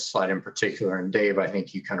add on this slide in particular, and Dave, I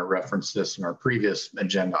think you kind of referenced this in our previous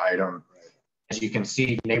agenda item. As you can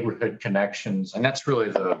see, neighborhood connections, and that's really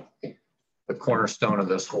the cornerstone of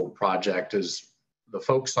this whole project is the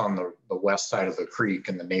folks on the west side of the creek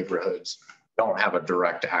and the neighborhoods don't have a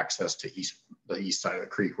direct access to the east side of the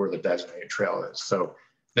creek where the designated trail is. So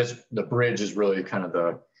the bridge is really kind of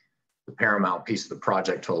the paramount piece of the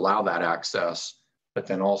project to allow that access. But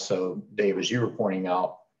then also, Dave, as you were pointing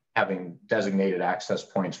out, having designated access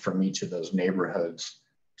points from each of those neighborhoods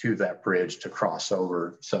to that bridge to cross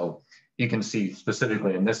over. So you can see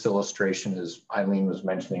specifically in this illustration, as Eileen was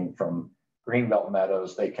mentioning, from Greenbelt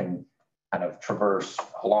Meadows, they can kind of traverse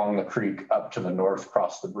along the creek up to the north,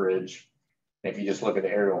 cross the bridge. And if you just look at the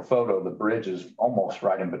aerial photo, the bridge is almost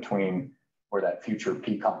right in between where that future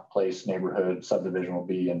Peacock Place neighborhood subdivision will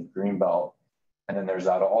be in Greenbelt. And then there's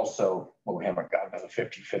that also, well, we haven't gotten to the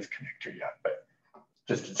 55th connector yet, but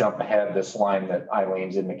just to jump ahead, this line that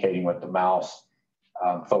Eileen's indicating with the mouse,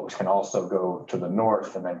 folks can also go to the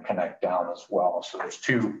north and then connect down as well. So there's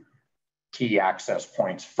two key access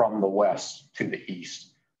points from the west to the east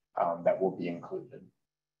that will be included.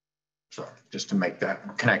 So just to make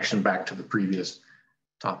that connection back to the previous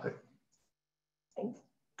topic. Thanks.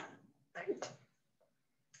 Right.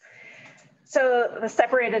 So the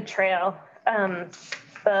separated trail,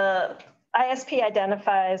 the ISP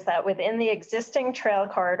identifies that within the existing trail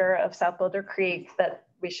corridor of South Boulder Creek that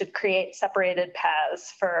we should create separated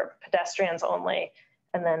paths for pedestrians only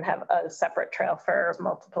and then have a separate trail for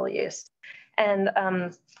multiple use. And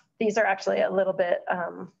these are actually a little bit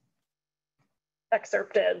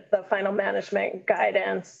excerpted. The final management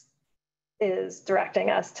guidance is directing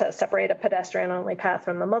us to separate a pedestrian only path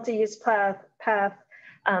from the multi-use path.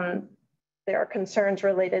 There are concerns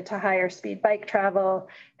related to higher speed bike travel,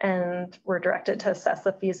 and we're directed to assess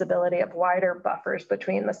the feasibility of wider buffers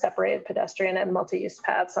between the separated pedestrian and multi-use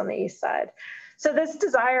paths on the east side. So this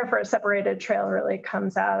desire for a separated trail really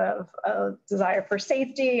comes out of a desire for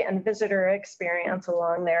safety and visitor experience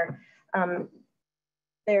along there.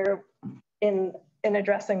 In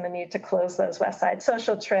addressing the need to close those west side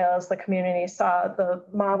social trails, the community saw the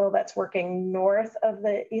model that's working north of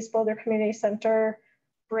the East Boulder Community Center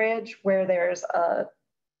bridge, where there's a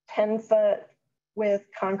 10-foot with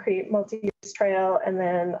concrete multi-use trail and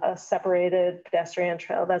then a separated pedestrian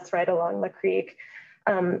trail that's right along the creek.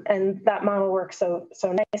 And that model works so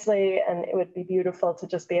nicely, and it would be beautiful to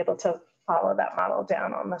just be able to follow that model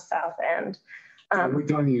down on the south end. Are we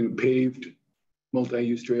talking paved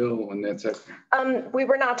multi-use trail when that's at? We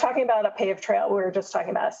were not talking about a paved trail. We were just talking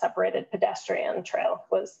about a separated pedestrian trail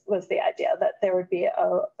was the idea that there would be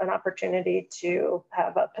an opportunity to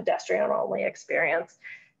have a pedestrian only experience.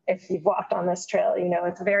 If you've walked on this trail, you know,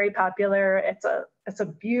 it's very popular. It's a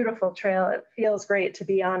beautiful trail. It feels great to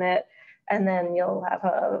be on it. And then you'll have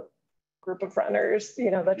a group of runners,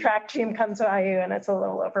 you know, the track team comes by you and it's a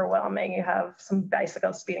little overwhelming. You have some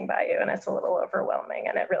bicycles speeding by you and it's a little overwhelming,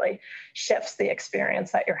 and it really shifts the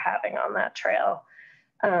experience that you're having on that trail.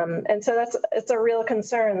 And so it's a real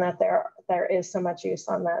concern that there is so much use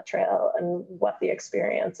on that trail and what the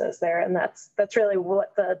experience is there. And that's really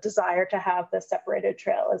what the desire to have this separated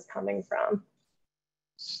trail is coming from.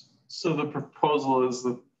 So the proposal is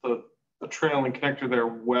that the trail and connector there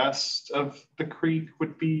west of the creek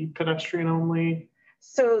would be pedestrian only?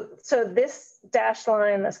 So this dash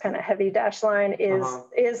line, this kind of heavy dash line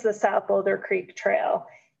is the South Boulder Creek Trail.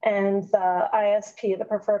 And the ISP, the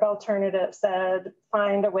preferred alternative, said,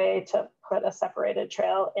 find a way to put a separated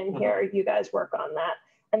trail in here. You guys work on that.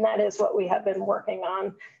 And that is what we have been working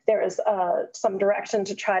on. There is some direction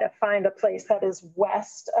to try to find a place that is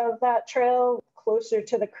west of that trail, closer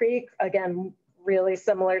to the creek. Again, really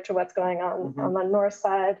similar to what's going on on the north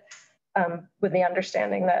side, with the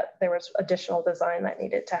understanding that there was additional design that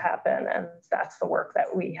needed to happen. And that's the work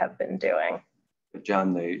that we have been doing.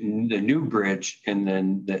 John, the new bridge and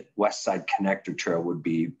then the west side connector trail would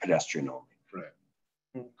be pedestrian only.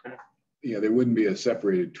 Right. Okay. Yeah, there wouldn't be a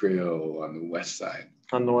separated trail on the west side.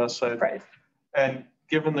 On the west side. Right. And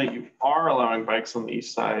given that you are allowing bikes on the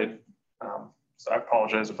east side, so I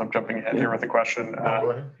apologize if I'm jumping ahead here with a question.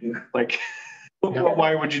 Like,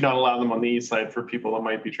 why would you not allow them on the east side for people that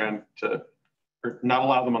might be trying to, or not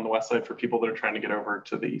allow them on the west side for people that are trying to get over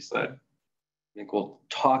to the east side? I think we'll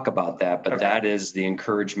talk about that, but that is the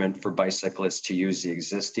encouragement for bicyclists to use the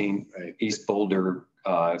existing East Boulder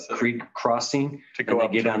Creek crossing to go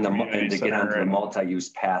up get on the multi-use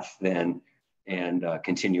path then and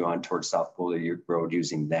continue on towards South Boulder Road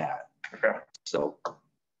using that. Okay. So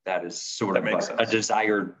that is sort of a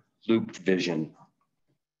desired looped vision.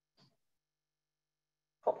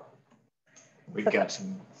 We've got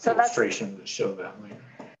some illustration to show that later.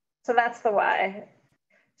 So that's the why.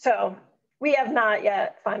 So we have not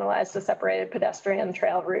yet finalized a separated pedestrian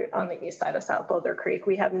trail route on the east side of South Boulder Creek.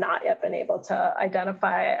 We have not yet been able to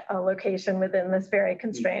identify a location within this very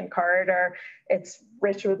constrained corridor. It's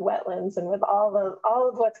rich with wetlands and with all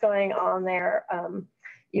of what's going on there.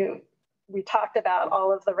 We talked about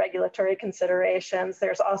all of the regulatory considerations.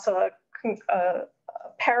 There's also a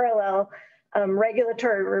parallel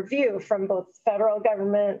regulatory review from both federal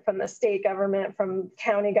government, from the state government, from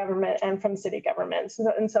county government, and from city governments.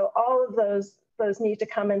 And so all of those need to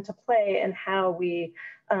come into play in how we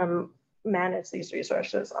manage these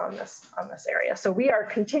resources on this area. So we are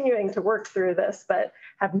continuing to work through this, but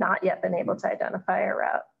have not yet been able to identify a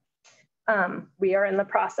route. We are in the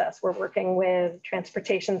process. We're working with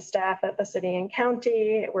transportation staff at the city and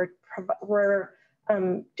county. We're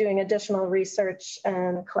doing additional research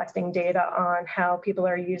and collecting data on how people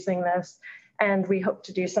are using this. And we hope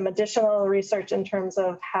to do some additional research in terms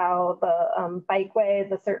of how the bikeway,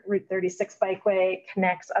 the Route 36 bikeway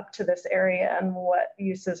connects up to this area and what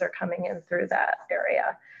uses are coming in through that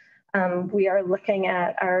area. We are looking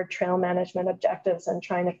at our trail management objectives and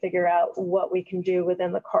trying to figure out what we can do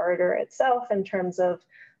within the corridor itself in terms of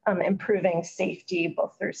improving safety,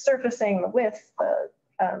 both through surfacing, the width,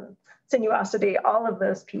 the sinuosity, all of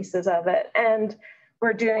those pieces of it. And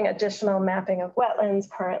we're doing additional mapping of wetlands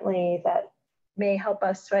currently that may help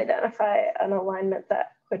us to identify an alignment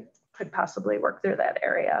that could possibly work through that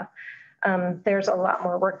area. There's a lot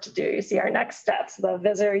more work to do. You see our next steps: the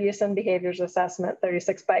visitor use and behaviors assessment,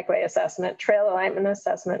 36 bikeway assessment, trail alignment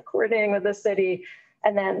assessment, coordinating with the city,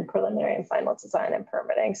 and then preliminary and final design and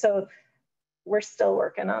permitting. So we're still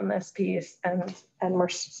working on this piece, and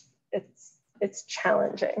it's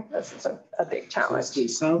challenging. This is a big challenge. So is the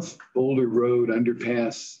South Boulder Road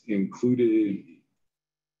underpass included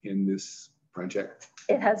in this project?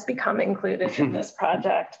 It has become included in this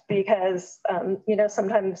project because,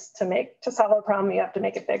 sometimes to solve a problem, you have to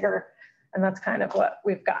make it bigger. And that's kind of what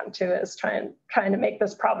we've gotten to, is trying to make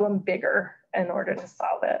this problem bigger in order to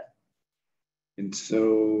solve it. And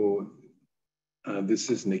so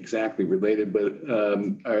this isn't exactly related, but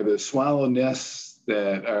are the swallow nests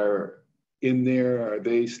that are in there, are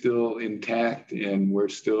they still intact, and we're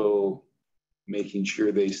still making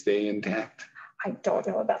sure they stay intact? I don't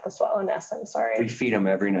know about the swallow nest, I'm sorry. We feed them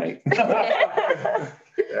every night. That'd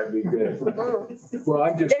be good.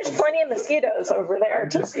 Well, there's plenty of mosquitoes over there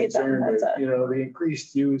to feed them. The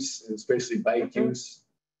increased use, and especially bike use,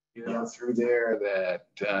 you know, through there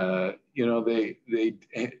that, you know, they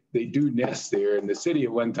do nest there. And the city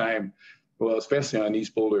at one time, well, especially on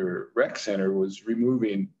East Boulder Rec Center, was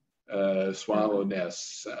removing swallow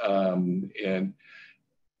nests. And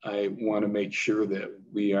I want to make sure that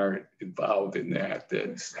we aren't involved in that,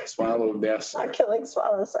 that swallow nests not killing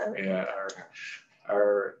swallows. Yeah,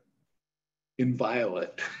 are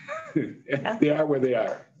inviolate. They are where they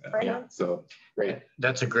are. Yeah. So great.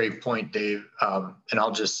 That's a great point, Dave. And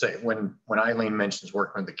I'll just say, when Eileen mentions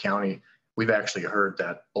working with the county, we've actually heard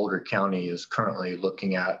that Boulder County is currently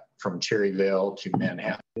looking at from Cherryvale to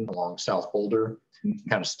Manhattan along South Boulder,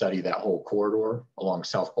 kind of study that whole corridor along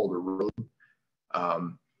South Boulder Road.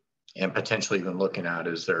 And potentially even looking at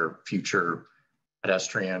is there future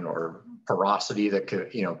pedestrian or porosity that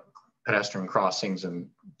could, you know, pedestrian crossings and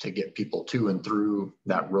to get people to and through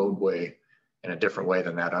that roadway in a different way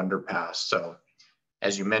than that underpass. So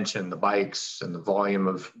as you mentioned, the bikes and the volume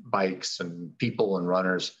of bikes and people and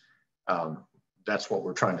runners, that's what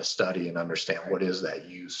we're trying to study and understand. What is that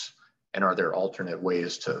use? And are there alternate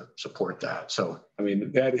ways to support that? So, I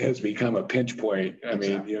mean, that has become a pinch point. I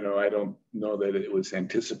mean, you know, I don't know that it was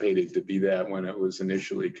anticipated to be that when it was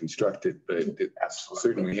initially constructed, but it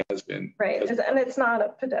certainly has been. Right, and it's not a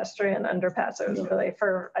pedestrian underpass. It was really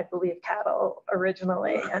for, I believe, cattle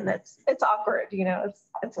originally, and it's awkward. You know,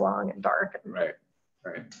 it's long and dark. Right.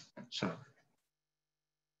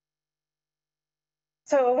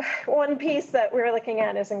 So one piece that we're looking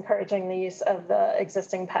at is encouraging the use of the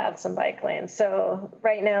existing paths and bike lanes. So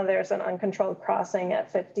right now there's an uncontrolled crossing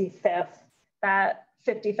at 55th. That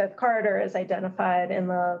 55th corridor is identified in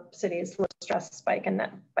the city's low stress bike and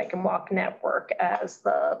walk network as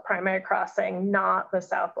the primary crossing, not the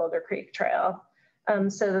South Boulder Creek Trail.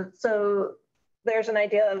 So there's an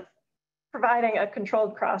idea of providing a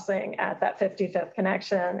controlled crossing at that 55th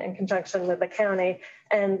connection in conjunction with the county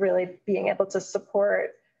and really being able to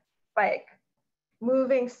support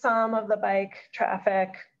moving some of the bike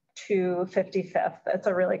traffic to 55th. It's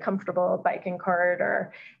a really comfortable biking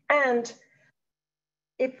corridor. And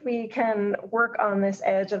if we can work on this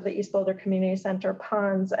edge of the East Boulder Community Center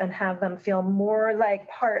ponds and have them feel more like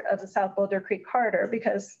part of the South Boulder Creek corridor,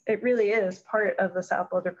 because it really is part of the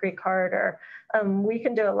South Boulder Creek corridor, we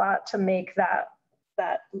can do a lot to make that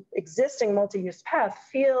existing multi-use path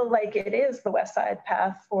feel like it is the west side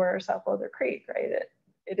path for South Boulder Creek, right?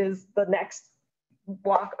 It is the next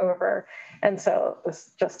walk over. And so this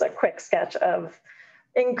is just a quick sketch of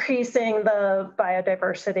increasing the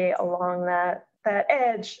biodiversity along that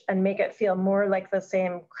edge and make it feel more like the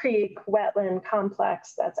same creek wetland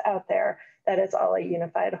complex that's out there, that it's all a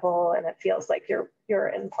unified whole and it feels like you're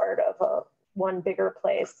in part of one bigger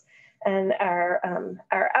place. And our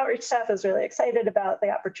outreach staff is really excited about the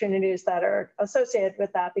opportunities that are associated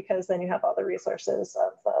with that, because then you have all the resources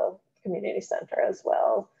of the community center as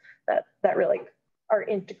well that really are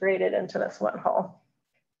integrated into this one whole.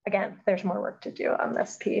 Again, there's more work to do on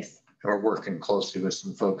this piece. We're working closely with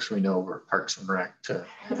some folks we know over Parks and Rec to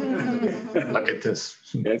look at this.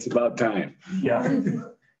 It's about time. Yeah.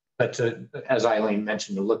 But as Eileen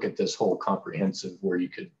mentioned, to look at this whole comprehensive where you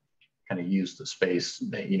could kind of use the space,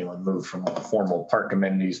 you know, and move from formal park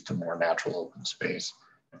amenities to more natural open space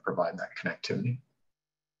and provide that connectivity.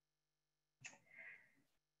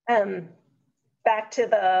 Back to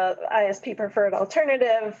the ISP preferred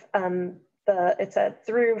alternative. It said,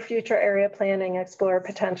 through future area planning, explore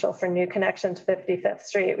potential for new connection to 55th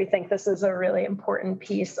Street. We think this is a really important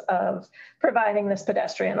piece of providing this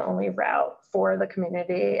pedestrian only route for the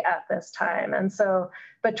community at this time. And so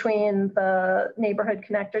between the neighborhood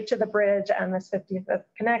connector to the bridge and this 55th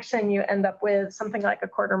connection, you end up with something like a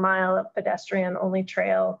quarter mile of pedestrian only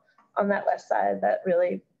trail on that west side that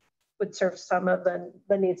really would serve some of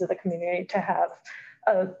the needs of the community to have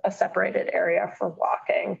a separated area for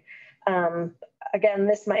walking. Again,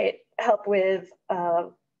 this might help with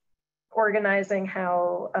organizing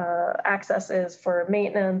how access is for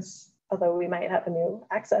maintenance, although we might have a new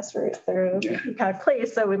access route through kind of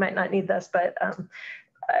place, so we might not need this, but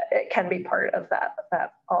it can be part of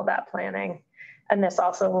all that planning. And this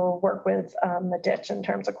also will work with the ditch in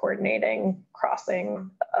terms of coordinating crossing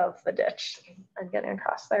of the ditch and getting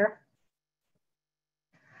across there.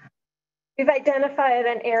 We've identified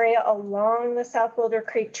an area along the South Boulder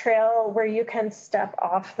Creek Trail where you can step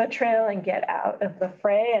off the trail and get out of the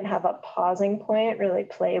fray and have a pausing point, really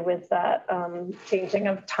play with that changing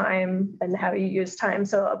of time and how you use time.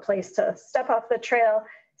 So a place to step off the trail,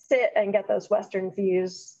 sit and get those western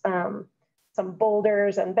views, some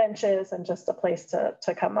boulders and benches, and just a place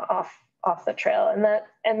to come off the trail. And that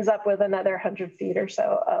ends up with another 100 feet or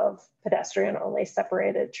so of pedestrian only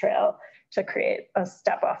separated trail. to create a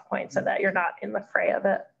step off point so that you're not in the fray of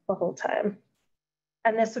it the whole time.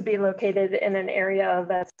 And this would be located in an area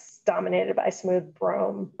that's dominated by smooth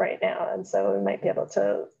brome right now. And so we might be able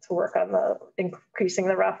to work on increasing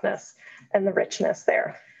the roughness and the richness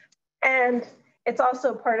there. And it's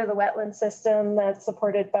also part of the wetland system that's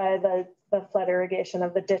supported by the flood irrigation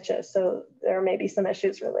of the ditches. So there may be some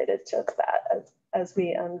issues related to that. As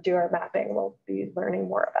we do our mapping, we'll be learning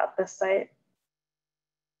more about this site.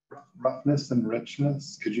 Roughness and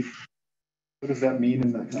richness, what does that mean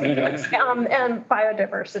in the context? And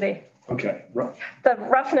biodiversity. Okay. The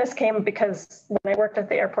roughness came because when I worked at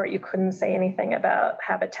the airport, you couldn't say anything about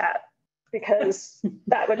habitat because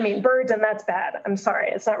that would mean birds, and that's bad. I'm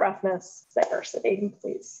sorry, it's not roughness, diversity,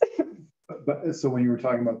 please. But so when you were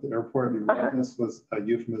talking about the airport, the roughness was a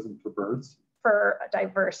euphemism for birds? For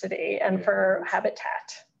diversity and for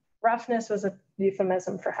habitat. Roughness was a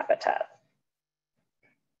euphemism for habitat.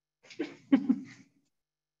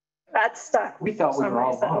 That stuck. We thought we were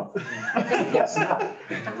all wrong. Yes,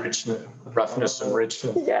 richness, roughness and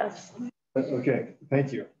richness. Yes. Okay,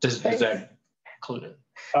 thank you. Does that include it?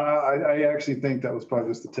 I actually think that was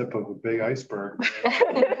probably just the tip of a big iceberg.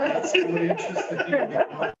 That's really interesting.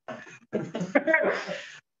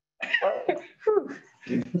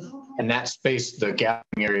 And that space, the gapping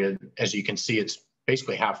area, as you can see, it's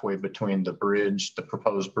basically halfway between the bridge, the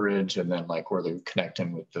proposed bridge, and then like where they're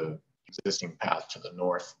connecting with the existing path to the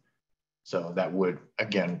north. So that would,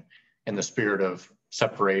 again, in the spirit of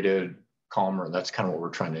separated, calmer, that's kind of what we're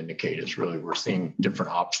trying to indicate is really we're seeing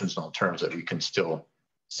different options and alternatives that we can still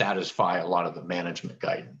satisfy a lot of the management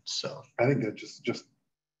guidance. So I think that just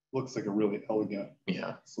looks like a really elegant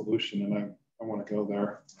solution, and I want to go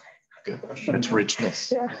there. Good. It's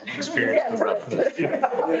richness. Yeah. Experience the roughness.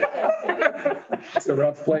 It's a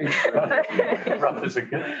rough place. Rough is a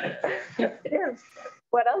good. It is.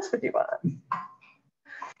 What else would you want?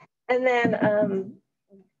 And then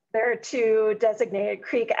there are 2 designated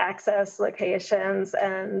creek access locations.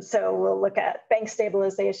 And so we'll look at bank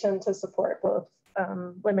stabilization to support both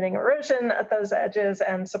limiting erosion at those edges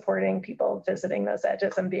and supporting people visiting those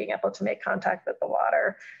edges and being able to make contact with the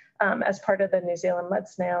water. As part of the New Zealand mud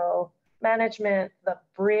snail management, the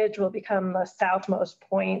bridge will become the southmost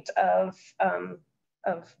point of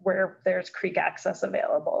where there's creek access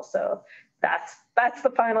available. So that's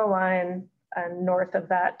the final line. And north of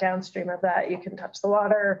that, downstream of that, you can touch the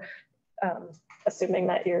water, assuming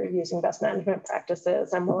that you're using best management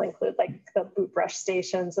practices. And we'll include like the boot brush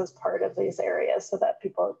stations as part of these areas so that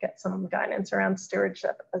people get some guidance around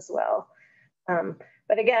stewardship as well.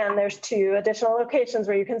 But again, there's 2 additional locations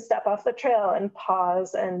where you can step off the trail and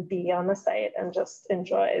pause and be on the site and just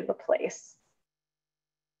enjoy the place.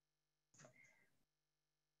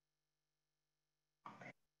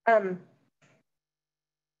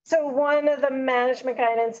 So one of the management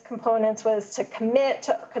guidance components was to commit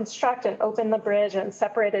to construct and open the bridge and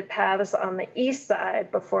separated paths on the east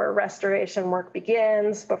side before restoration work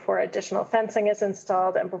begins, before additional fencing is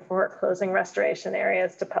installed, and before closing restoration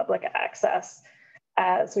areas to public access.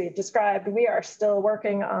 As we described, we are still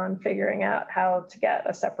working on figuring out how to get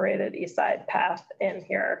a separated east side path in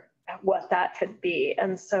here, what that could be.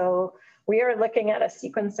 And so we are looking at a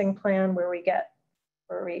sequencing plan where we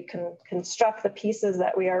can construct the pieces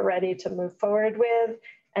that we are ready to move forward with,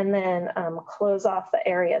 and then close off the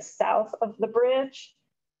area south of the bridge.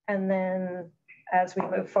 And then as we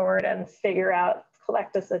move forward and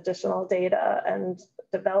collect this additional data and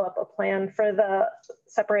develop a plan for the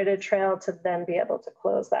separated trail to then be able to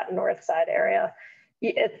close that north side area.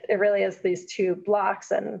 It really is these 2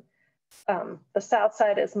 blocks, and the south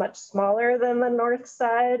side is much smaller than the north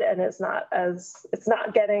side, and it's not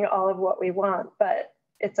getting all of what we want, but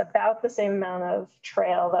it's about the same amount of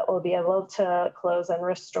trail that we'll be able to close and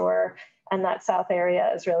restore. And that south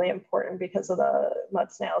area is really important because of the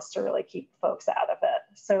mud snails to really keep folks out of it.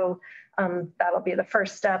 So that'll be the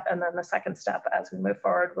first step. And then the second step as we move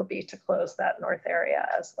forward will be to close that north area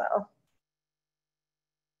as well.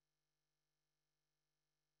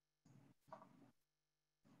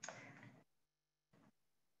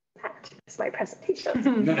 That's my presentation.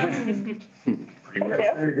 Very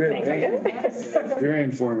good. Thank you. Very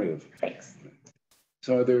informative. Thanks.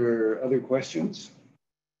 So are there other questions?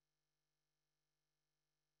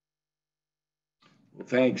 Well,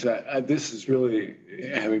 thanks. This is really,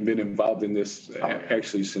 having been involved in this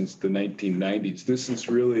actually since the 1990s, this is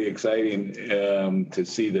really exciting to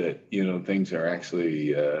see that, things are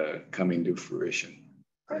actually coming to fruition.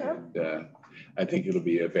 And, I think it'll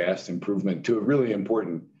be a vast improvement to a really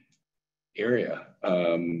important area.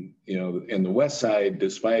 In the west side,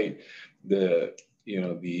 despite the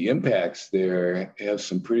impacts there, have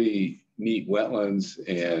some pretty neat wetlands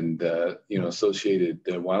and, associated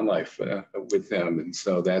wildlife with them. And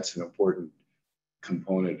so that's an important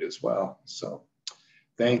component as well. So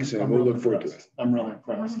thanks, and we'll look forward to it. I'm really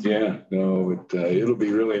impressed. Yeah, no, it'll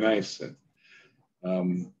be really nice.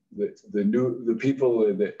 The people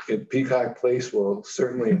at Peacock Place will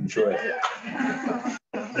certainly enjoy it.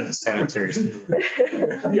 Sanitary.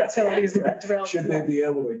 Utilities are drilled. Should they be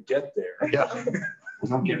able to get there? Yeah.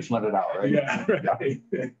 Don't get flooded out, right? Yeah,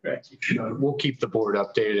 right. We'll keep the board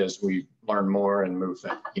updated as we learn more and move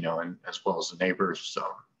that, and as well as the neighbors. So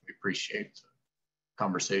we appreciate the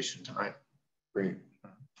conversation tonight. Great.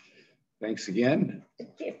 Thanks again.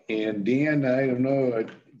 And Dan, I don't know,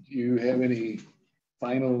 do you have any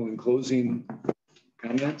final and closing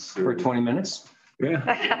comments? For 20 minutes?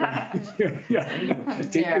 Yeah.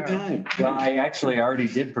 Take your time. Well, I actually already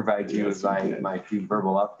did provide you with my few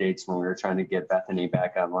verbal updates when we were trying to get Bethany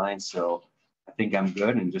back online. So I think I'm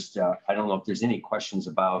good. And just, I don't know if there's any questions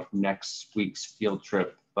about next week's field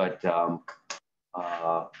trip, but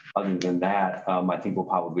other than that, I think we'll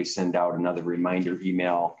probably send out another reminder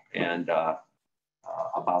email and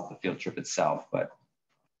about the field trip itself.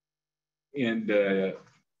 And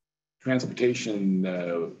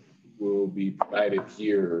transportation will be provided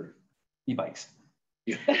here. E-bikes.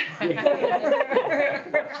 Yeah.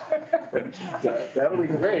 That'll be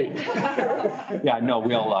great. Yeah, no,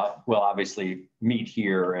 we'll obviously meet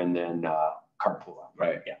here and then carpool.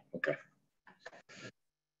 Right. Yeah. Okay.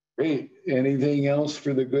 Great. Anything else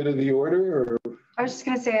for the good of the order? Or? I was just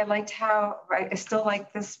going to say I still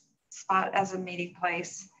like this spot as a meeting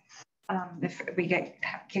place. If we get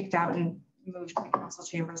kicked out and moved to the council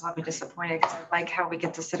chambers, I'll be disappointed because I like how we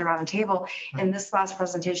get to sit around a table. And this last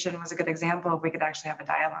presentation was a good example of we could actually have a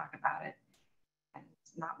dialogue about it and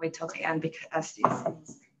not wait till the end, because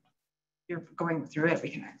you're going through it, we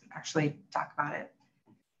can actually talk about it.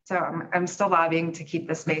 So I'm still lobbying to keep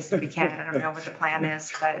the space if we can. I don't know what the plan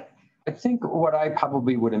is, but I think what I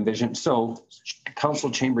probably would envision, so council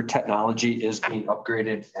chamber technology is being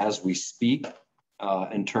upgraded as we speak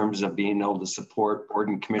in terms of being able to support board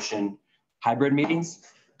and commission hybrid meetings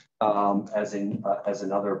as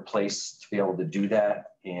another place to be able to do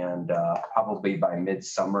that. And probably by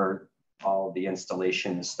midsummer, all the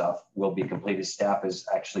installation and stuff will be completed. Staff is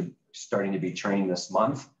actually starting to be trained this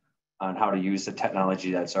month on how to use the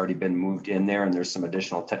technology that's already been moved in there. And there's some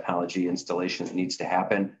additional technology installation that needs to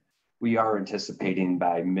happen. We are anticipating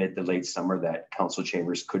by mid to late summer that council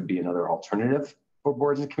chambers could be another alternative for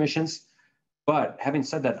boards and commissions. But having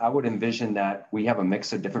said that, I would envision that we have a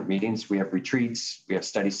mix of different meetings. We have retreats, we have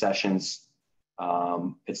study sessions.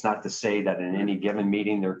 It's not to say that in any given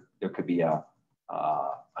meeting there could be a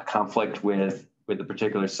conflict with a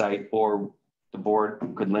particular site, or the board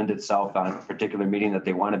could lend itself on a particular meeting that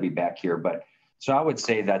they want to be back here. But so I would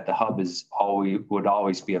say that the hub would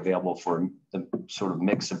always be available for the sort of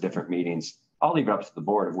mix of different meetings. I'll leave it up to the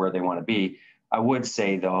board of where they want to be. I would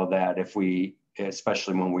say though that if we,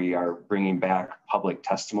 especially when we are bringing back public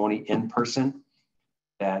testimony in person,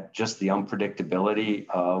 that just the unpredictability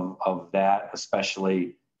of that,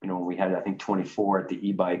 especially, when we had, I think 24 at the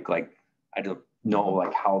e-bike, like I don't know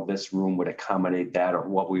like how this room would accommodate that or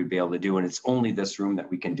what we would be able to do. And it's only this room that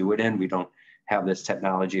we can do it in. We don't have this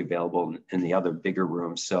technology available in the other bigger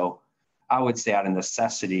rooms. So I would say out of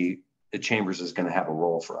necessity, the chambers is going to have a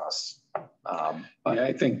role for us. Yeah,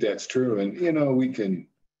 I think that's true. And, we can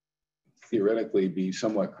theoretically be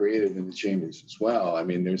somewhat creative in the chambers as well. I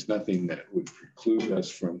mean, there's nothing that would preclude us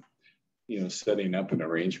from, setting up an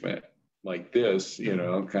arrangement like this,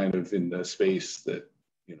 kind of in the space that,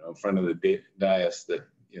 in front of the dais that,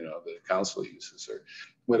 the council uses or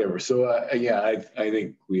whatever. So I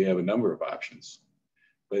think we have a number of options.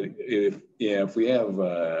 But if we have,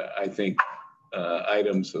 I think,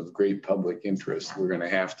 items of great public interest, we're going to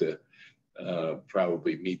have to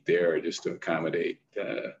probably meet there just to accommodate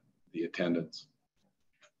the attendance.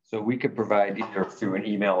 So we could provide either through an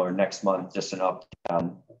email or next month just an update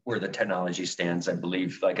on where the technology stands. I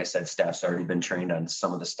believe, like I said, staff's already been trained on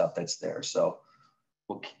some of the stuff that's there. So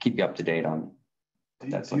we'll keep you up to date on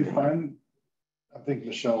that. Do you find, I think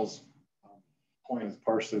Michelle's point is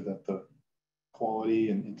partially that the quality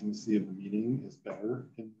and intimacy of the meeting is better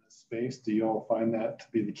in this space. Do you all find that to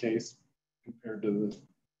be the case compared to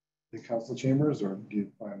the council chambers, or do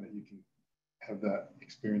you find that you can have that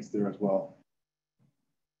experience there as well?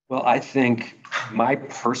 Well, I think my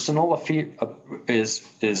personal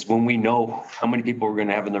is when we know how many people we're going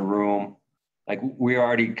to have in the room. Like we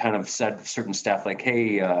already kind of said to certain staff, like,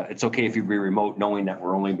 hey, it's okay if you be remote, knowing that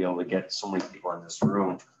we're only be able to get so many people in this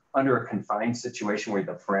room. Under a confined situation where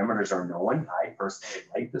the parameters are known, I personally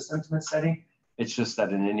like this intimate setting. It's just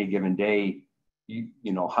that in any given day, you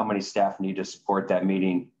know, how many staff need to support that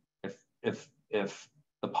meeting. If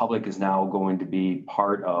the public is now going to be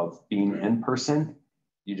part of being in person,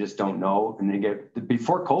 you just don't know. And then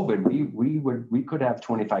before COVID, we could have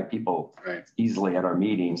 25 people easily at our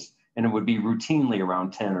meetings, and it would be routinely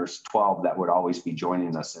around 10 or 12 that would always be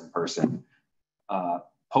joining us in person.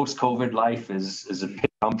 Post-COVID life is a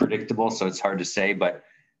bit unpredictable, so it's hard to say, but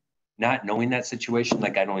not knowing that situation,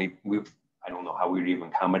 like I don't know how we would even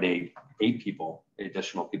accommodate 8 people,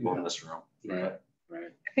 additional people in this room. Right.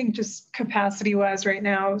 I think just capacity wise right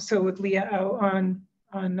now, so with Leah out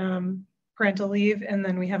on parental leave, and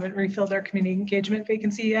then we haven't refilled our community engagement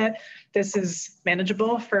vacancy yet, this is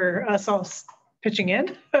manageable for us all pitching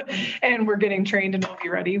in and we're getting trained and we'll be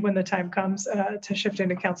ready when the time comes to shift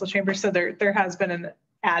into council chambers. So there has been an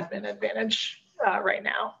admin advantage right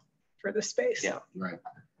now for the space. Yeah, right.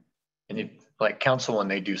 And like council, when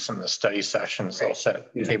they do some of the study sessions, they'll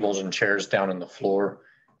set tables and chairs down on the floor.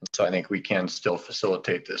 And so I think we can still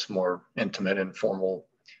facilitate this more intimate, informal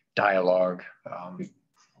dialogue,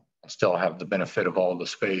 still have the benefit of all the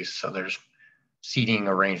space. So there's seating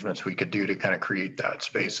arrangements we could do to kind of create that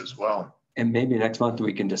space as well. And maybe next month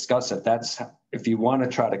we can discuss if you want to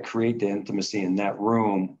try to create the intimacy in that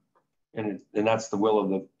room, and that's the will of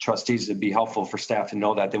the trustees, it'd be helpful for staff to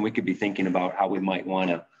know that, then we could be thinking about how we might want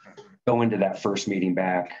to go into that first meeting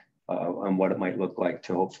back and what it might look like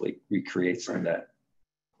to hopefully recreate some of that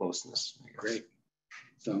closeness. Great.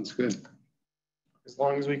 Sounds good. As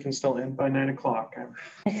long as we can still end by 9 o'clock.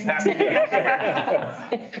 Well,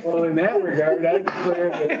 in that regard, I declare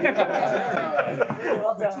that.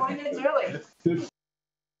 Well done. 20 minutes early.